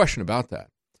 There's no question about that.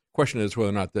 Question is whether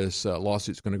or not this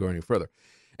lawsuit is going to go any further.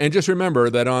 And just remember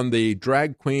that on the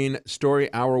Drag Queen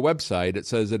Story Hour website, it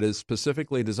says it is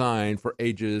specifically designed for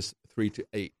ages 3 to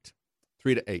 8.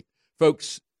 3 to 8.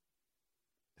 Folks,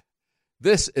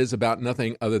 this is about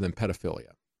nothing other than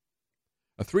pedophilia.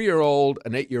 A 3-year-old,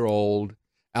 an 8-year-old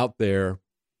out there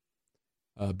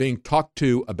being talked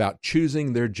to about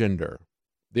choosing their gender.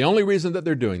 The only reason that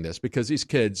they're doing this, because these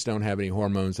kids don't have any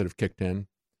hormones that have kicked in.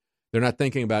 They're not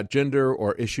thinking about gender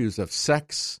or issues of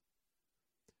sex.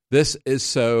 This is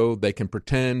so they can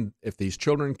pretend if these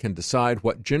children can decide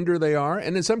what gender they are,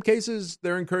 and in some cases,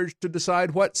 they're encouraged to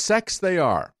decide what sex they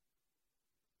are.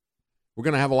 We're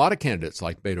going to have a lot of candidates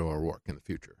like Beto O'Rourke in the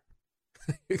future.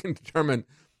 You can determine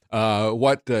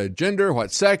what gender,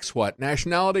 what sex, what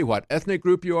nationality, what ethnic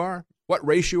group you are, what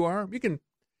race you are. You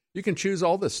can choose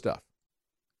all this stuff.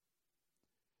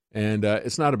 And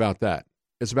it's not about that.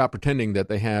 It's about pretending that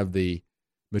they have the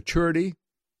maturity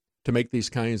to make these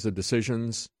kinds of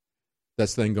decisions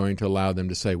that's then going to allow them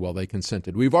to say, well, they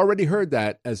consented. We've already heard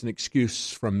that as an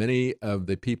excuse from many of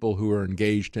the people who are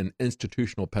engaged in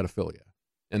institutional pedophilia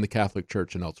in the Catholic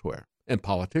Church and elsewhere, and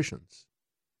politicians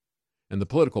and the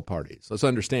political parties. Let's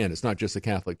understand, it's not just the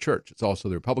Catholic Church. It's also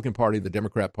the Republican Party, the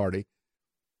Democrat Party.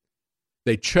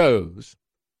 They chose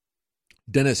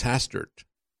Dennis Hastert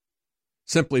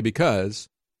simply because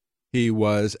he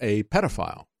was a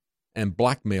pedophile and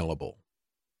blackmailable,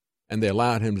 and they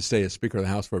allowed him to stay as Speaker of the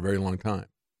House for a very long time.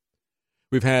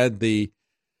 We've had the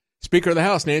Speaker of the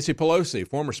House, Nancy Pelosi,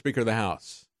 former Speaker of the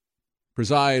House,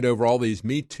 preside over all these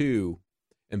Me Too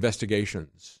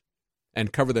investigations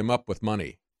and cover them up with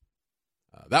money.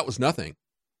 That was nothing,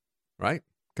 right,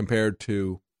 compared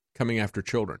to coming after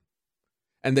children.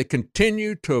 And they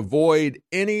continue to avoid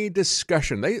any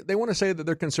discussion. They want to say that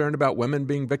they're concerned about women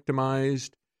being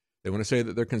victimized. They want to say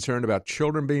that they're concerned about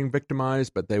children being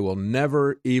victimized, but they will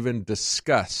never even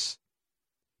discuss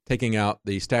taking out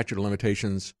the statute of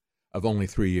limitations of only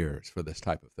 3 years for this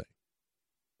type of thing.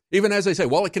 Even as they say,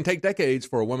 well, it can take decades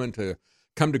for a woman to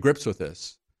come to grips with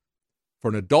this, for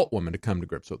an adult woman to come to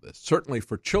grips with this, certainly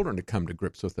for children to come to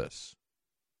grips with this,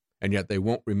 and yet they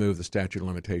won't remove the statute of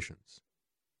limitations.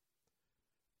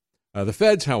 The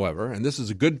feds, however, and this is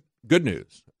a good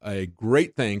news, a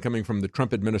great thing coming from the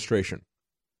Trump administration.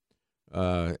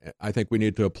 I think we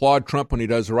need to applaud Trump when he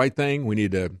does the right thing. We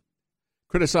need to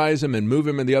criticize him and move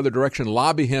him in the other direction,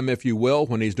 lobby him, if you will,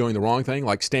 when he's doing the wrong thing,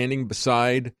 like standing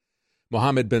beside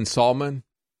Mohammed bin Salman,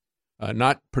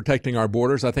 not protecting our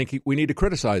borders. I think we need to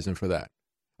criticize him for that.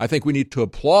 I think we need to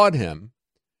applaud him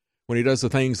when he does the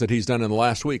things that he's done in the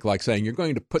last week, like saying you're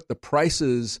going to put the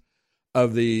prices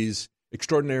of these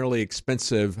extraordinarily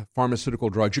expensive pharmaceutical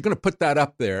drugs, you're going to put that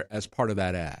up there as part of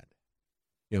that ad.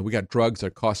 You know, we got drugs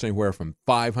that cost anywhere from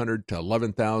 $500 to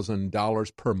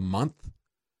 $11,000 per month.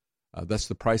 That's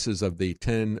the prices of the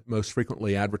 10 most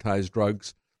frequently advertised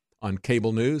drugs on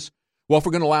cable news. Well, if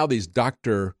we're going to allow these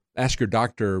ask your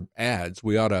doctor ads,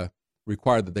 we ought to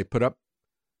require that they put up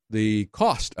the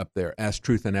cost up there as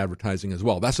truth in advertising as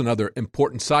well. That's another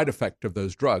important side effect of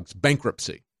those drugs,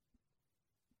 bankruptcy.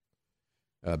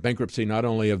 Bankruptcy not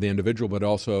only of the individual, but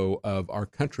also of our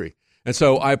country. And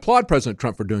so I applaud President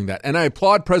Trump for doing that. And I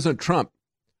applaud President Trump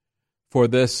for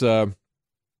this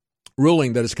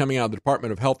ruling that is coming out of the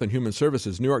Department of Health and Human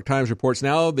Services. New York Times reports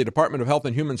now the Department of Health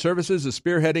and Human Services is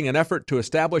spearheading an effort to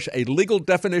establish a legal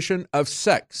definition of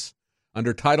sex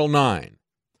under Title IX,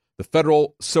 the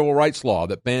federal civil rights law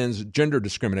that bans gender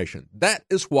discrimination. That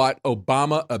is what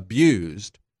Obama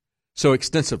abused so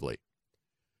extensively,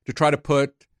 to try to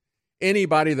put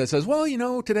anybody that says, well, you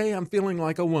know, today I'm feeling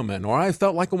like a woman, or I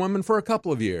felt like a woman for a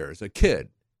couple of years, a kid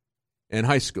in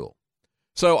high school.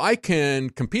 So I can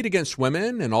compete against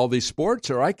women in all these sports,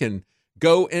 or I can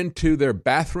go into their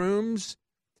bathrooms,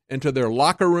 into their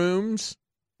locker rooms.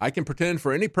 I can pretend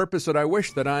for any purpose that I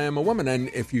wish that I am a woman. And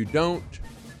if you don't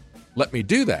let me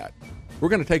do that, we're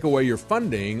going to take away your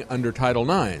funding under Title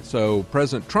IX. So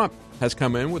President Trump has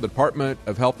come in with the Department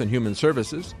of Health and Human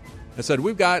Services and said,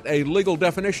 we've got a legal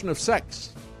definition of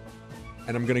sex,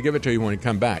 and I'm going to give it to you when we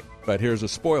come back. But here's a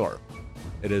spoiler.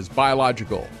 It is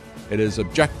biological. It is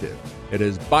objective. It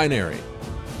is binary.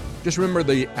 Just remember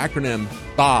the acronym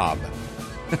BOB.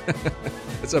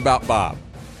 It's about Bob.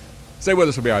 Stay with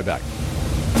us. We'll be right back.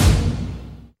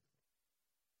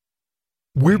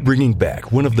 We're bringing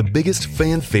back one of the biggest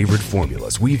fan-favorite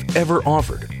formulas we've ever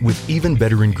offered with even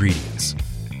better ingredients,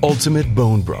 Ultimate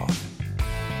Bone Broth.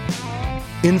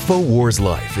 InfoWars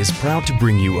Life is proud to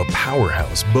bring you a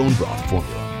powerhouse bone broth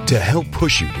formula to help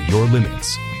push you to your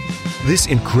limits. This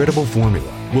incredible formula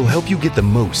will help you get the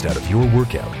most out of your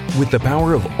workout with the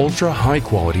power of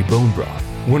ultra-high-quality bone broth,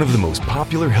 one of the most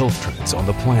popular health trends on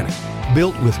the planet.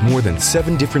 Built with more than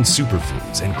 7 different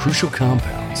superfoods and crucial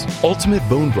compounds, Ultimate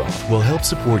Bone Broth will help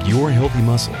support your healthy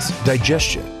muscles,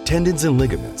 digestion, tendons, and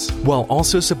ligaments, while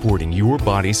also supporting your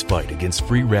body's fight against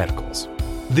free radicals.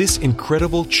 This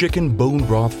incredible chicken bone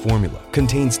broth formula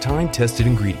contains time-tested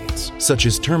ingredients such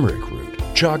as turmeric root,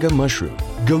 chaga mushroom,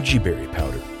 goji berry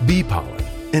powder, bee pollen,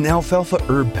 and alfalfa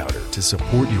herb powder to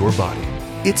support your body.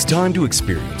 It's time to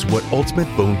experience what Ultimate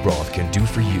Bone Broth can do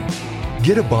for you.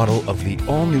 Get a bottle of the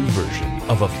all-new version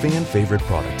of a fan-favorite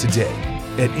product today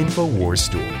at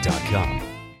InfoWarsStore.com.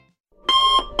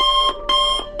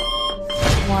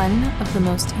 One of the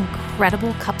most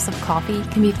incredible cups of coffee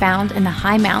can be found in the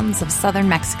high mountains of southern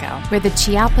Mexico, where the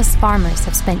Chiapas farmers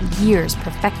have spent years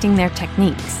perfecting their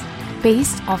techniques.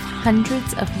 Based off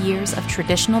hundreds of years of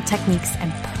traditional techniques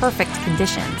and perfect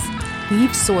conditions, we've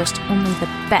sourced only the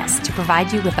best to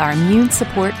provide you with our immune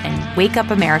support and Wake Up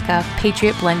America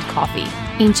Patriot Blend coffee.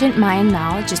 Ancient Mayan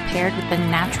knowledge is paired with the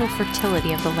natural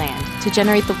fertility of the land to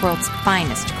generate the world's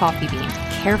finest coffee bean,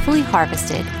 carefully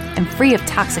harvested and free of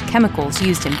toxic chemicals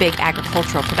used in big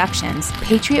agricultural productions.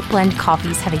 Patriot Blend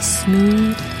coffees have a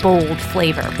smooth, bold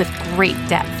flavor with great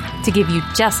depth to give you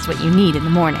just what you need in the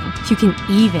morning. You can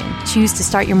even choose to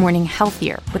start your morning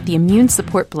healthier with the Immune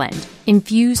Support Blend,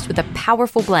 infused with a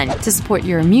powerful blend to support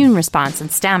your immune response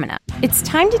and stamina. It's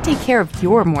time to take care of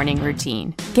your morning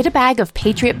routine. Get a bag of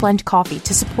Patriot Blend coffee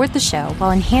to support the show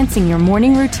while enhancing your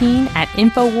morning routine at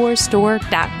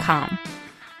InfoWarsStore.com.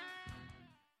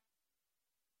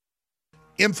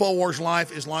 InfoWars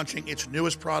Life is launching its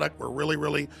newest product. We're really,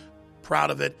 really proud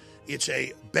of it. It's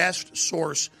a best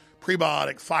source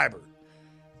prebiotic fiber,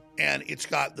 and it's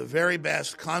got the very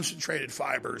best concentrated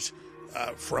fibers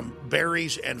from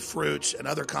berries and fruits and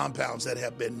other compounds that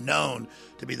have been known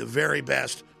to be the very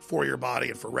best for your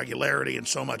body and for regularity and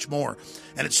so much more.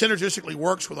 And it synergistically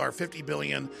works with our 50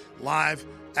 billion live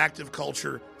active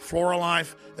culture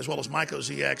FloraLife, as well as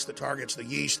MycoZX that targets the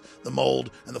yeast, the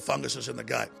mold, and the funguses in the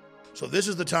gut. So this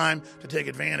is the time to take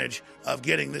advantage of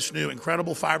getting this new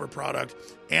incredible fiber product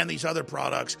and these other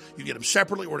products. You get them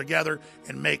separately or together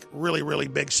and make really, really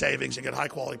big savings and get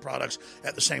high-quality products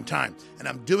at the same time. And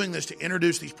I'm doing this to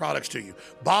introduce these products to you.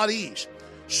 Bodease,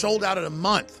 sold out in a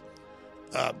month.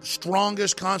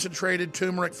 Strongest concentrated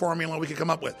turmeric formula we could come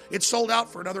up with. It's sold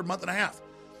out for another month and a half.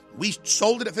 We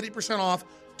sold it at 50% off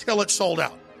till it's sold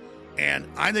out. And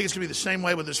I think it's going to be the same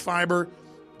way with this fiber.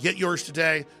 Get yours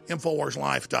today,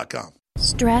 InfoWarsLife.com.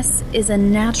 Stress is a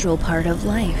natural part of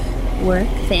life. Work,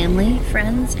 family,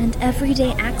 friends, and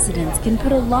everyday accidents can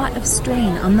put a lot of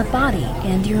strain on the body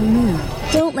and your mood.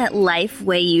 Don't let life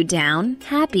weigh you down.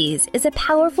 Happies is a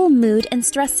powerful mood and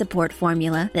stress support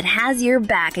formula that has your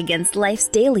back against life's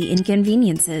daily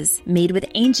inconveniences. Made with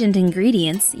ancient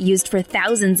ingredients used for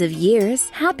thousands of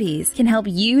years, Happies can help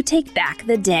you take back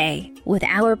the day. With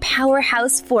our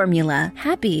powerhouse formula,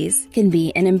 Happies can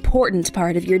be an important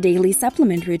part of your daily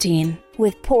supplement routine.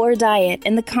 With poor diet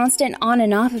and the constant on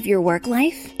and off of your work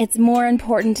life, it's more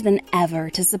important than ever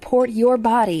to support your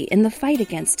body in the fight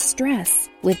against stress.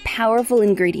 With powerful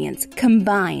ingredients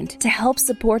combined to help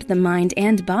support the mind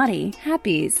and body,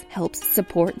 Happies helps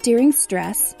support during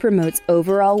stress, promotes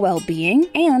overall well-being,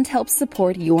 and helps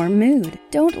support your mood.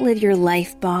 Don't live your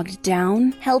life bogged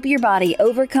down. Help your body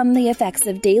overcome the effects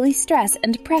of daily stress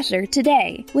and pressure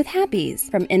today with Happies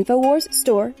from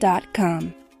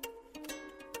InfoWarsStore.com.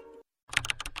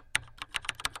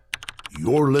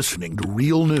 You're listening to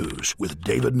Real News with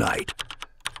David Knight.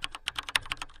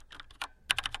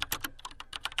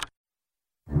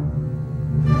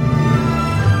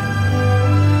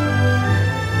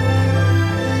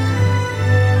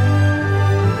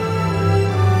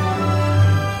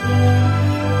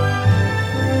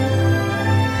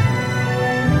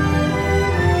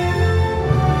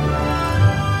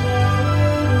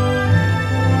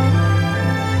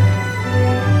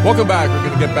 Welcome back. We're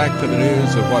going to get back to the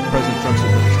news of what President Trump's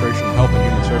administration of Health and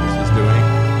Human Services is doing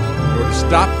in order to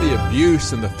stop the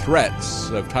abuse and the threats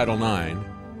of Title IX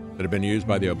that have been used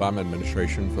by the Obama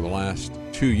administration for the last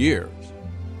 2 years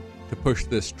to push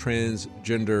this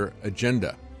transgender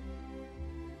agenda.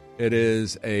 It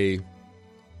is a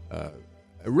a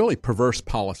really perverse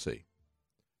policy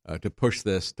to push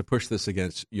this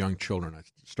against young children. I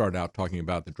started out talking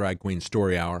about the Drag Queen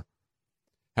Story Hour,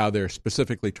 how they're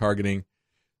specifically targeting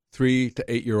 3 to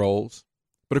 8-year-olds.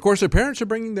 But, of course, their parents are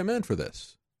bringing them in for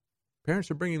this.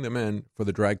 Parents are bringing them in for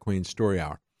the Drag Queen Story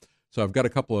Hour. So I've got a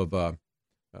couple of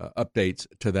updates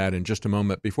to that in just a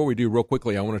moment. Before we do, real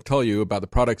quickly, I want to tell you about the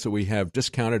products that we have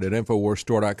discounted at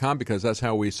InfoWarsStore.com, because that's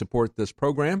how we support this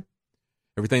program.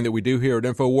 Everything that we do here at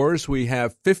InfoWars, we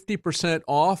have 50%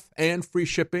 off and free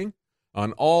shipping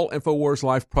on all InfoWars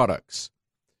Life products.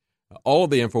 All of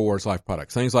the InfoWars Life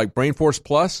products. Things like Brain Force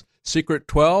Plus, Secret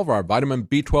 12, our vitamin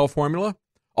B12 formula,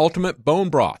 Ultimate Bone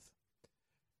Broth,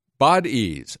 Bod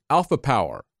Ease, Alpha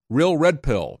Power, Real Red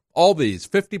Pill. All these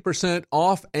 50%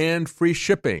 off and free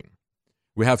shipping.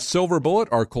 We have Silver Bullet,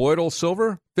 our colloidal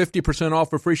silver, 50% off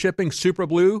for free shipping. Super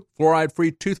Blue,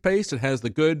 fluoride-free toothpaste. It has the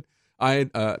good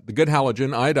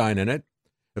halogen iodine in it.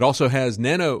 It also has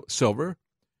nano silver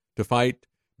to fight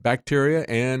bacteria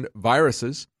and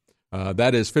viruses.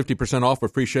 That is 50% off for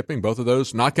free shipping. Both of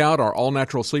those. Knockout, our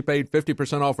all-natural sleep aid,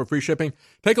 50% off for free shipping.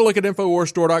 Take a look at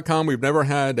InfoWarsStore.com. We've never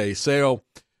had a sale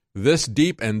this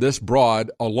deep and this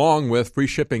broad, along with free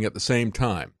shipping at the same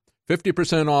time.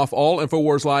 50% off all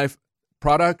InfoWars Life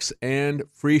products and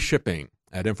free shipping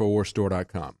at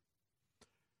InfoWarsStore.com.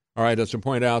 All right, as to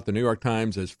point out, the New York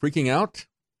Times is freaking out.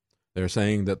 They're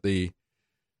saying that the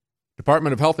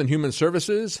Department of Health and Human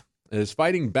Services is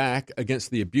fighting back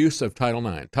against the abuse of Title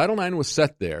IX. Title IX was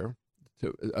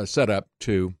set up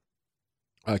to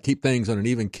keep things on an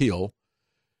even keel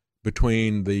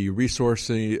between the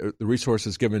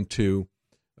resources given to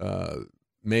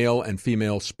male and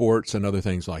female sports and other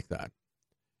things like that.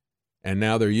 And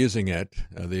now they're using it,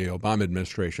 the Obama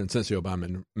administration, since the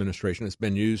Obama administration, has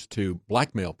been used to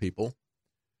blackmail people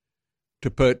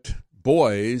to put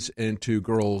boys into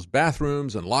girls'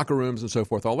 bathrooms and locker rooms and so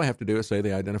forth. All they have to do is say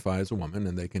they identify as a woman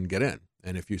and they can get in.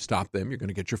 And if you stop them, you're going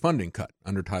to get your funding cut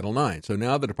under Title IX. So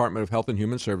now the Department of Health and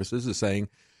Human Services is saying,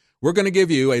 we're going to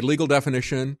give you a legal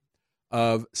definition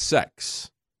of sex.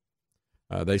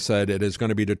 They said it is going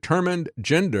to be determined,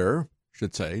 gender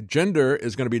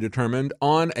is going to be determined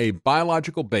on a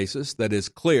biological basis that is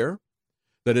clear,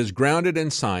 that is grounded in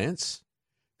science,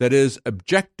 that is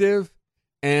objective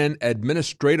and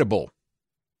administratable.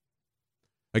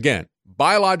 Again,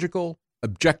 biological,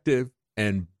 objective,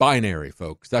 and binary,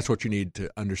 folks. That's what you need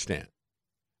to understand.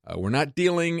 We're not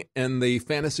dealing in the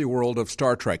fantasy world of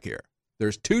Star Trek here.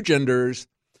 There's 2 genders.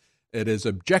 It is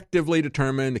objectively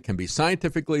determined. It can be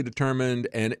scientifically determined,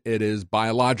 and it is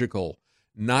biological,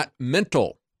 not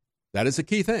mental. That is a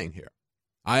key thing here.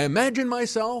 I imagine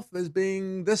myself as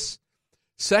being this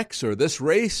sex or this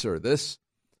race or this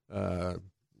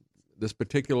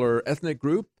particular ethnic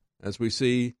group, as we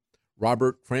see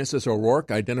Robert Francis O'Rourke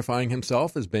identifying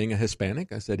himself as being a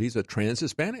Hispanic. I said he's a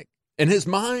trans-Hispanic. In his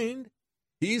mind,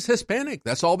 he's Hispanic.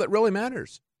 That's all that really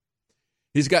matters.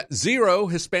 He's got 0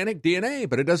 Hispanic DNA,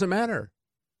 but it doesn't matter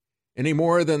any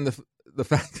more than the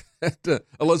fact that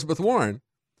Elizabeth Warren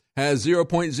has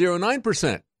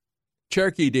 0.09%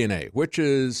 Cherokee DNA, which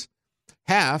is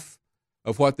half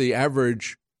of what the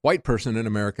average white person in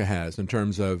America has in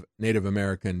terms of Native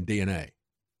American DNA.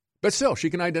 But still, she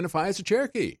can identify as a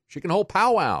Cherokee. She can hold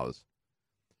powwows.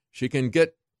 She can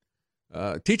get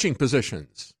teaching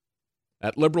positions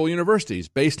at liberal universities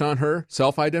based on her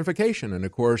self-identification. And,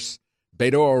 of course,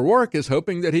 Beto O'Rourke is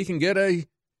hoping that he can get a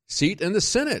seat in the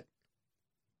Senate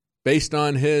based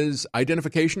on his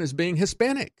identification as being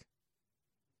Hispanic.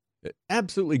 It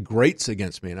absolutely grates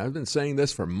against me, and I've been saying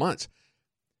this for months,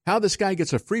 how this guy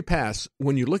gets a free pass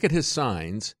when you look at his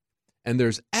signs and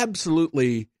there's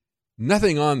absolutely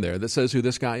nothing on there that says who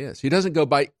this guy is. He doesn't go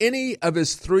by any of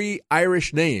his 3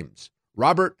 Irish names,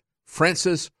 Robert,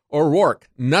 Francis, or Rourke.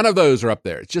 None of those are up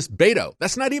there. It's just Beto.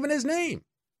 That's not even his name.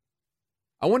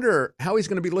 I wonder how he's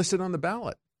going to be listed on the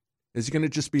ballot. Is he going to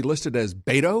just be listed as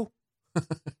Beto?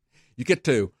 You get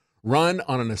to run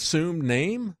on an assumed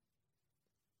name?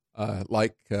 Oh,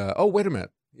 wait a minute.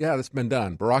 Yeah, that's been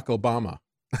done. Barack Obama.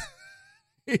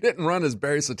 He didn't run as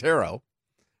Barry Soetoro,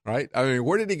 right? I mean,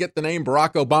 where did he get the name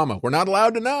Barack Obama? We're not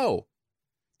allowed to know.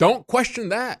 Don't question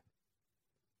that.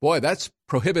 Boy, that's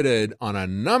prohibited on a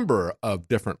number of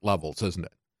different levels, isn't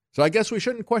it? So I guess we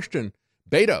shouldn't question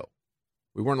Beto.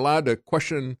 We weren't allowed to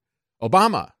question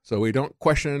Obama, so we don't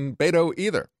question Beto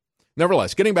either.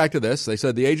 Nevertheless, getting back to this, they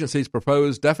said the agency's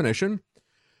proposed definition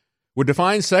would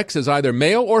define sex as either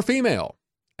male or female,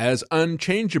 as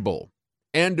unchangeable,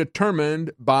 and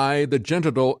determined by the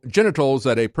genitals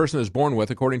that a person is born with,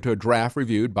 according to a draft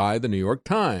reviewed by the New York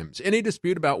Times. Any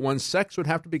dispute about one's sex would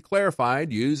have to be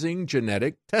clarified using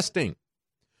genetic testing.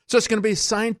 So it's going to be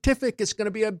scientific, it's going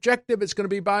to be objective, it's going to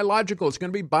be biological, it's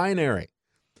going to be binary.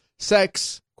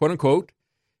 Sex, quote unquote,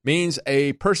 means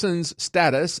a person's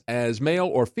status as male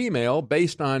or female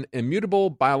based on immutable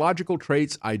biological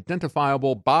traits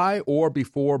identifiable by or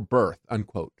before birth,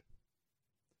 unquote.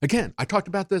 Again, I talked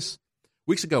about this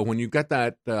weeks ago when you got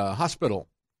that hospital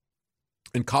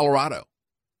in Colorado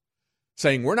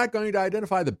saying we're not going to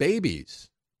identify the babies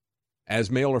as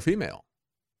male or female.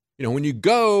 You know, when you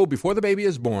go, before the baby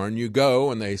is born, you go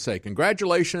and they say,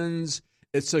 congratulations,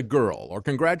 it's a girl, or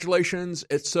congratulations,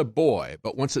 it's a boy.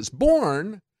 But once it's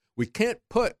born, we can't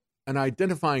put an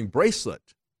identifying bracelet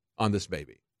on this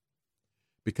baby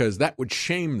because that would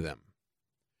shame them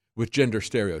with gender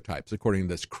stereotypes, according to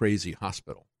this crazy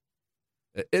hospital.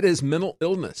 It is mental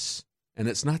illness, and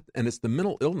it's the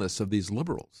mental illness of these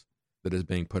liberals that is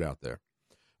being put out there.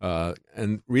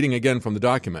 And reading again from the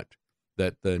document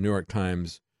that the New York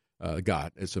Times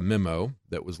got, it's a memo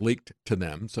that was leaked to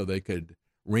them so they could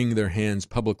wring their hands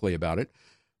publicly about it.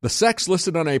 The sex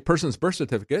listed on a person's birth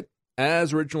certificate,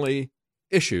 as originally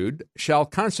issued, shall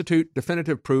constitute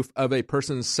definitive proof of a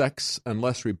person's sex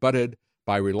unless rebutted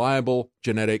by reliable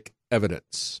genetic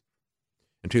evidence.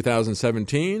 In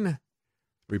 2017,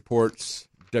 reports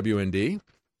WND,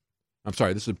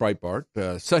 this is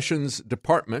Breitbart, Sessions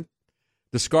Department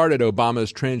discarded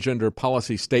Obama's transgender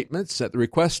policy statements at the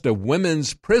request of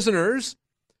women's prisoners.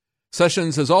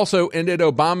 Sessions has also ended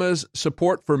Obama's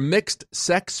support for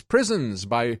mixed-sex prisons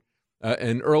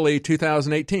in early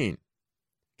 2018.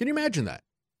 Can you imagine that?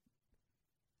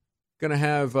 Going to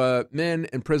have men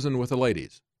in prison with the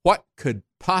ladies. What could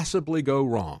possibly go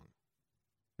wrong?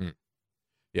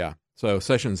 Yeah, so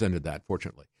Sessions ended that,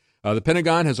 fortunately. The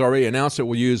Pentagon has already announced it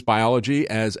will use biology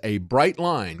as a bright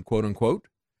line, quote-unquote,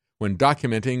 when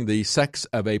documenting the sex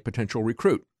of a potential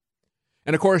recruit.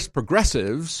 And, of course,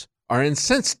 progressives are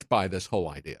incensed by this whole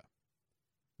idea.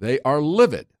 They are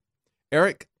livid.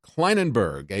 Eric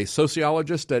Kleinenberg, a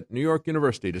sociologist at New York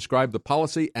University, described the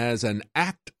policy as an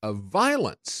act of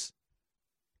violence.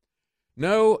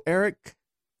 No, Eric,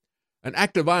 an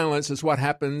act of violence is what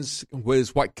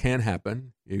can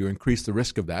happen. You increase the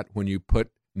risk of that when you put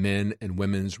men in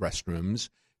women's restrooms,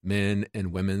 men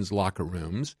in women's locker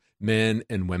rooms, men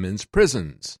in women's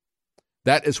prisons.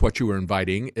 That is what you were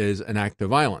inviting, is an act of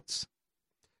violence.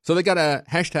 So they got a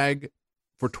hashtag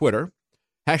for Twitter.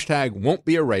 Hashtag won't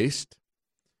be erased.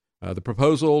 The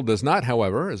proposal does not,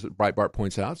 however, as Breitbart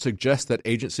points out, suggest that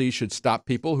agencies should stop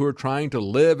people who are trying to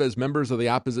live as members of the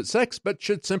opposite sex, but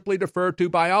should simply defer to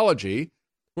biology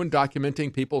when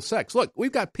documenting people's sex. Look,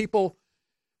 we've got people,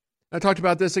 I talked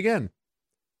about this again,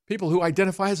 people who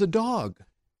identify as a dog.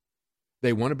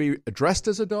 They want to be addressed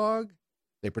as a dog.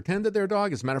 They pretend that they're a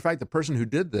dog. As a matter of fact, the person who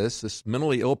did this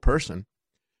mentally ill person,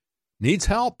 needs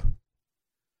help.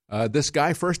 This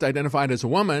guy first identified as a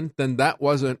woman, then that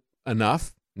wasn't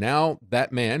enough. Now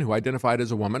that man who identified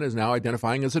as a woman is now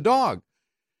identifying as a dog.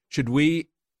 Should we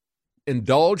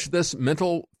indulge this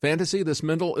mental fantasy, this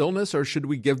mental illness, or should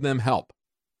we give them help?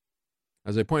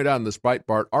 As I pointed out in this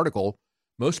Breitbart article,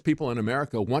 most people in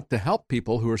America want to help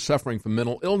people who are suffering from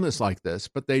mental illness like this,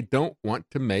 but they don't want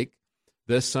to make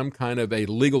this some kind of a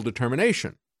legal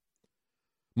determination.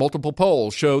 Multiple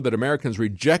polls show that Americans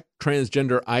reject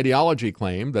transgender ideology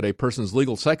claim that a person's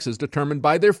legal sex is determined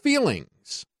by their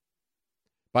feelings,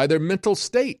 by their mental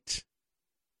state.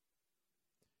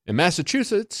 In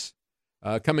Massachusetts,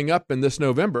 coming up in this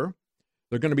November,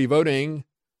 they're going to be voting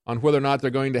on whether or not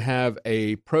they're going to have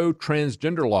a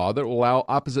pro-transgender law that will allow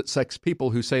opposite-sex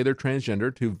people who say they're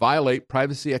transgender to violate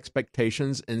privacy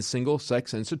expectations in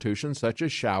single-sex institutions such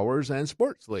as showers and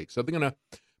sports leagues. So they're going to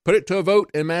put it to a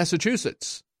vote in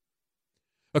Massachusetts.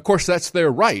 Of course, that's their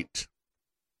right.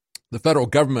 The federal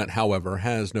government, however,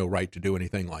 has no right to do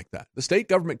anything like that. The state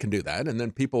government can do that, and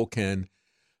then people can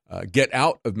get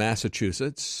out of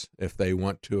Massachusetts if they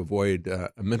want to avoid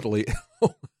a mentally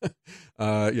ill.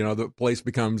 The place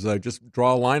becomes just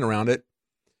draw a line around it,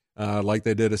 like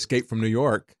they did Escape from New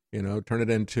York. Turn it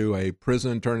into a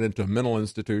prison, turn it into a mental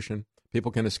institution.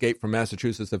 People can escape from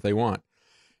Massachusetts if they want.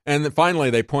 And then finally,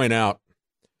 they point out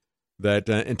that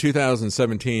in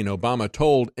 2017, Obama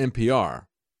told NPR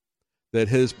that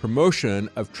his promotion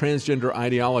of transgender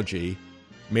ideology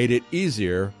made it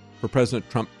easier for President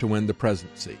Trump to win the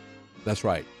presidency. That's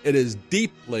right. It is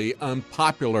deeply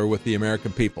unpopular with the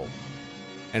American people.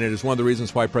 And it is one of the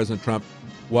reasons why President Trump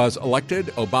was elected.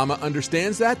 Obama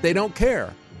understands that. They don't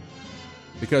care.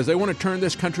 Because they want to turn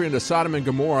this country into Sodom and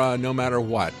Gomorrah no matter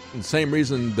what. And the same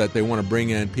reason that they want to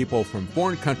bring in people from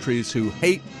foreign countries who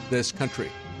hate this country.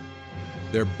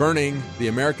 They're burning the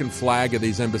American flag of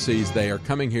these embassies. They are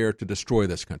coming here to destroy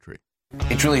this country.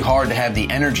 It's really hard to have the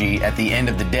energy at the end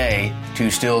of the day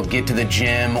to still get to the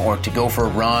gym or to go for a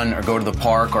run or go to the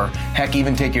park or heck,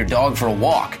 even take your dog for a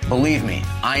walk. Believe me,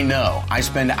 I know. I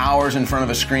spend hours in front of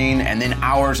a screen and then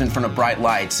hours in front of bright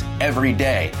lights every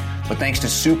day. But thanks to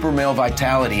Super Male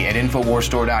Vitality at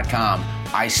InfoWarsStore.com,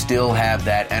 I still have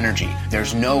that energy.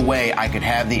 There's no way I could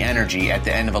have the energy at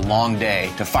the end of a long day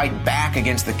to fight back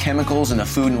against the chemicals in the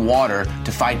food and water,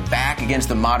 to fight back against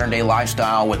the modern day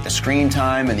lifestyle with the screen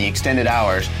time and the extended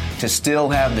hours, to still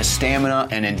have the stamina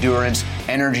and endurance,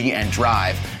 energy and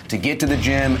drive to get to the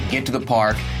gym, get to the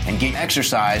park, and get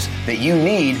exercise that you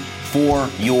need for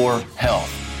your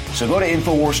health. So go to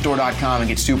InfoWarsStore.com and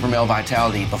get Super Male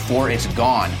Vitality before it's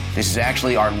gone. This is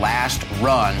actually our last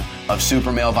run of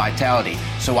Super Male Vitality.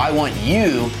 So I want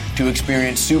you to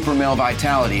experience Super Male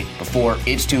Vitality before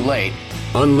it's too late.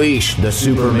 Unleash the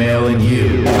super male in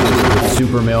you with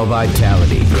Super Male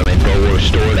Vitality from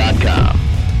InfoWarsStore.com.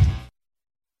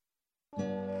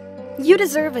 You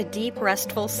deserve a deep,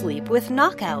 restful sleep with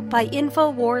Knockout by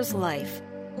InfoWars Life.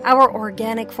 Our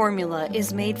organic formula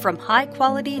is made from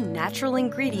high-quality natural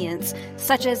ingredients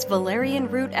such as valerian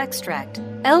root extract,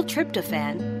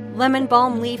 L-tryptophan, lemon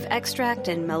balm leaf extract,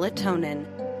 and melatonin.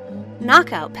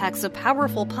 Knockout packs a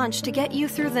powerful punch to get you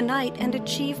through the night and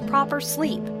achieve proper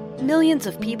sleep. Millions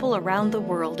of people around the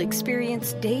world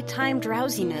experience daytime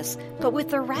drowsiness, but with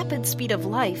the rapid speed of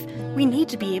life, we need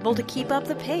to be able to keep up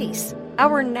the pace.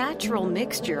 Our natural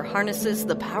mixture harnesses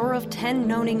the power of 10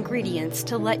 known ingredients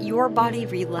to let your body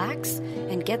relax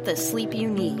and get the sleep you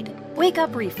need. Wake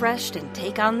up refreshed and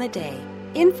take on the day.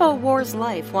 InfoWars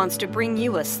Life wants to bring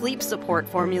you a sleep support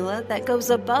formula that goes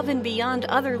above and beyond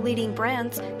other leading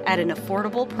brands at an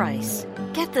affordable price.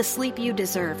 Get the sleep you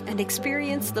deserve and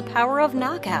experience the power of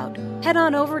Knockout. Head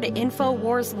on over to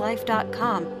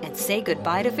InfoWarsLife.com and say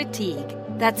goodbye to fatigue.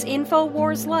 That's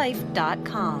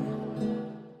InfoWarsLife.com.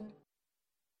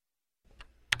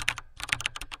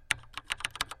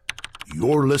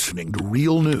 You're listening to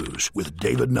Real News with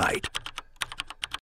David Knight.